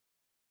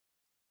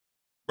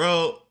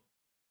 bro,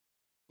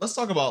 let's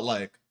talk about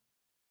like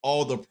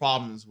all the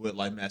problems with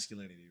like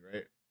masculinity,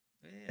 right?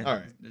 Yeah, All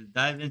right. Let's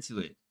dive into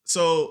it.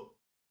 So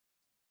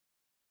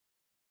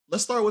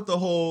let's start with the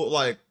whole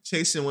like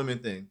chasing women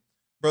thing.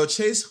 Bro,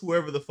 chase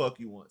whoever the fuck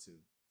you want to.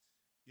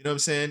 You know what I'm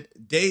saying?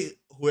 Date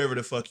whoever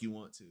the fuck you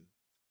want to.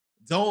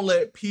 Don't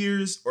let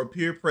peers or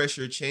peer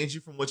pressure change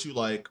you from what you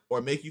like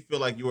or make you feel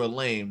like you are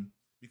lame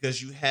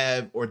because you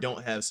have or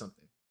don't have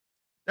something.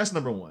 That's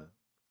number one.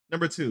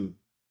 Number two,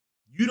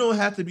 you don't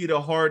have to be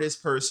the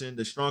hardest person,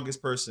 the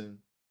strongest person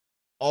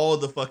all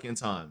the fucking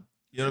time.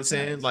 You know what I'm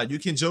saying? Like you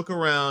can joke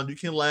around, you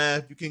can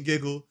laugh, you can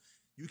giggle,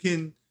 you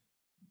can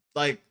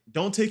like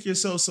don't take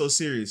yourself so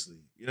seriously.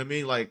 You know what I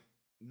mean? Like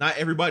not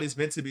everybody's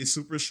meant to be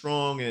super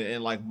strong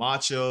and like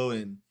macho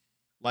and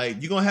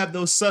like you're gonna have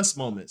those sus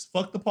moments.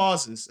 Fuck the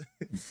pauses.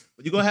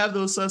 But you're gonna have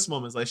those sus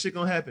moments. Like shit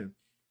gonna happen.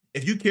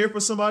 If you care for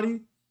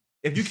somebody,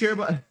 if you care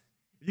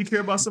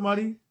about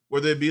somebody,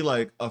 whether it be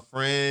like a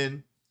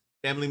friend,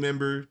 family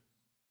member,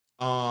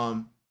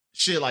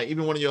 shit, like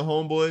even one of your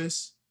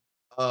homeboys,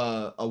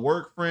 a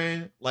work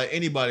friend, like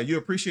anybody, you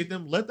appreciate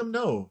them, let them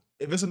know.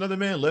 If it's another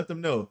man, let them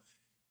know.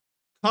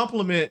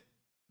 Compliment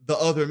the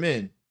other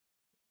men.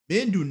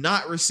 Men do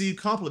not receive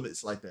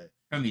compliments like that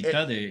From each Eh,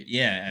 other,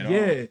 yeah,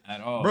 yeah. at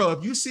all. bro.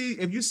 If you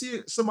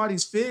see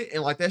somebody's fit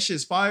and like that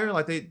shit's fire,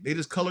 like they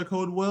just color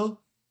code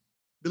well,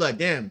 be like,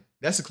 damn,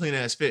 that's a clean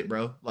ass fit,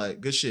 bro. Like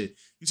good shit.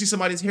 You see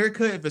somebody's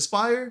haircut, if it's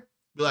fire,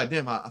 be like,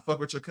 damn, I fuck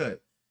with your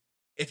cut.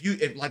 If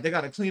like they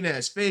got a clean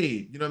ass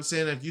fade, you know what I'm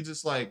saying? If you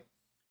just like,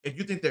 if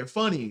you think they're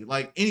funny,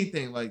 like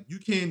anything, like you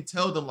can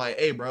tell them like,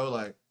 hey, bro,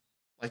 like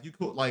you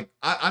cool. Like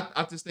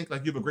I just think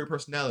like you have a great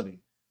personality.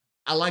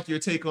 I like your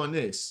take on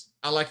this.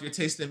 I like your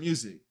taste in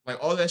music. Like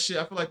all that shit.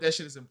 I feel like that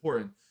shit is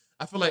important.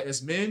 I feel like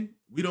as men,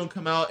 we don't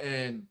come out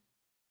and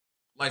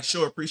like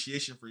show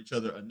appreciation for each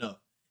other enough.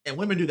 And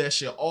women do that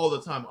shit all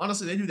the time.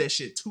 Honestly, they do that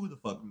shit too the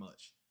fuck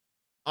much.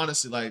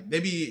 Honestly, like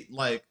they be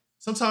like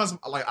sometimes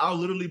like I'll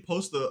literally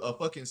post a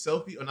fucking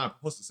selfie or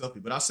not post a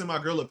selfie, but I'll send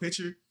my girl a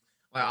picture.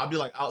 Like I'll be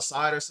like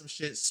outside or some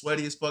shit,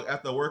 sweaty as fuck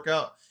after a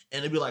workout, and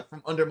it'd be like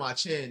from under my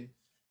chin,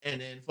 and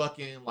then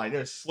fucking like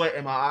there's sweat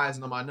in my eyes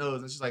and on my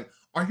nose, and she's like,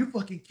 "Are you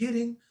fucking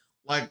kidding?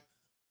 Like,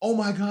 oh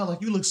my god,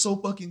 like you look so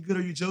fucking good.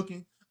 Are you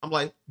joking?" I'm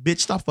like, "Bitch,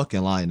 stop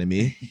fucking lying to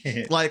me."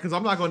 Like, cause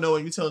I'm not gonna know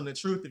when you telling the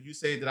truth if you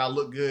say that I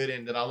look good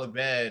and that I look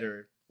bad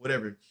or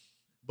whatever.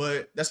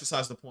 But that's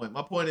besides the point.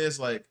 My point is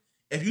like,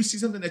 if you see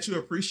something that you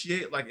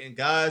appreciate, like in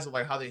guys or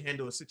like how they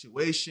handle a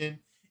situation,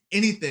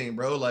 anything,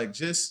 bro, like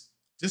just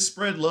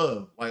spread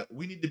love. Like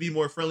we need to be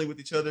more friendly with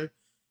each other.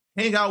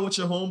 Hang out with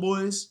your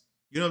homeboys.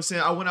 You know what I'm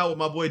saying? I went out with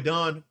my boy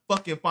Don.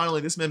 Fucking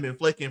finally, this man been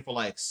flaking for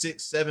like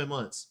 6-7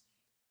 months.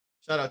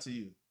 Shout out to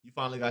you. You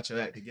finally got your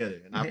act together,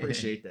 and I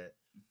appreciate that.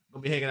 I'm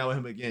gonna be hanging out with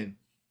him again.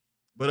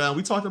 But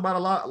we talked about a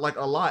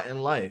lot in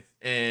life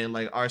and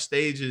like our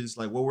stages,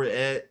 like where we're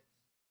at.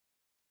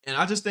 And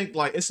I just think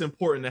like it's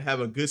important to have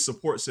a good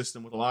support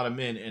system with a lot of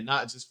men and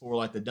not just for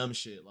like the dumb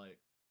shit. Like,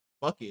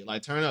 fuck it.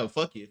 Like turn up,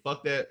 fuck it.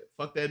 Fuck that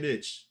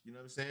bitch. You know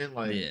what I'm saying?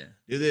 Like Yeah.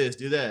 do this,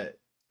 do that.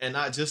 And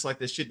not just like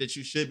the shit that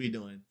you should be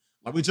doing.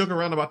 Like we joke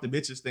around about the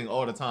bitches thing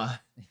all the time.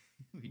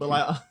 But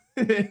like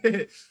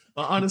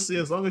but honestly,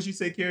 as long as you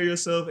take care of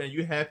yourself and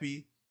you're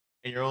happy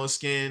in your own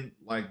skin,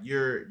 like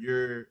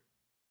you're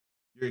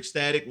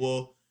ecstatic.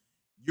 Well,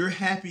 you're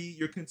happy,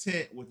 you're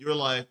content with your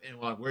life and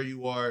like where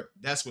you are.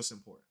 That's what's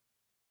important.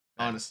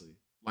 Honestly,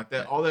 like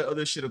that, all that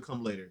other shit will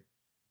come later.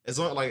 As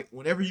long like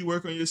whenever you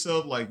work on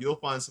yourself, like you'll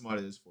find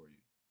somebody that's for you.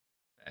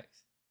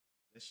 Facts.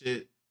 That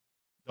shit,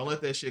 don't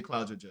let that shit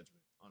cloud your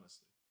judgment.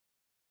 Honestly,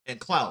 and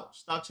clout,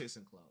 stop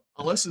chasing clout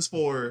unless it's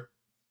for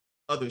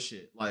other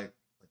shit like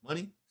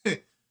money.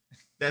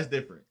 That's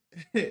different.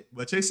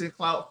 But chasing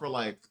clout for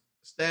like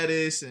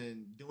status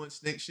and doing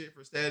snake shit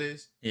for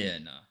status, Yeah,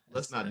 no.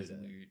 Let's not do that's that.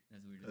 Weird.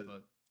 That's weird as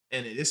fuck.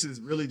 and this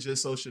is really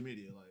just social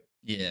media. Like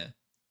Yeah.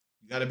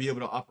 You got to be able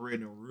to operate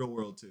in the real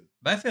world too.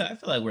 But I feel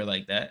like we're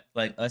like that.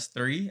 Like us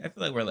three, I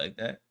feel like we're like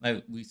that.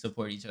 Like we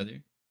support each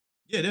other.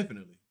 Yeah,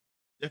 definitely.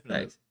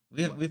 Like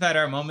we've had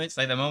our moments.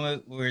 Like the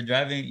moment we were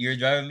driving, you were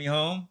driving me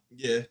home.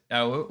 Yeah.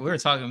 We were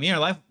talking. Me and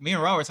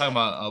Raw were talking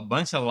about a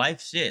bunch of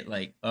life shit.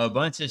 Like a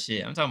bunch of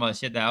shit. I'm talking about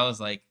shit that I was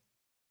like,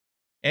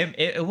 I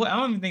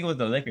don't even think it was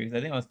the liquor because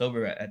I think I was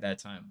sober at that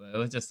time. But it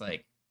was just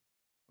like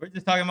we're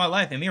just talking about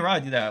life, and me and Raw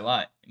do that a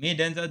lot. Me and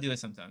Denzel do it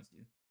sometimes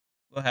too.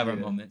 We'll have our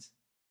moments.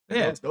 But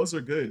yeah, those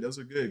are good. Those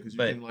are good because you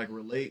can like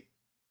relate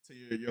to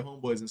your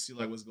homeboys and see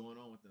like what's going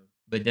on with them.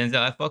 But Denzel,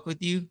 I fuck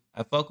with you.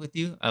 I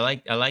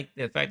like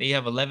the fact that you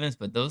have 11s,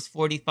 but those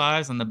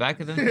 45s on the back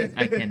of them,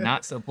 I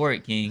cannot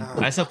support, King.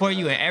 I support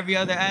you in every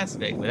other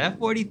aspect, but that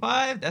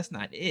 45, that's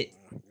not it.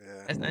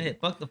 Yeah. That's not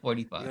it. Fuck the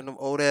 45. Even them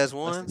old ass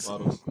ones, I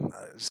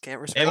just can't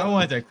respect. Hey, my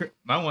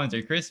ones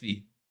are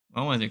crispy.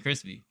 My ones are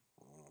crispy.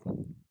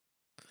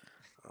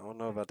 I don't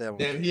know about that one.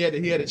 Damn, he had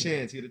a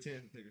chance. He had a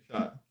chance to take a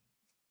shot.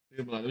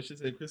 He'd be like, "This shit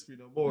say crispy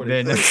no more."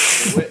 Nah,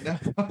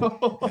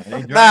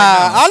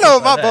 I know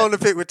what my bone to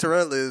pick with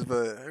Terrell is,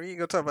 but we ain't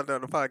gonna talk about that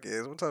on the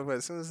podcast. We'll talk about it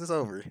as soon as it's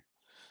over.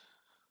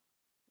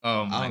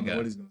 Oh my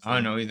god, I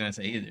don't know what he's gonna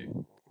say either.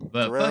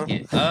 But Terrell? fuck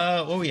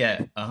it. What we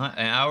at?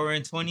 An hour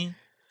and 20. Damn,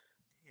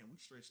 we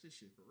stretched this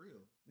shit for real.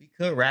 We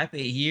could wrap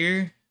it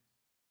here.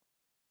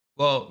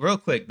 Well, real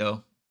quick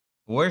though,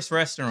 worst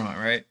restaurant,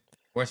 right?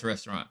 Worst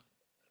restaurant.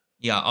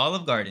 Yeah,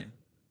 Olive Garden,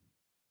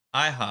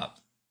 IHOP,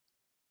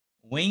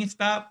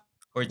 Wingstop,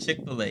 or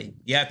Chick-fil-A.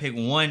 You gotta pick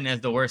one as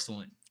the worst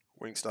one.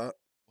 Wingstop.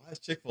 Why is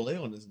Chick-fil-A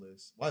on this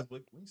list? Why is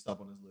Wingstop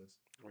on this list?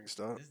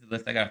 Wingstop. This is the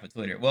list I got for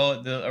Twitter.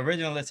 Well, the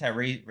original list had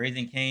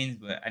Raising Cane's,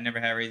 but I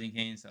never had Raising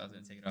Cane's, so I was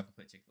gonna take it off and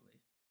put Chick-fil-A.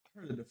 I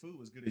heard that the food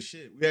was good as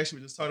shit. We actually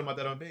were just talking about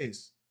that on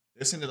base.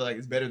 They're saying that like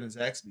it's better than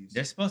Zaxby's.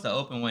 They're supposed to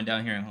open one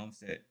down here in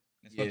Homestead.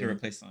 They're supposed to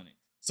replace Sonic.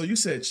 So you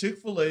said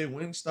Chick-fil-A,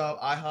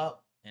 Wingstop, IHOP,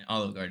 and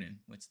Olive Garden.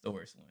 What's the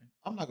worst one?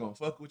 I'm not gonna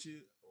fuck with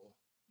you.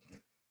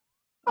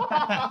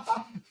 I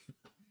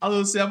was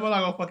gonna say I'm not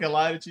gonna fucking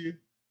lie to you.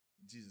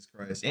 Jesus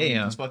Christ,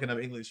 I'm just fucking up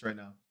English right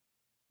now.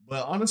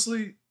 But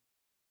honestly,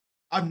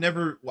 I've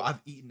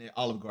eaten at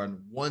Olive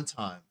Garden one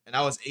time, and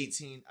I was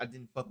 18. I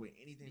didn't fuck with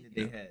anything that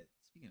they had.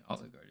 Speaking of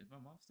Olive Garden, is my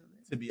mom still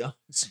there? To be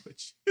honest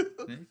with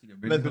you,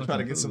 let's go try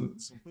to get some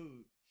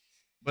food.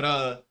 But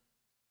I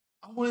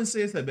wouldn't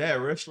say it's a bad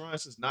restaurant.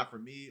 It's just not for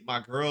me. My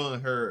girl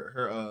and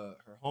her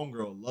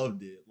homegirl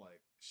loved it. Like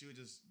she would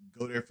just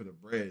go there for the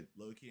bread,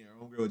 low key. And her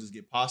homegirl would just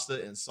get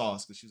pasta and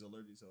sauce because she was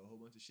allergic to a whole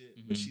bunch of shit.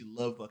 But she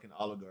loved fucking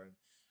Olive Garden.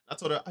 I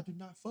told her I do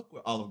not fuck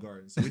with Olive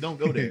Garden, so we don't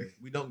go there.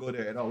 We don't go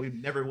there at all. We've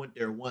never went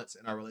there once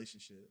in our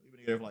relationship. We've been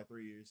together for like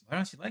 3 years. Why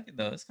don't you like it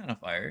though? It's kind of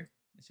fire.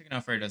 The chicken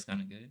Alfredo is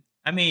kind of good.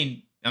 I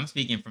mean, I'm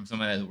speaking from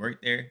somebody that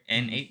worked there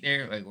and ate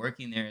there. Like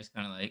working there is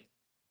kind of like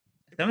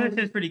some of that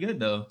shit's pretty good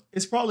though.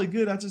 It's probably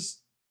good.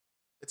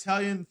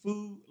 Italian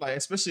food, like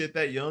especially at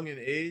that young in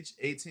age,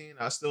 18,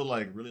 I still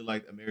like really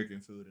like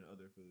American food and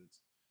other foods.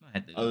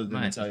 Other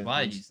than Italian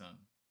food. You some.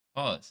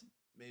 Pause.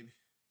 Maybe.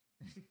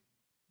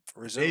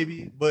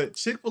 Maybe, but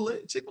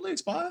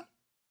Chick-fil-A's fire.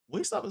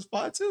 Wingstop is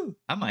fire too.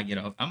 I might get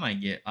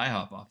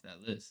IHOP off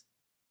that list.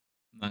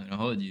 I'm not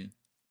gonna hold you.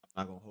 I'm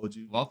not gonna hold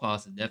you. Waffle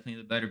House is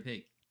definitely the better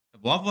pick.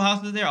 If Waffle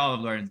House was there,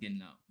 Olive Garden's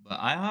getting out. But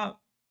IHOP,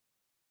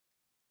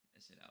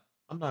 that shit out.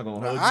 I'm not gonna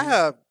hold you.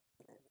 IHOP,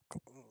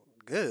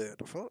 good.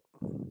 The fuck?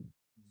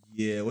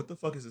 Yeah, what the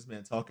fuck is this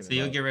man talking about? So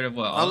you'll get rid of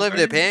what?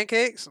 Unlimited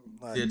pancakes?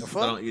 Like, Yeah, the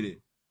fuck? I don't eat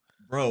it.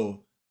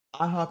 Bro,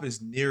 IHOP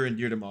is near and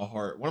dear to my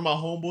heart. One of my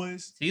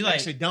homeboys, so you like,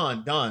 actually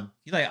Don.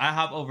 You like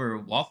IHOP over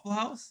Waffle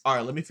House? All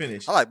right, let me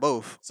finish. I like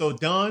both. So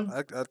Don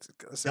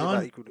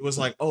Don was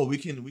like, "Oh, we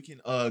can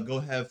go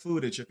have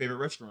food at your favorite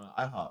restaurant,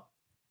 IHOP."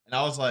 And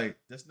I was like,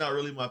 "That's not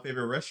really my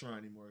favorite restaurant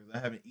anymore because I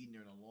haven't eaten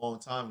there in a long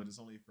time, and it's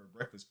only for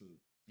breakfast food."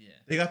 Yeah,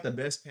 they got the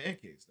best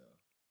pancakes though.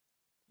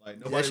 Like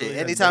nobody shit, really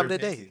any has time of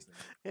better the day. pancakes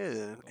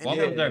than Yeah,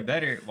 Waffles are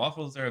better.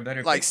 Waffles are a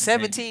better. Like pick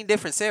than 17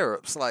 different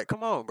syrups. Like,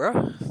 come on, bro.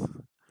 This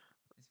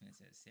man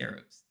said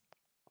syrups.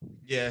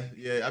 Yeah.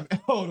 I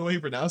mean, oh, the way he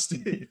pronounced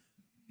it,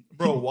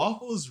 bro.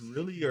 Waffles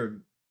really are.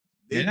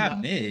 They're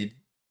not mid.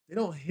 They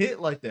don't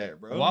hit like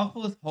that, bro.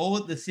 Waffles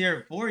hold the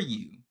syrup for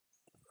you.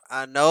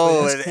 I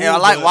know, But it's and I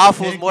cool, like but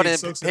waffles the more than pancake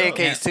soaks it up.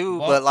 pancakes Yeah, too.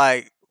 But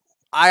like,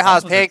 IHOP's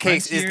waffles are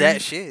pancakes is crunchier.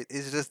 that shit.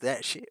 It's just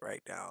that shit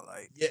right now.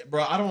 Like, Yeah,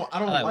 bro. I don't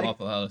I like like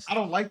Waffle House. I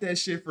don't like that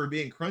shit for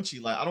being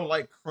crunchy. Like I don't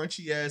like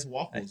crunchy ass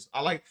waffles.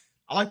 I like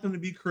them to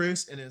be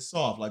crisp and then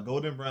soft, like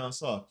golden brown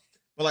soft.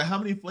 But like, how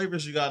many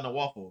flavors you got in a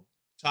waffle?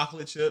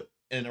 Chocolate chip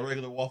and a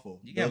regular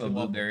waffle. You can have a Belgian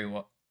waffle. blueberry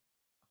waffle.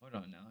 Hold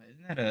on now.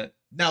 Isn't that a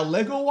Now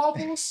Lego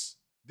waffles,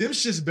 them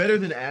shit's better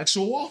than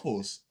actual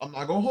waffles. I'm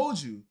not gonna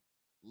hold you.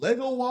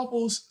 Lego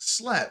waffles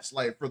slaps.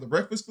 Like for the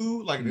breakfast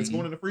food, like if it's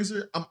going in the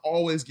freezer, I'm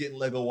always getting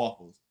Lego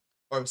waffles.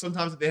 Or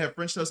sometimes if they have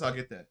French toast, I'll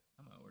get that.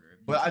 I'm gonna order it.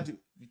 But I do.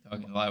 We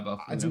talking a lot about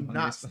food. I do I'm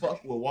hungry not as fuck.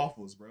 fuck with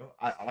waffles, bro.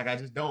 I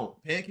just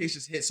don't. Pancakes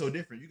just hit so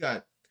different. You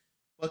got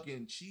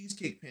fucking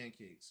cheesecake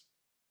pancakes,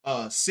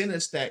 center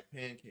stack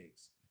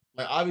pancakes.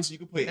 Like obviously you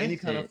can put any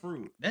kind of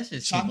fruit. That's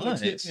just too Chocolate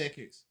much. chip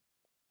pancakes.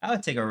 I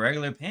would take a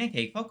regular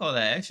pancake. Fuck all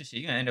that extra shit.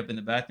 You're gonna end up in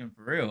the bathroom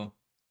for real.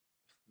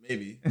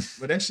 Maybe,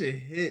 but that shit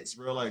hits,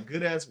 bro. Like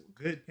good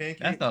pancake.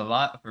 That's a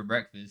lot for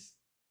breakfast.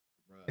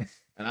 Bro.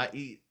 And I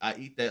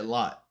eat that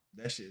lot.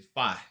 That shit is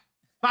fire.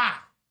 Fire.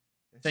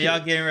 So y'all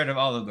getting rid of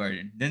Olive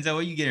Garden. Denzel,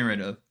 what you getting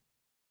rid of?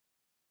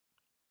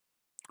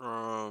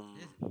 I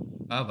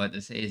was about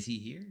to say, is he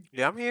here?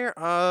 Yeah, I'm here.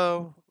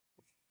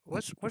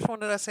 Which one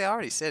did I say? I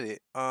already said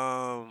it.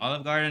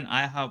 Olive Garden,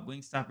 IHOP,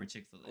 Wingstop, or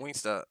Chick-fil-A?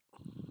 Wingstop.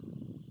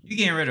 You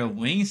getting rid of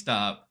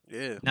Wingstop?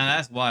 Yeah. Now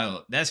that's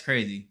wild. That's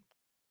crazy.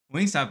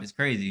 Wingstop is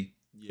crazy.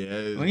 Yeah,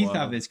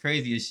 Wingstop is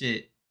crazy as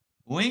shit.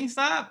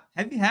 Wingstop?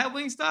 Have you had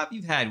Wingstop?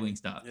 You've had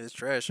Wingstop. It's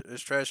trash.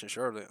 It's trash in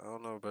Charlotte. I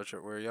don't know about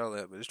where y'all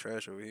at, but it's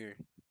trash over here.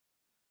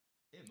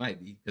 It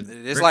might be.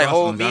 It's like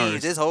whole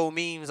memes. There's whole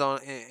memes on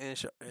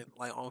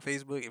like on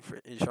Facebook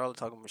in Charlotte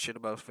talking about shit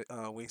about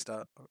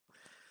Wingstop.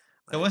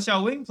 So what's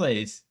y'all wing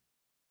place?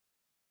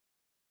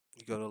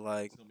 You go to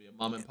like It's gonna be a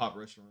mom and pop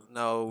restaurant.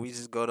 no, we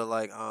just go to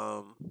like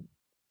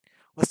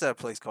what's that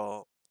place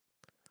called?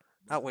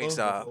 Not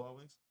Wingstop.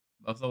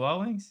 Buffalo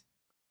Wild Wings?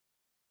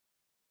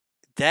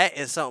 That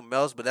is something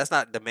else, but that's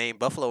not the main.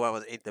 Buffalo Wild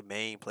Wings ain't the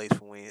main place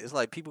for wings. It's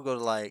like people go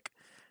to like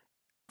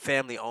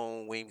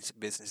family-owned wings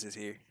businesses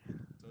here.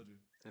 Told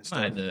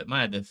you.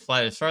 Might have to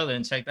fly to Charlotte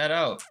and check that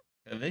out.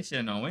 If they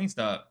shitting on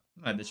Wingstop,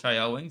 might have to try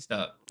out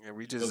Wingstop. And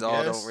we just So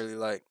all guess- don't really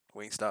like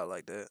Wingstop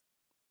like that.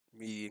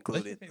 Me What's your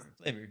included. favorite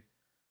flavor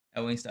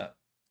at Wingstop?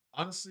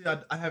 Honestly,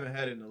 I haven't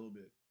had it in a little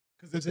bit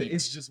because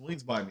it's just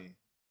wings by me.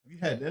 Have you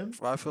had them?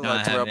 Well, I feel No,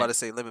 like I Terrell about haven't. to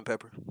say lemon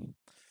pepper.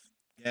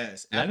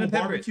 Yes. Lemon Apple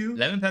pepper, barbecue.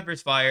 lemon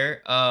pepper's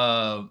fire.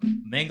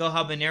 Mango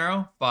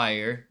habanero,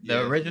 fire. The Yeah.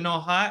 original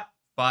hot,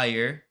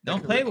 fire.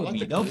 Don't play with I like me.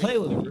 the Don't play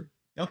with me. flavor.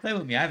 Don't play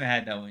with me. I haven't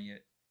had that one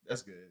yet.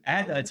 That's good. I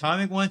had the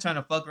atomic one, trying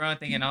to fuck around,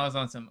 thinking I was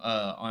on some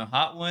on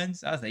hot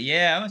ones. I was like,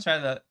 yeah, I'm gonna try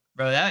the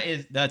bro. That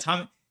is the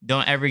atomic.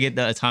 Don't ever get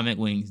the atomic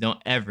wings.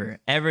 Don't ever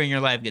in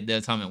your life get the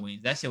atomic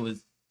wings. That shit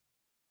was.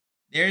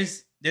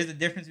 There's a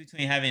difference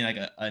between having like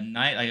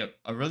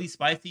a really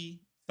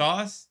spicy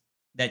sauce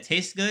that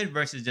tastes good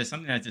versus just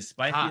something that's just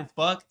spicy Hot. as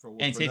fuck For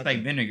and tastes like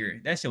nothing.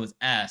 vinegar. That shit was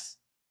ass.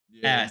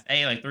 Yeah. Ass. I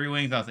ate like 3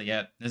 wings. I was like,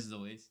 yep, this is a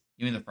waste.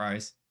 Give me the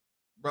fries.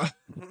 Bro.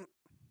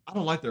 I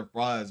don't like their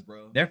fries,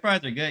 bro. Their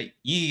fries are good.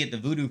 You need to get the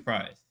voodoo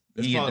fries.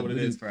 You That's need to get probably the what it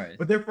voodoo is. fries.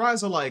 But their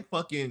fries are like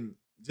fucking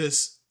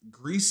just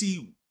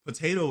greasy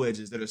potato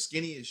wedges that are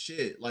skinny as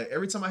shit. Like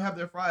every time I have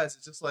their fries,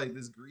 it's just like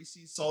this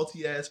greasy,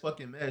 salty ass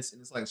fucking mess,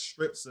 and it's like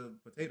strips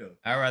of potato.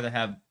 I'd rather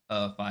have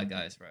Five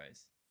Guys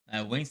fries.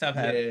 Wingstop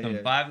have Yeah, some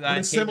yeah. Five But Guys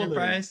it's Cajun similar.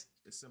 fries.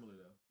 It's similar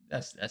though.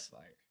 That's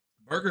fire.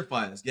 Burger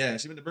fries, yeah.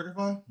 She been to Burger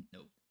Fi?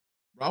 Nope.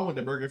 Bro, I went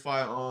to Burger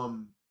Fi.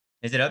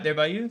 Is it up there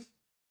by you,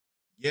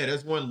 Yeah,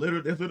 there's one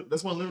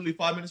literally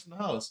 5 minutes from the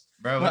house.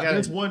 bro? We But got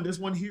there's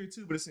one here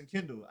too, but it's in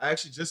Kendall. I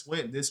actually just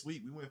went this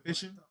week. We went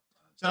fishing.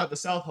 Shout out to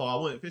South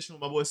Hall. I went fishing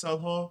with my boy South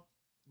Hall.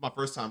 My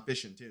first time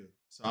fishing too,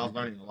 so I was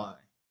learning a lot,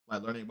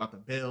 like learning about the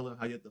bail and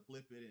how you have to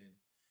flip it. And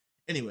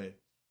anyway,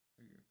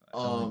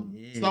 so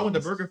I went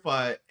to Burger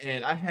Fi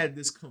and I had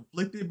this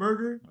conflicted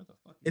burger. What the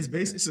fuck?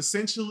 It's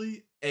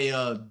essentially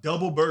a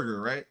double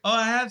burger, right? Oh,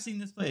 I have seen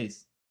this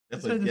place. That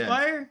This place place is gas.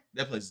 fire.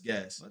 That place is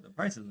gas. What the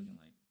price is looking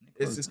like?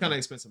 It's kind of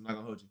expensive. I'm not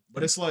gonna hold you,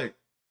 but it's like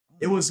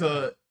it was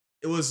a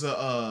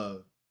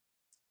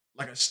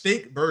like a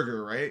steak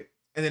burger, right?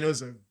 And then it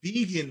was a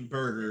vegan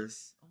burger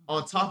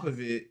on top of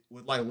it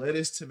with like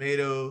lettuce,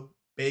 tomato,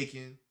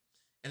 bacon,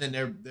 and then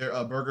their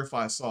Burger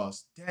Fi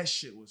sauce. That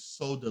shit was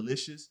so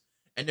delicious.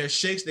 And their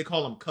shakes, they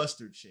call them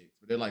custard shakes,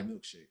 but they're like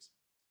milkshakes.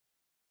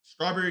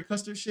 Strawberry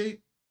custard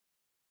shake,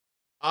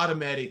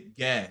 automatic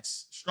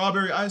gas.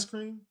 Strawberry ice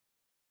cream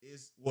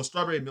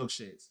strawberry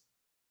milkshakes,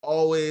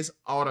 always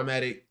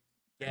automatic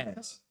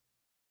gas.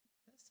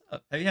 That's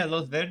up. Have you had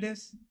Los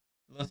Verdes?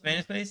 Los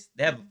Spanish place?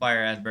 They have a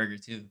fire ass burger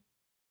too.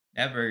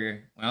 That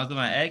burger, when I was with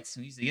my ex,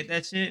 we used to get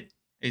that shit.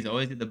 I used to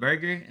always get the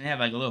burger, and they have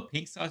like a little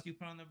pink sauce you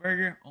put on the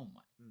burger. Oh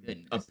my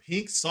goodness. A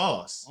pink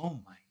sauce. Oh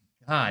my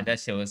god, that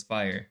shit was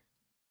fire.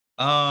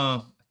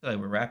 I feel like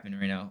we're rapping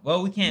right now.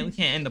 Well, we can't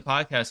end the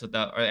podcast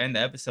without, or end the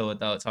episode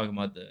without talking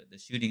about the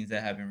shootings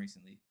that happened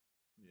recently.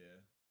 Yeah.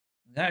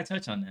 We gotta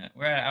touch on that.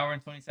 We're at an hour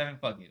and 27.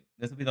 Fuck it.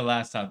 This will be the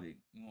last topic.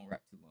 We won't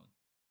rap too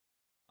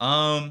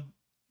long.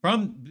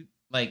 From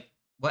like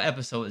what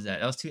episode was that?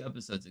 That was 2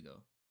 episodes ago.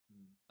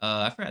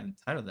 I forgot the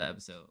title of that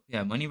episode.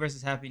 Yeah, Money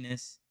versus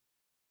Happiness.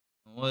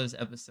 What was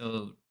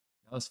episode?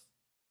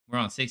 We're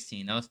on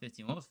 16. That was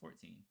 15. What was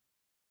 14?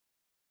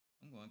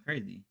 I'm going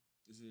crazy.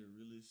 Is it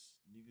realest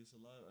niggas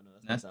alive? Or no,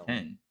 That's not that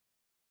 10. one.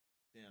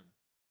 Damn.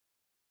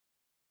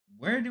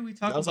 Where do we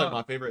talk That was about?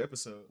 like my favorite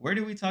episode. Where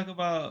do we talk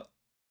about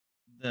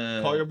the?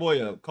 Call your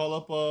boy up. Call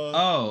up.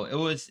 Oh, it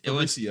was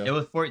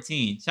Fabrizio.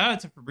 14. Shout out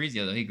to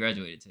Fabrizio though. He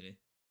graduated today.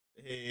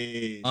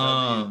 Hey. shout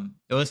out to you.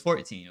 It was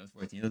 14.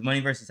 It was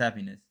Money versus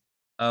Happiness.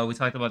 We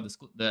talked about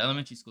the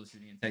elementary school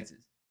shooting in Texas.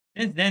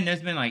 Since then,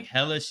 there's been like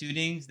hella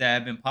shootings that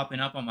have been popping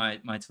up on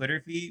my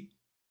Twitter feed.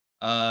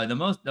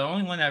 The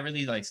only one that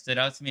really like stood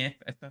out to me,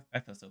 I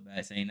felt so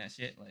bad saying that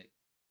shit. Like,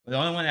 But the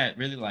only one that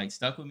really like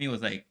stuck with me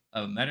was like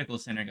a medical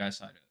center got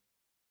shot up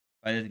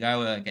by this guy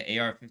with like an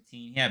AR-15.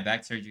 He had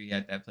back surgery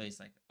at that place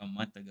like a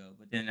month ago.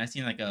 But then I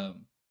seen like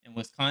in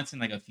Wisconsin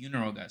like a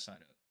funeral got shot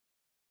up.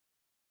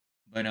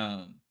 But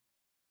I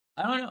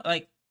don't know.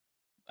 Like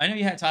I know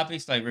you had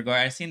topics like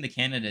I seen the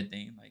Canada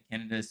thing. Like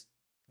Canada's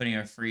putting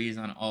a freeze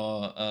on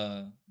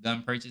all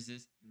gun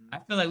purchases. I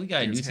feel like we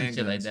gotta do some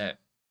shit like that.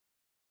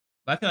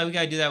 But I feel like we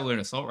gotta do that with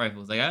assault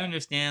rifles. Like I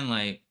understand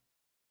like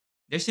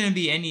there shouldn't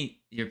be any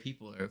your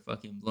people are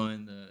fucking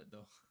blowing the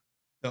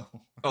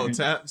horn.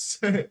 Taps.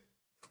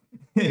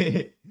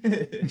 We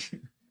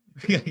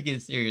gotta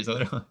get serious.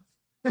 Hold on.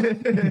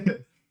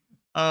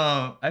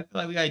 I feel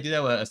like we gotta do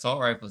that with assault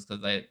rifles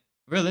because like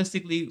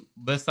realistically,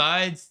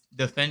 besides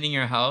defending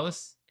your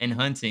house and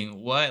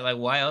hunting,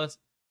 why else?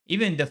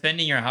 Even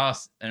defending your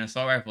house, an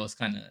assault rifle is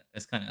kind of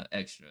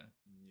extra.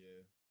 Yeah.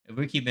 If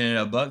we're keeping it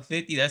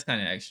 $150, that's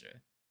kind of extra.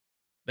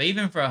 But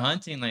even for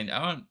hunting, like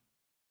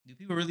do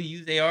people really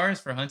use ARs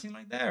for hunting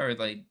like that, or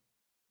like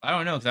I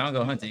don't know because I don't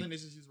go I hunting. think they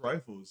just use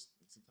rifles.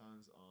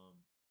 Sometimes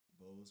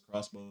bows,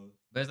 crossbows.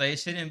 But it's like it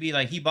shouldn't be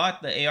like he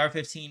bought the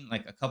AR-15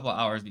 like a couple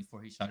hours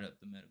before he shot up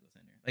the medical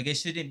center. Like it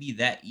shouldn't be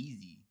that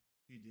easy.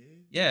 He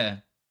did. Yeah,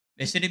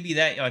 it shouldn't be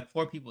that like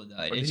 4 people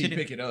died. Or It did he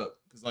shouldn't pick it up?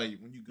 Because like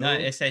when you go, No,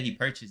 it said he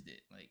purchased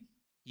it. Like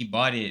he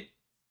bought it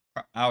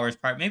hours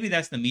prior. Maybe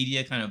that's the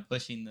media kind of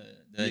pushing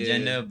the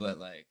agenda, but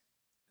like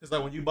because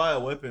like when you buy a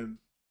weapon,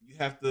 you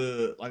have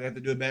to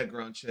do a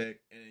background check,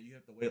 and you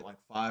have to wait like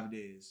 5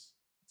 days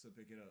to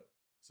pick it up.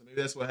 So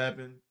maybe that's what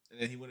happened, and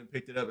then he went and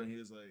picked it up, and he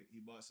was like, he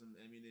bought some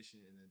ammunition,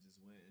 and then just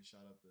went and shot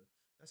up the.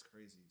 That's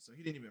crazy. So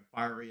he didn't even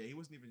fire it yet. He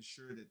wasn't even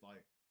sure that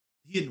like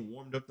he hadn't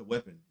warmed up the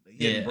weapon. Like,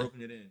 he hadn't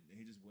broken it in, and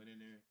he just went in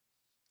there.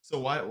 So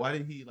why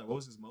did he like? What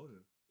was his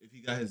motive? If he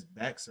got his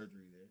back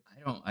surgery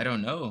there, I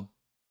don't know.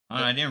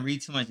 I didn't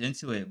read too much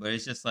into it, but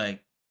it's just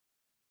like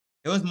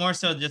it was more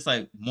so just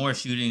like more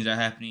shootings are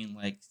happening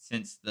like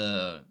since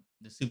the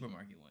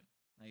supermarket one.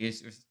 Like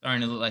it's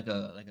starting to look like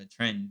a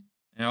trend,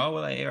 and all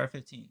with like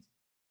AR-15s.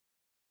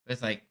 But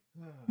it's like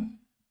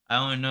I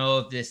don't know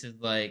if this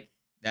is like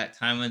that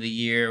time of the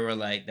year where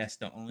like that's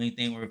the only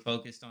thing we're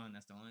focused on.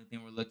 That's the only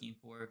thing we're looking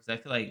for. Because I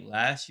feel like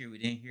last year we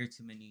didn't hear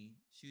too many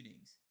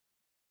shootings.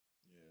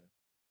 yeah.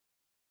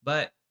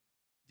 But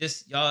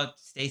just y'all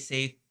stay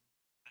safe.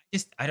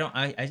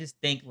 I just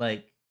think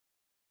like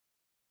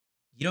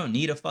you don't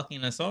need a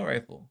fucking assault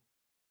rifle.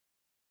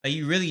 Like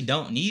you really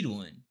don't need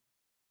one.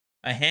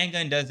 A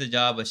handgun does the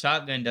job, a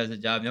shotgun does the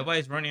job.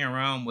 Nobody's running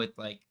around with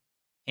like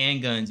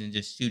handguns and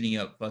just shooting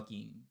up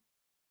fucking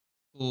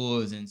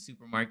schools and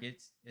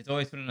supermarkets. It's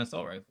always with an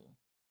assault rifle.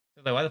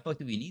 So like why the fuck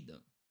do we need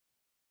them?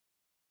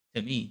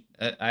 To me,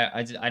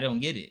 I don't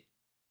get it.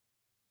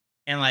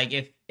 And like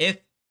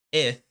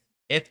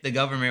if the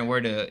government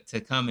were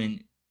to come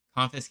and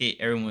confiscate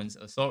everyone's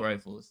assault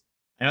rifles,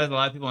 I know there's a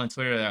lot of people on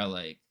Twitter that are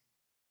like,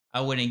 I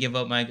wouldn't give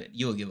up my gun.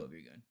 You will give up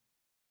your gun.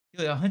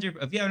 You're like 100.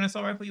 If you have an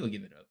assault rifle, you will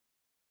give it up.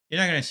 You're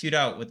not gonna shoot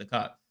out with the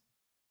cops.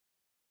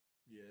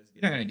 Yeah,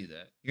 You're not gonna do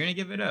that. You're gonna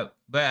give it up.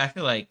 But I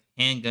feel like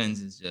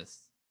handguns is just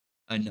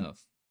enough.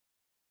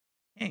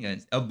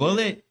 Handguns, a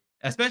bullet,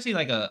 especially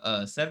like a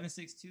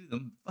 7.62,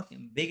 them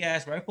fucking big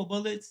ass rifle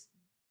bullets.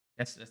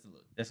 That's a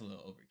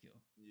little overkill.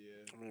 Yeah.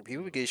 I mean,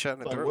 people get shot in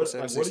the Like, throat what- with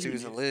like, what do you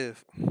 7.62s and get?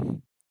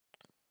 live.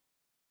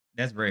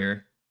 That's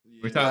rare.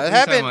 We're Yeah. talking- It we're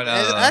happened. talking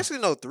about, I actually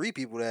know 3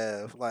 people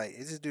that have. Like,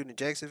 it's this dude in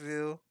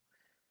Jacksonville.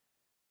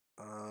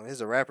 There's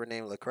a rapper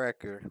named Lil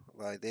Cracker.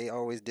 Like, they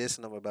always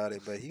dissing him about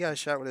it, but he got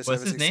shot with a 7.62.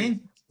 What's his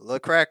name? Lil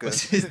Cracker.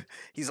 What's his-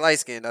 He's light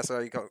skinned. That's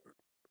why he call.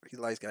 He's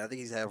light skinned. I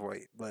think he's half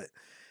white, but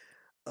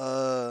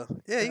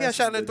yeah, he got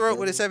shot in the throat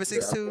with a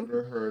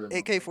 7.62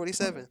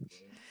 AK-47.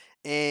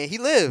 And he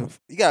lived.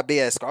 He got a big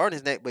ass scar on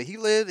his neck, but he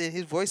lived, and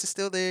his voice is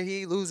still there.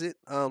 He ain't lose it.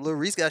 Lil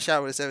Reese got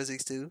shot with a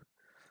 7.62.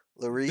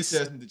 Lil This Reese.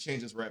 asked me to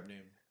change his rap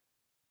name.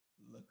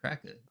 Lil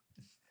Cracker.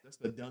 That's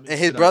the dumbest. And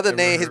his shit I've brother ever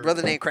named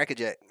heard.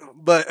 Crackerjack.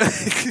 But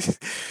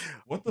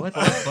What the What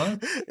the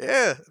fuck? fuck?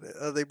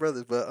 yeah, they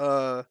brothers.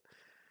 But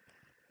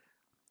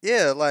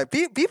yeah, like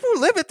people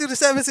living through the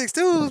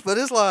 7.62s, but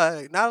it's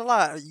like not a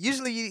lot.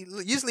 Usually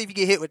if you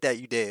get hit with that,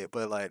 you dead.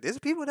 But like there's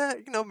people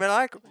that Get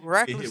hit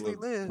miraculously with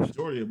live.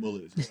 majority of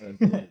bullets. Your ass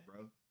dead, bro.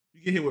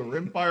 You get hit with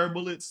rimfire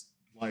bullets,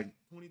 like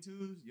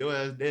 22s, your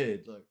ass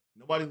dead. Like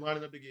nobody's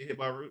lining up to get hit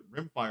by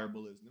rimfire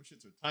bullets. Them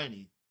shits are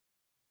tiny,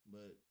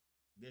 but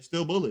they're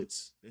still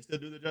bullets. They still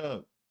do the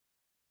job.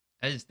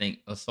 I just think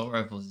assault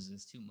rifles is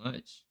just too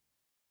much.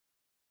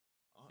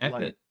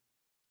 Like,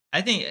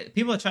 I think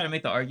people are trying to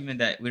make the argument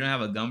that we don't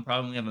have a gun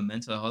problem, we have a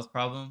mental health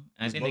problem.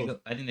 And It's I think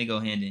both. they go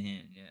hand in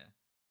hand. Yeah,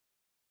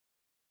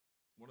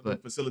 one of them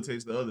but-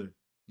 facilitates the other.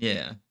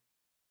 yeah.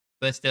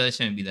 But still, it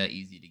shouldn't be that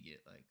easy to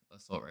get like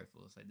assault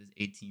rifles. Like this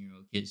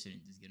 18-year-old kid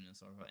shouldn't just get an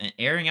assault rifle. And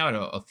airing out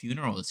a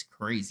funeral is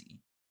crazy.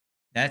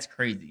 That's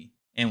crazy.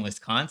 In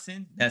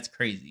Wisconsin, that's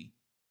crazy.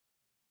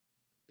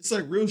 It's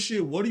like real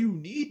shit. What do you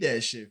need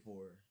that shit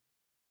for?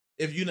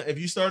 If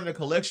you starting a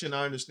collection,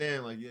 I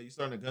understand. Like, yeah, you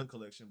starting a gun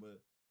collection,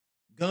 but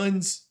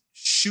guns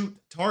shoot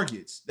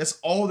targets. That's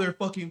all they're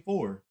fucking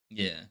for.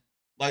 Yeah.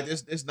 Like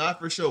it's not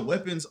for show.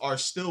 Weapons are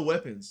still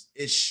weapons.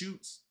 It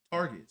shoots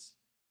targets.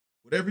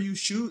 Whatever you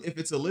shoot, if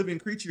it's a living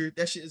creature,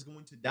 that shit is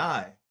going to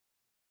die.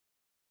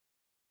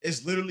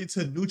 It's literally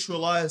to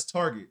neutralize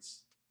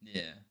targets.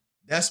 Yeah.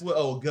 That's what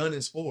a gun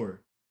is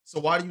for. So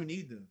why do you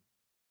need them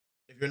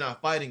if you're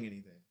not fighting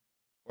anything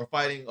or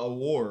fighting a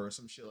war or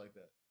some shit like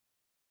that?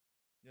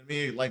 You know what I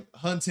mean? Like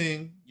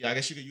hunting. Yeah, I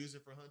guess you could use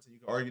it for hunting. You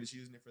could argue that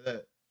you're using it for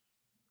that.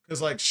 Because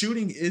like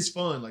shooting is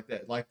fun like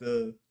that. Like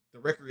the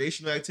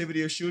recreational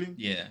activity of shooting.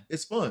 Yeah.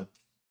 It's fun.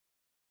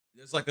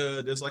 There's like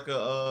a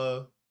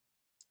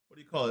what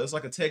do you call it? There's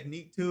like a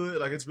technique to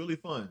it. Like it's really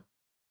fun.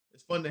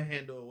 It's fun to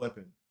handle a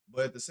weapon.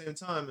 But at the same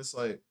time, it's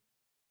like,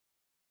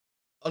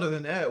 other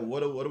than that,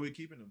 what are we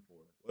keeping them for?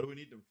 What do we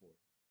need them for?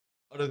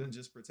 Other than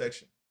just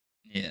protection.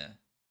 Yeah.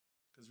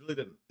 Because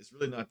it's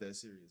really not that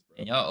serious, bro.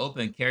 And y'all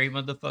open carry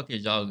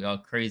motherfuckers, y'all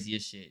crazy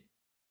as shit.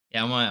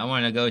 Yeah, I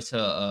want to go to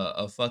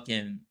a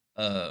fucking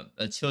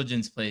a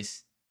children's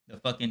place, the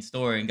fucking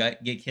store, and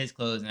get kids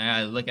clothes, and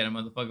I gotta look at a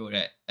motherfucker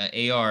with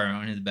an AR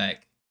on his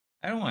back.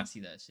 I don't want to see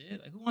that shit.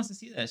 Like, who wants to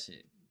see that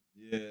shit?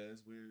 Yeah,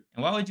 it's weird.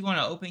 And why would you want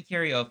to open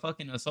carry a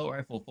fucking assault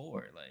rifle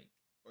for? Like,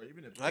 or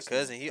even if My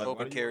cousin, he like,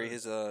 open carry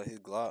his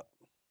Glock,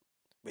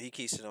 but he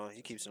keeps it on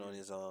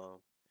his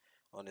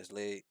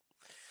leg.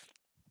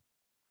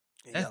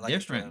 He that's got, like, a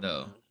different strap,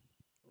 though.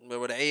 man. But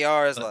with the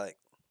AR, it's But- like,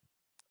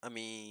 I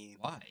mean,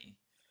 Why?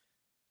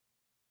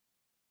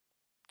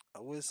 I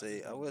would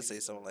say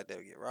something like that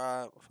would get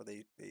robbed before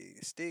they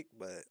stick,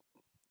 but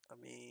I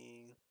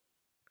mean,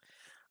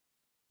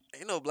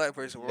 ain't no black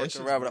person Yeah, that walking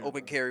shit's around with an weird,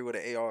 open bro. carry with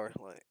an AR,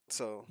 like,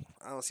 so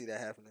I don't see that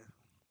happening.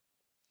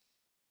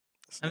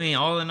 I mean,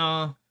 all in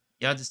all,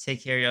 y'all just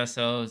take care of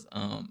yourselves.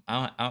 I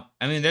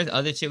mean, there's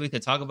other shit we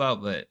could talk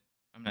about, but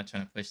I'm not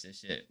trying to push this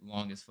shit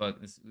long as fuck.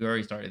 We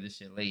already started this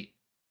shit late.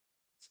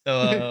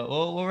 So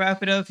we'll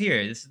wrap it up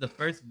here. This is the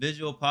first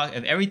visual podcast.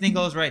 If everything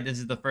goes right, this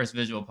is the first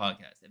visual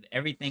podcast. If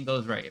everything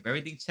goes right, if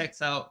everything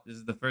checks out, this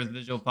is the first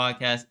visual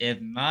podcast. If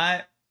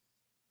not,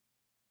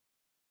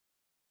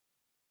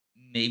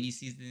 maybe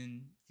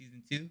season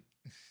 2.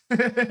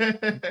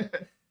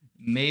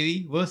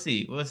 Maybe we'll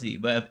see.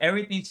 But if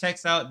everything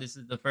checks out, this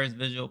is the first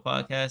visual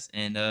podcast.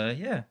 And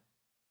yeah,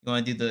 you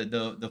want to do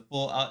the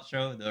full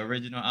outro, the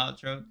original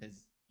outro,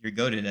 because you're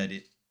goated at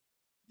it.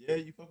 Yeah,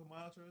 you fuck with my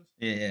outros?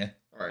 Yeah.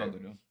 All right. Fuck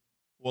with them.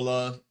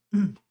 Well,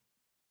 there's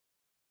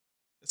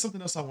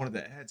something else I wanted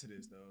to add to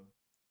this though.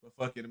 But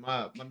fuck it,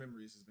 my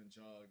memories has been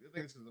jogged. I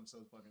think it's because I'm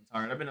so fucking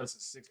tired. I've been up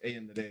since 6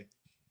 a.m. today.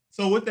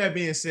 So with that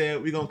being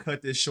said, we're gonna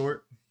cut this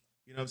short.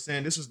 You know what I'm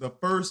saying? This was the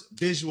first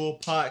visual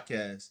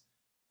podcast,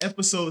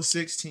 episode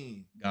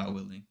 16. God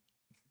willing.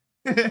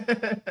 You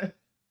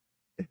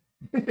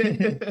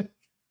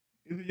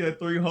got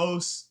 3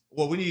 hosts.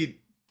 Well, we need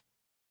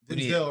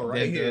Denzel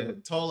right here,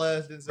 tall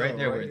ass Denzel Right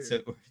there right where here.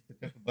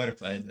 the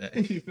butterfly is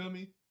at. You feel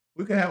me?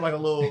 We could have like a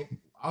little.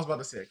 I was about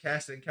to say a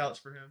casting couch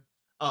for him.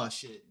 Oh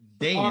shit!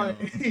 Damn. All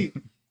right.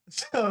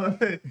 So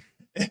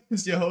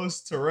it's your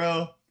host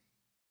Terrell,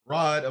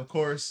 Rod, of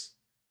course,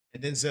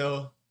 and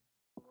Denzel.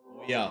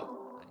 We out.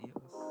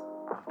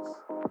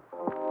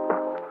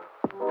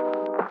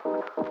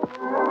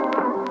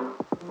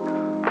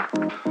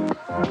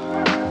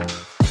 Adios.